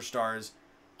Sonic Superstars.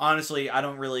 Honestly, I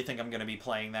don't really think I'm going to be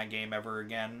playing that game ever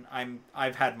again.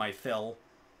 I've had my fill.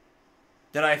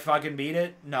 Did I fucking beat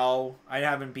it? No, I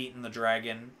haven't beaten the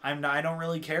dragon. I don't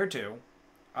really care to.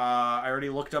 I already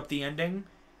looked up the ending.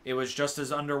 It was just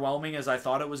as underwhelming as I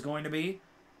thought it was going to be.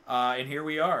 And here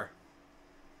we are.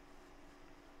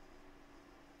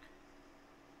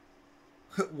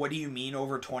 What do you mean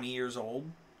over 20 years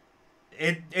old?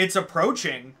 It's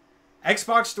approaching.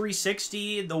 Xbox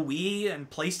 360, the Wii, and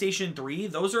PlayStation 3,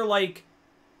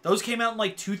 those came out in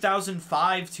like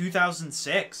 2005,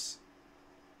 2006.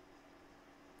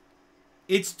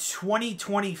 It's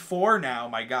 2024 now,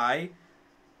 my guy.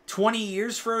 20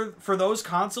 years for those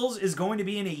consoles is going to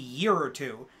be in a year or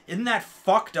two. Isn't that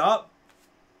fucked up?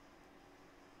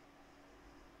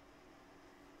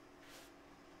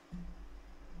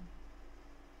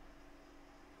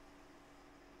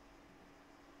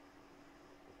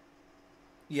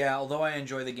 Yeah, although I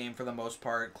enjoy the game for the most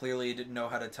part, clearly it didn't know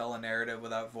how to tell a narrative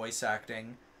without voice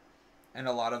acting, and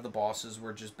a lot of the bosses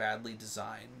were just badly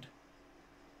designed.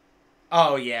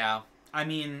 Oh, yeah. I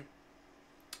mean,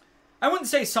 I wouldn't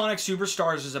say Sonic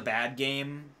Superstars is a bad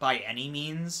game by any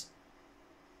means.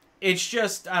 It's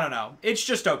just, I don't know. It's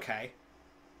just okay.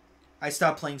 I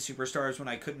stopped playing Superstars when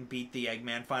I couldn't beat the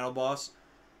Eggman final boss.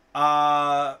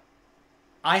 I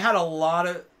had a lot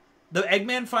of... The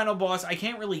Eggman final boss, I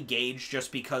can't really gauge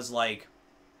just because, like,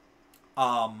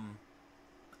 I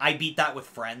beat that with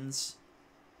friends.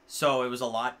 So it was a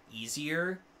lot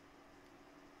easier.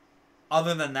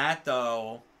 Other than that,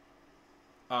 though,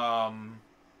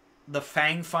 the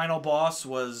Fang final boss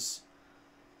was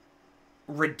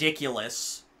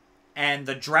ridiculous. And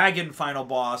the Dragon final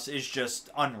boss is just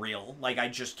unreal. Like, I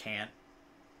just can't.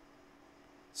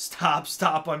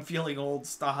 Stop, I'm feeling old,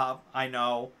 stop. I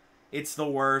know. It's the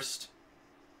worst.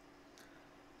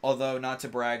 Although, not to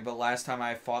brag, but last time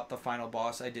I fought the final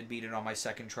boss, I did beat it on my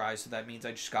second try, so that means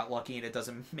I just got lucky and it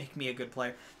doesn't make me a good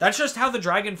player. That's just how the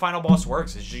dragon final boss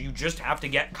works, is you just have to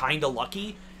get kinda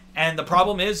lucky, and the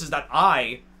problem is that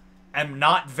I am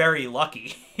not very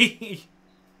lucky.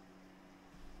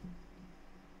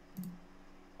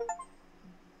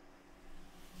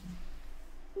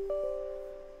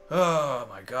 Oh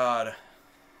my god.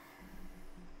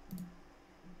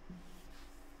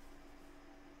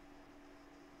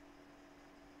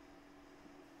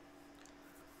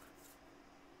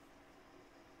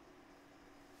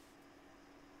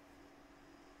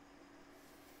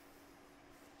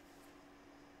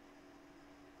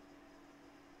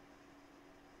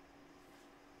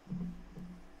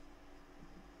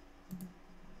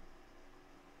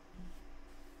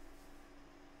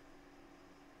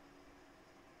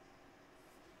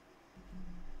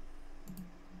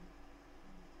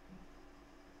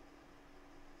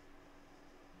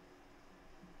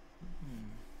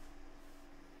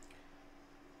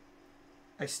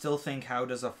 I still think, how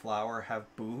does a flower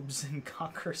have boobs in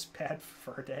Conquer's Bad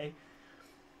Fur Day?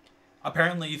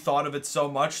 Apparently you thought of it so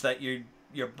much that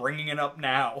you're bringing it up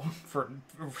now for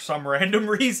some random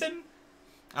reason.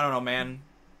 I don't know, man.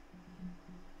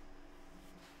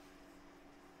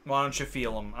 Why don't you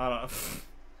feel them? I don't know.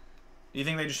 Do you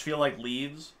think they just feel like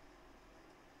leaves?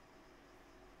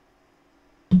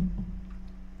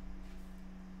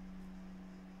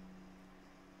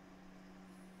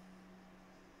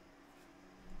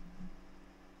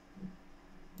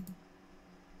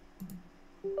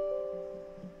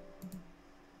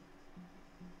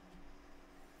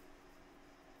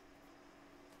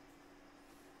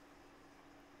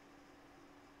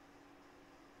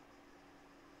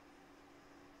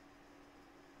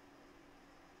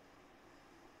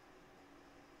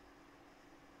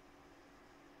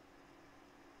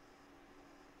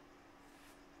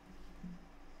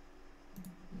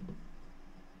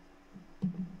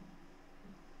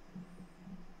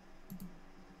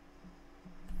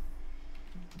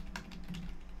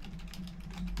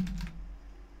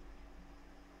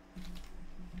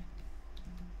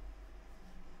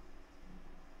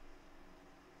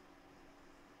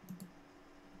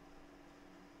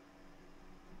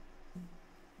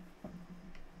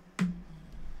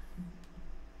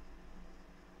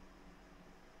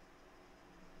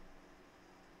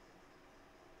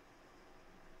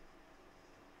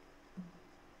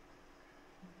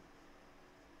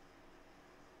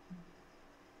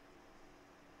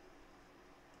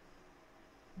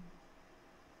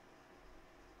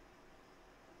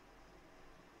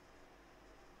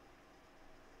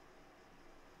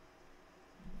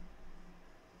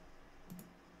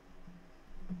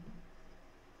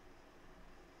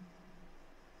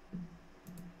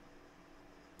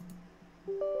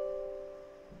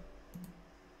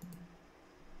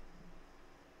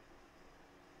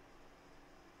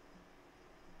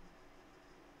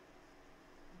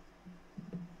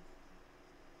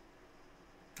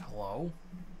 Hello?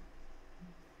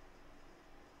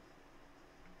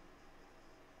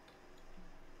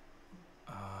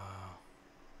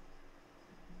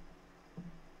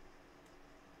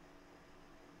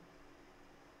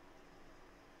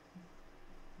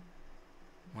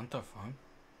 What the fuck?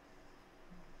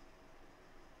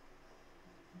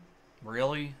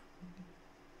 Really?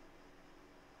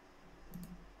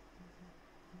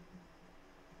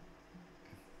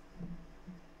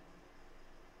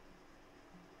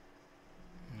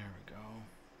 There we go.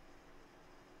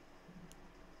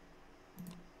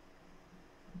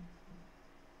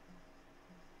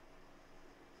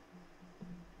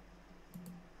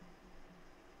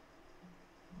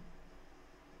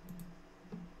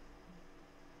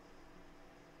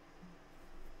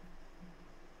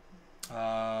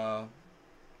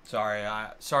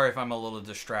 Sorry if I'm a little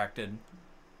distracted.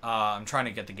 I'm trying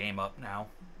to get the game up now.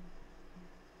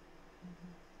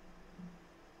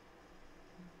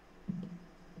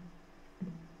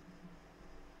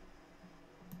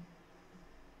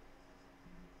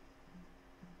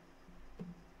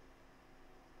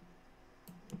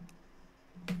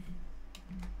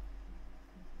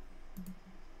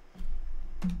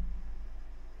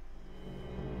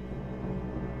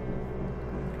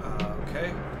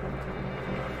 Okay.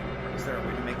 Is there a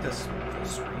way to make this full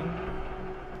screen?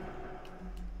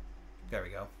 There we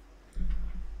go.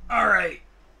 Alright.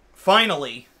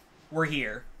 Finally, we're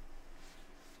here.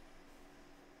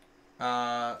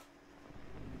 Anyway,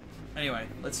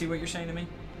 let's see what you're saying to me.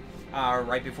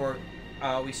 Right before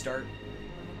we start.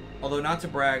 Although not to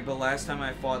brag, but last time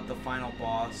I fought the final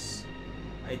boss,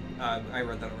 I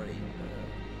read that already.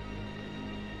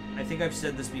 I think I've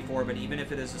said this before, but even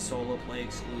if it is a solo play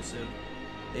exclusive,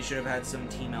 they should have had some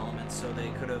team elements, so they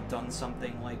could have done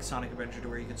something like Sonic Adventure 2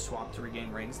 where you could swap to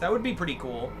regain rings. That would be pretty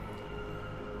cool.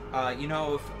 You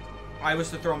know, if I was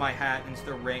to throw my hat into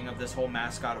the ring of this whole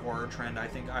mascot horror trend, I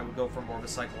think I would go for more of a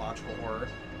psychological horror.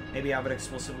 Maybe I would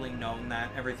explicitly known that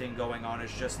everything going on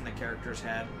is just in the character's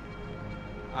head.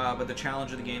 But the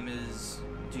challenge of the game is,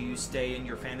 do you stay in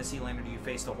your fantasy land or do you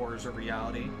face the horrors of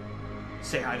reality?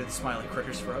 Say hi to the smiling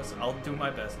critters for us. I'll do my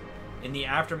best. In the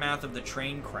aftermath of the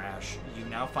train crash, you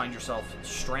now find yourself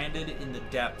stranded in the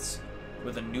depths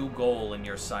with a new goal in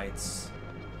your sights.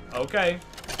 Okay.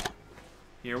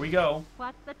 Here we go.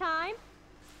 What's the time?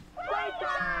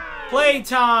 Playtime!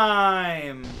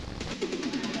 Playtime!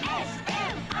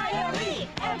 S-M-I-L-E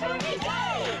every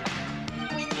day!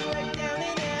 When you are down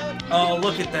and out. Oh,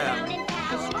 look at them.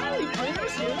 The smiley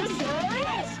critters here to say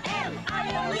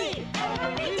S-M-I-L-E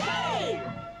every day!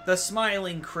 The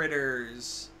smiling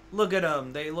critters. Look at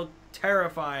them. They look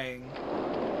terrifying.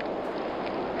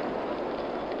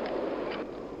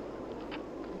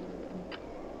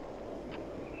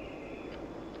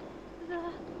 The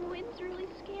wind's really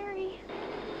scary.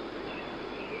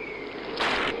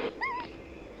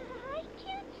 I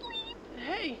can't sleep.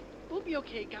 Hey, we'll be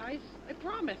okay, guys. I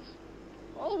promise.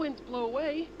 All winds blow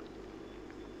away.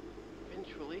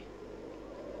 Eventually.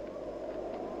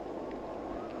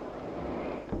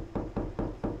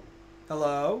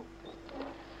 Hello?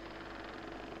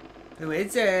 Who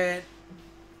is it?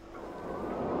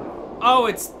 Oh,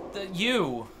 it's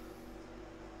you.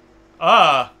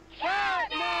 Catnap!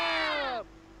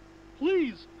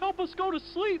 Please, help us go to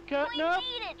sleep, We Catnap.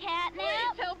 need it, Catnap.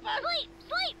 Please help us. Sleep,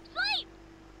 sleep, sleep.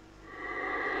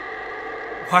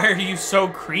 Why are you so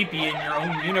creepy in your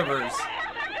own universe?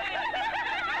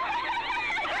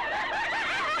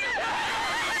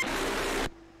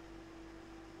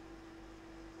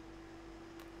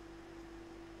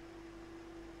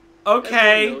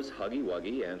 Okay. Everyone knows Huggy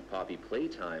Wuggy and Poppy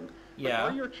Playtime, but Yeah.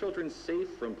 are your children safe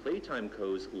from Playtime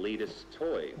Co.'s latest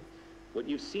toy? What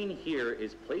you've seen here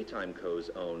is Playtime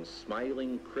Co.'s own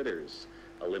Smiling Critters,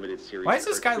 a limited series. Why does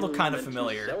this guy look cartoon kinda meant to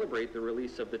familiar? celebrate the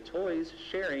release of the toys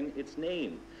sharing its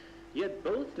name. Yet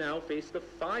both now face the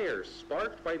fire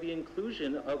sparked by the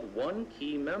inclusion of one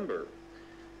key member.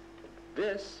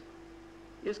 This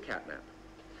is Catnap.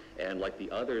 And like the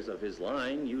others of his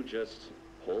line, you just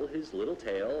pull his little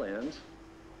tail and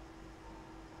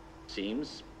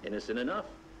seems innocent enough.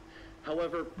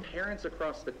 However, parents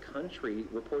across the country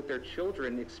report their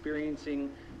children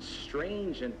experiencing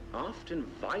strange and often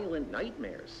violent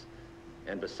nightmares.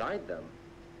 And beside them,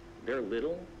 their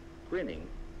little, grinning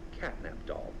Catnap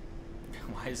doll.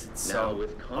 Why is it Now, so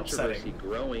with controversy upsetting?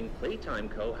 growing, Playtime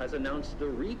Co. has announced the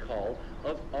recall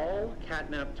of all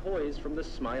Catnap toys from the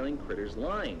Smiling Critters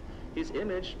line. His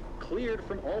image cleared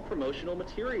from all promotional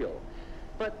material.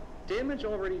 But damage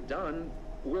already done,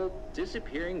 will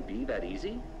disappearing be that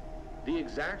easy? The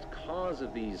exact cause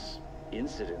of these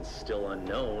incidents still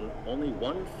unknown. Only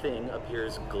one thing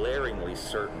appears glaringly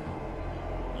certain.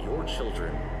 Your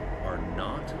children are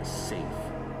not safe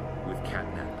with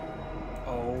Catnap.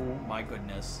 Oh my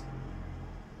goodness.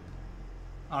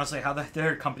 Honestly, how did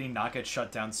their company not get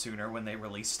shut down sooner when they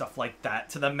release stuff like that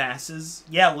to the masses?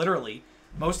 Yeah, literally.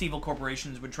 Most evil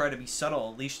corporations would try to be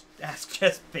subtle. At least ask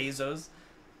Jeff Bezos.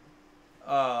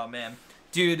 Oh, man.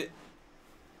 Dude.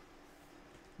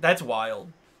 That's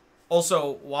wild.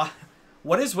 Also,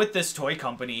 what is with this toy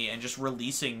company and just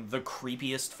releasing the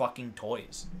creepiest fucking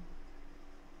toys?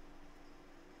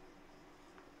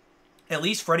 At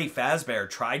least Freddy Fazbear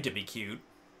tried to be cute.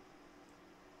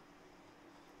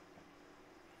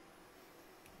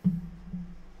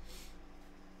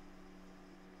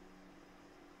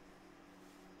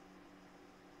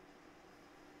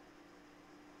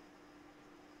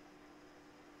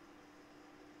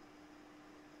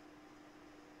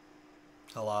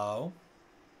 Hello?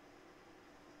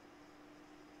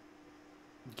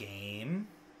 Game?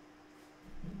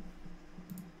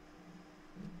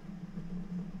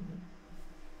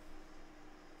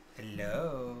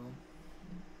 Hello?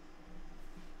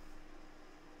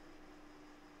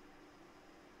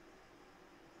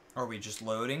 Are we just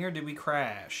loading or did we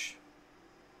crash?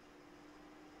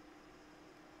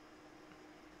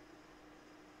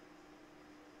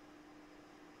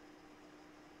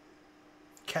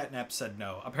 Catnap said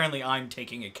no. Apparently I'm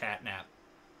taking a catnap.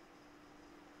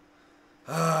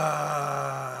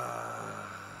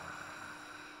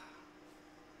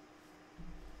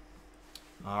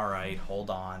 Alright, hold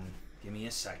on. Give me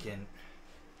a second.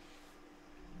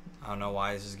 I don't know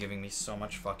why this is giving me so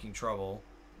much fucking trouble.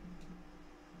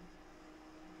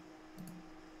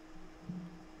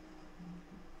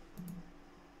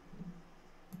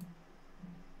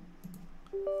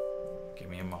 Give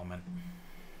me a moment.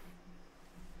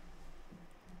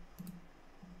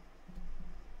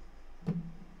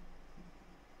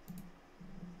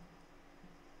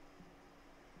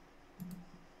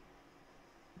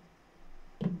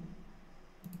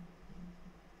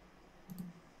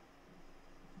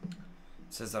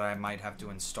 It says that I might have to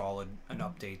install an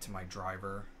update to my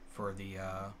driver for the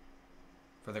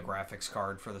graphics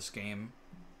card for this game.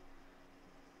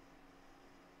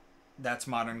 That's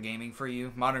modern gaming for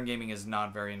you. Modern gaming is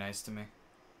not very nice to me.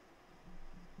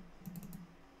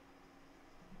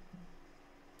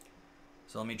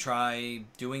 So let me try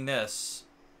doing this,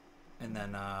 and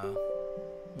then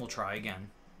we'll try again.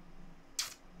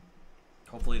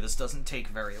 Hopefully this doesn't take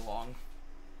very long.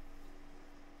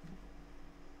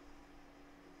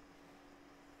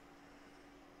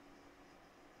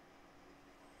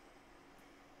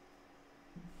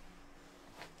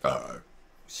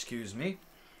 Excuse me.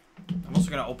 I'm also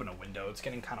going to open a window. It's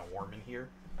getting kind of warm in here.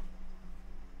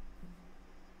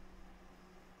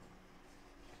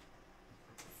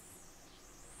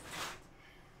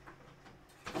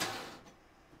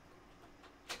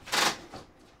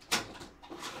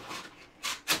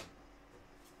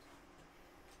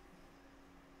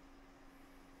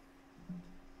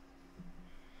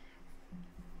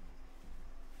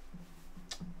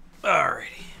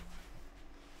 Alrighty.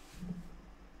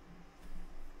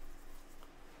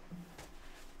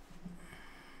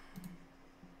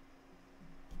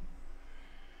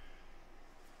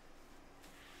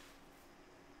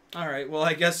 Alright, well,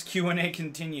 I guess Q&A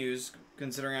continues,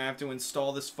 considering I have to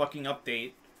install this fucking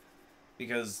update.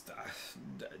 Because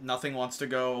nothing wants to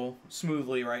go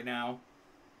smoothly right now.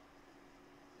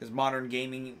 Because modern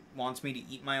gaming wants me to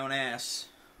eat my own ass.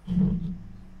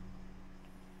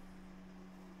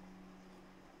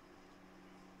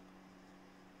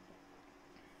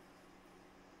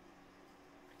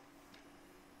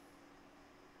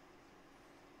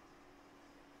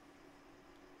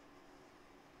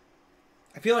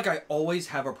 I feel like I always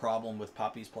have a problem with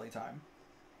Poppy's Playtime.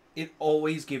 It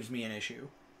always gives me an issue.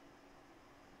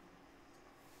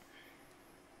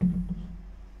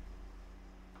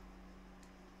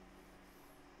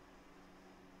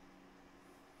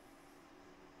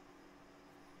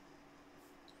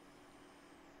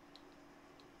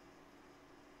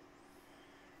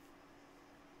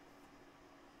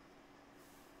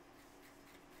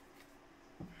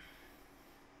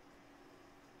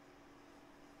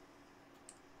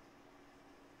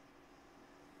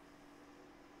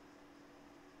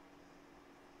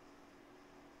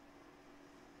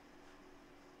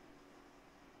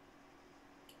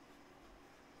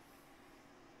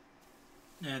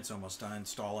 It's almost done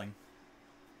installing.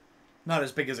 Not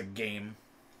as big as a game.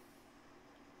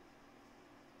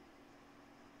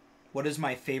 What is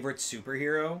my favorite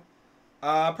superhero?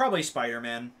 Probably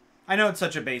Spider-Man. I know it's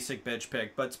such a basic bitch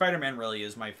pick, but Spider-Man really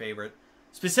is my favorite.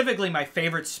 Specifically, my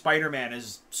favorite Spider-Man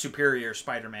is Superior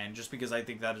Spider-Man, just because I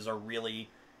think that is a really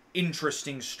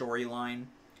interesting storyline.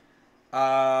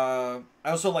 I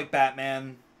also like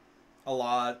Batman a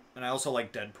lot, and I also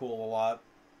like Deadpool a lot.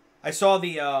 I saw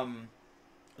the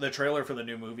trailer for the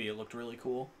new movie. It looked really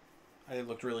cool. It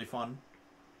looked really fun.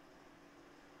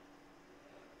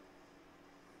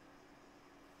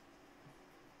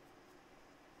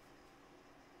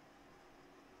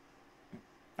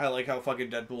 I like how fucking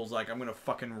Deadpool's like, I'm gonna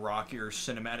fucking rock your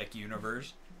cinematic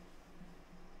universe.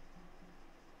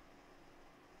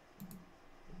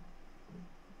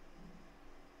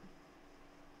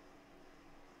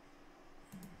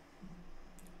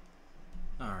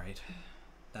 Alright.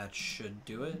 That should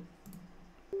do it.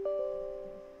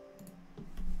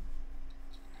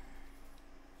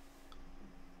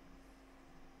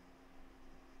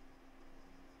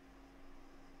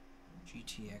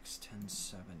 GTX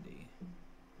 1070.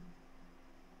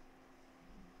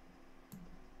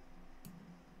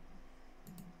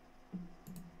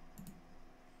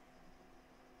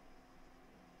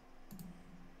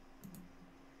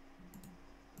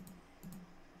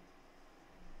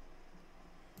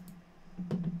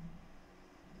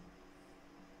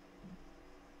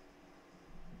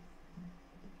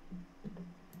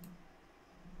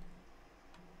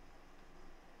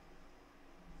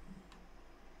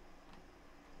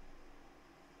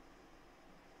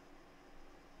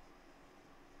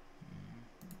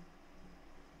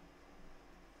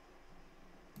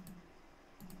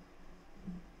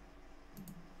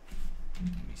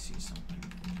 Let me see something.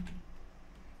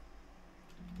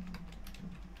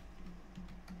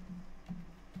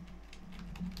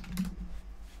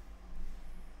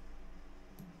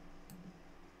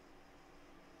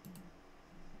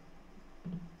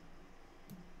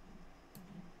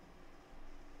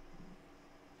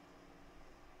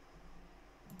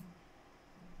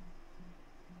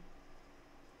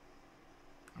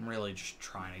 I'm really just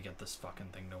trying to get this fucking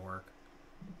thing to work.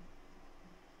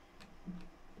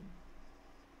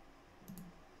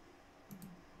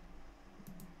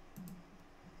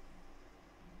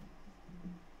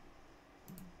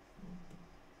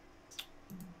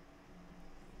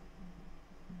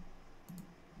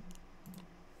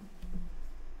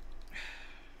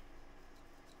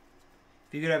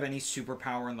 If you could have any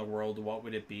superpower in the world, what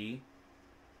would it be?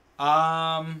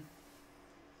 I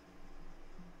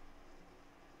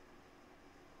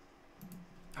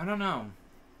don't know.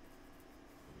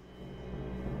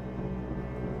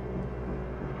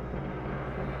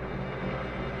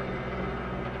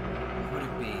 What would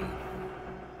it be?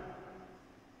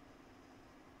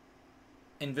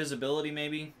 Invisibility,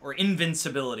 maybe? Or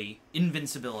invincibility.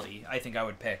 Invincibility, I think I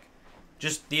would pick.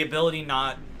 Just the ability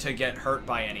not to get hurt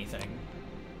by anything.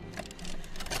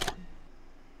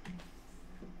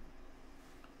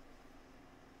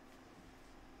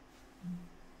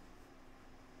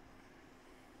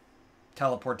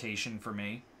 Teleportation for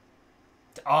me.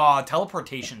 Aw,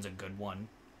 teleportation's a good one.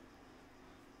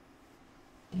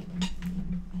 Oh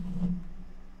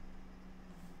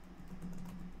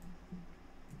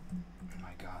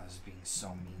my god, this is being so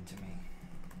mean to me.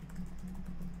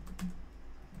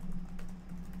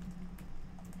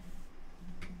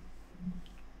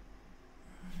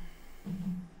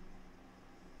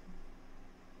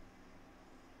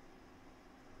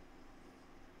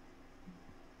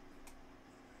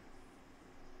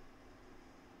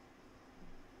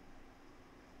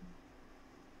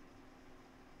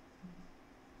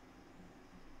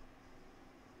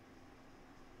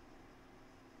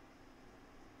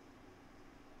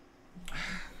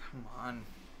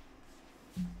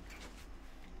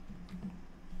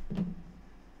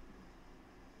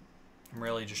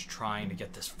 really just trying to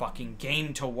get this fucking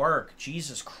game to work.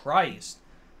 Jesus Christ.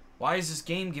 Why is this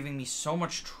game giving me so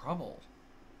much trouble?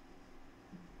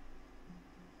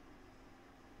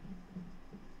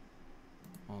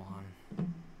 Hold on.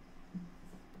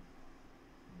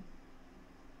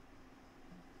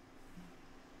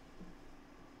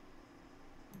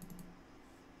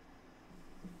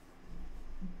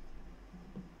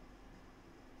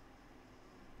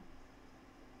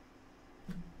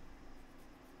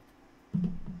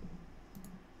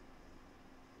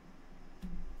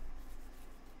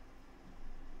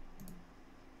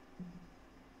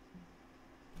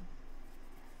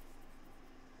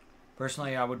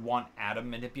 Personally, I would want atom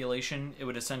manipulation. It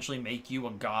would essentially make you a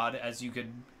god, as you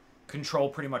could control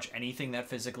pretty much anything that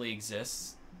physically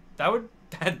exists.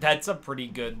 That's a pretty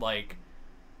good, like,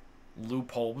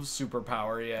 loophole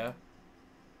superpower, yeah.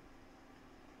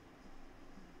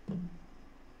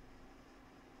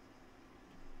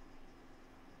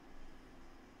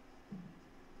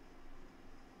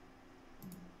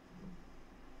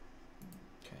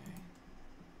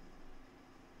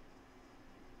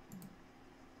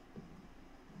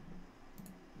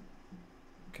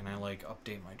 Can I, like,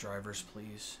 update my drivers,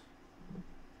 please?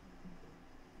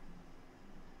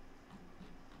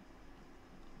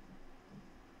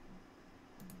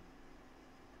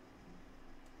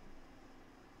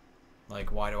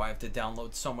 Like, why do I have to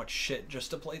download so much shit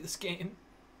just to play this game?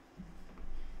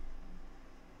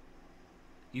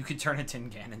 You could turn a tin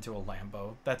can into a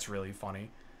Lambo. That's really funny.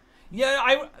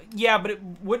 Yeah, but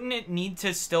wouldn't it need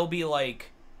to still be,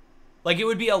 like... Like, it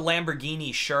would be a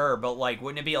Lamborghini, sure, but, like,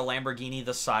 wouldn't it be a Lamborghini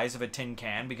the size of a tin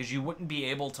can? Because you wouldn't be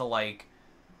able to, like...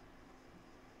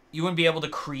 You wouldn't be able to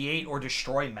create or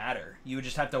destroy matter. You would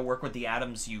just have to work with the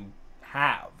atoms you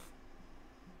have.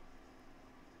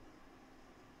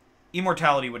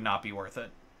 Immortality would not be worth it.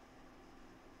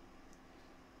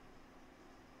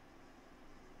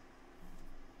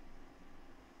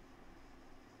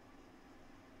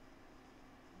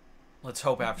 Let's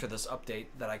hope after this update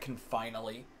that I can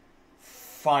finally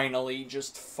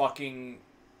just fucking,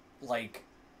 like,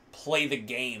 play the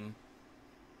game.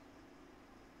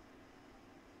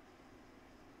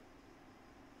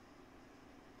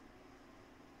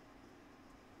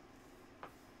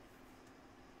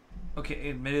 Okay,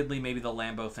 admittedly, maybe the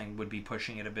Lambo thing would be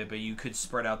pushing it a bit, but you could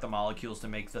spread out the molecules to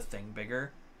make the thing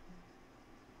bigger.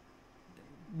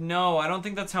 No, I don't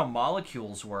think that's how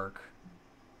molecules work.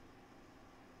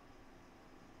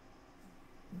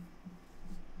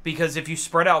 Because if you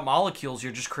spread out molecules,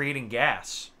 you're just creating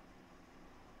gas.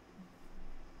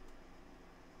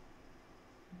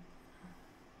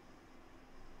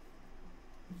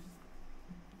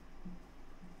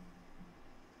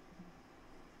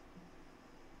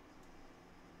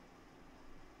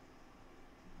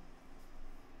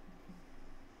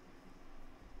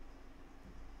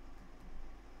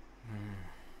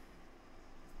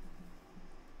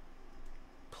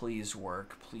 Please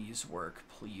work, please work,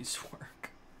 please work.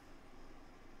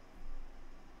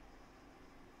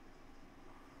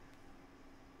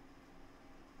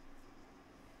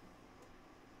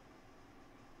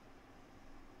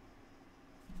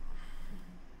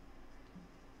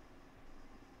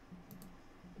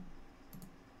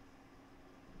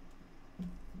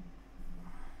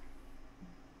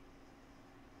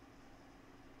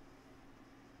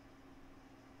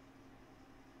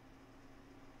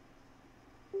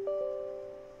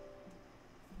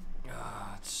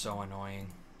 So annoying.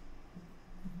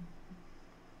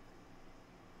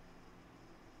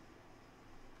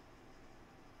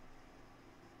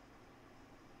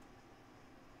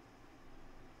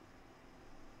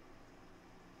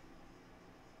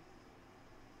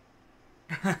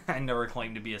 I never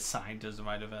claimed to be a scientist in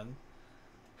my defense.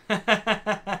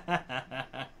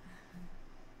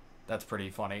 That's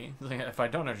pretty funny. If I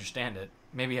don't understand it,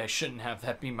 maybe I shouldn't have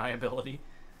that be my ability.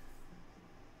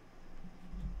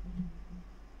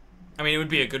 I mean, it would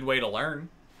be a good way to learn.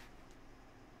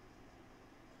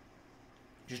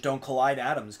 Just don't collide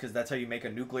atoms, because that's how you make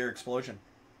a nuclear explosion.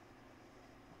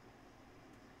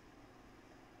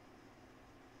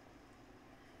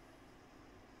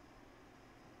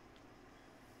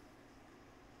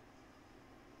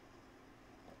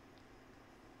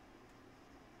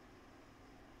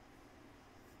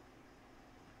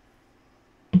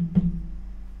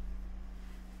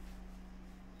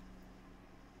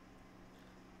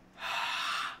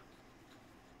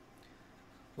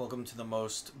 Welcome to the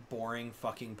most boring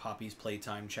fucking Poppy's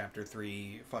Playtime Chapter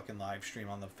 3 fucking live stream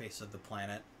on the face of the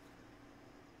planet.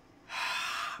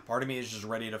 Part of me is just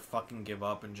ready to fucking give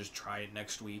up and just try it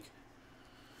next week.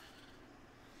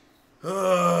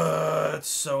 It's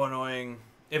so annoying.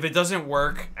 If it doesn't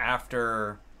work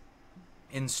after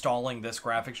installing this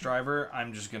graphics driver,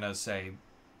 I'm just gonna say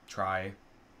try.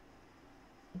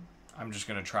 I'm just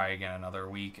gonna try again another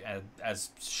week, as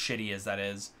shitty as that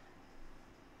is.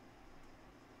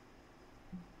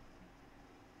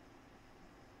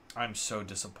 I'm so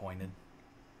disappointed.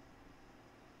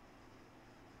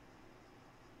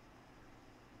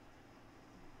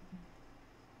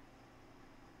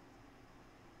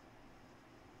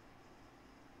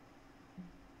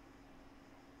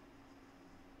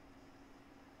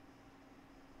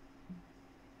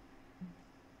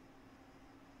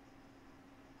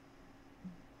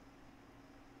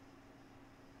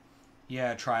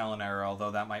 Yeah, trial and error,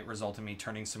 although that might result in me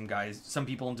turning some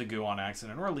people into goo on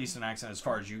accident, or at least an accident as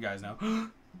far as you guys know.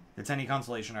 It's any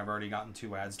consolation, I've already gotten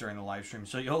 2 ads during the live stream,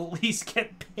 so you'll at least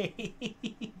get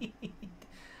paid.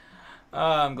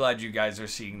 I'm glad you guys are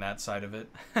seeing that side of it.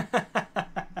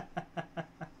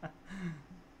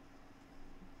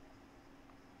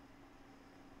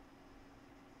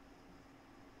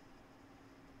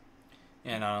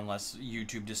 And unless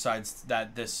YouTube decides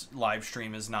that this live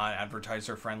stream is not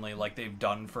advertiser friendly like they've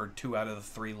done for 2 out of the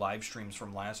 3 live streams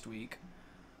from last week.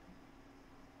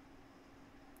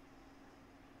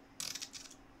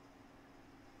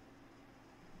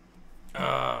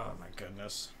 Oh my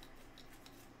goodness.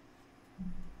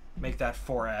 Make that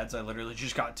 4 ads. I literally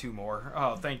just got 2 more.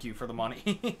 Oh, thank you for the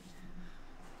money.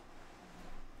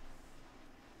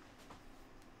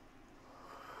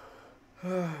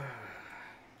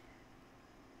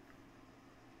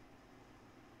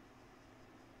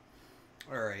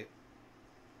 Alright.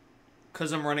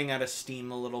 Because I'm running out of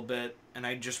steam a little bit, and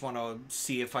I just want to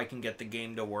see if I can get the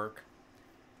game to work.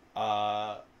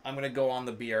 I'm going to go on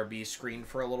the BRB screen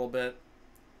for a little bit.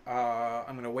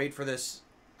 I'm going to wait for this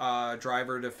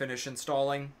driver to finish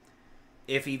installing.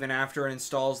 If even after it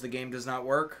installs the game does not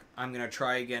work, I'm going to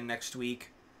try again next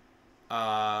week.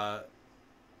 Yeah.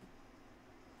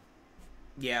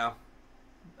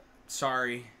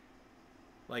 Sorry.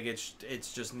 Like,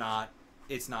 it's just not...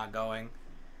 It's not going.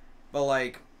 But,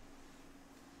 like,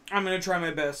 I'm going to try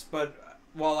my best, but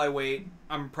while I wait,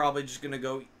 I'm probably just going to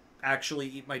go actually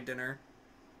eat my dinner.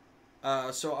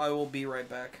 So I will be right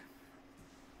back.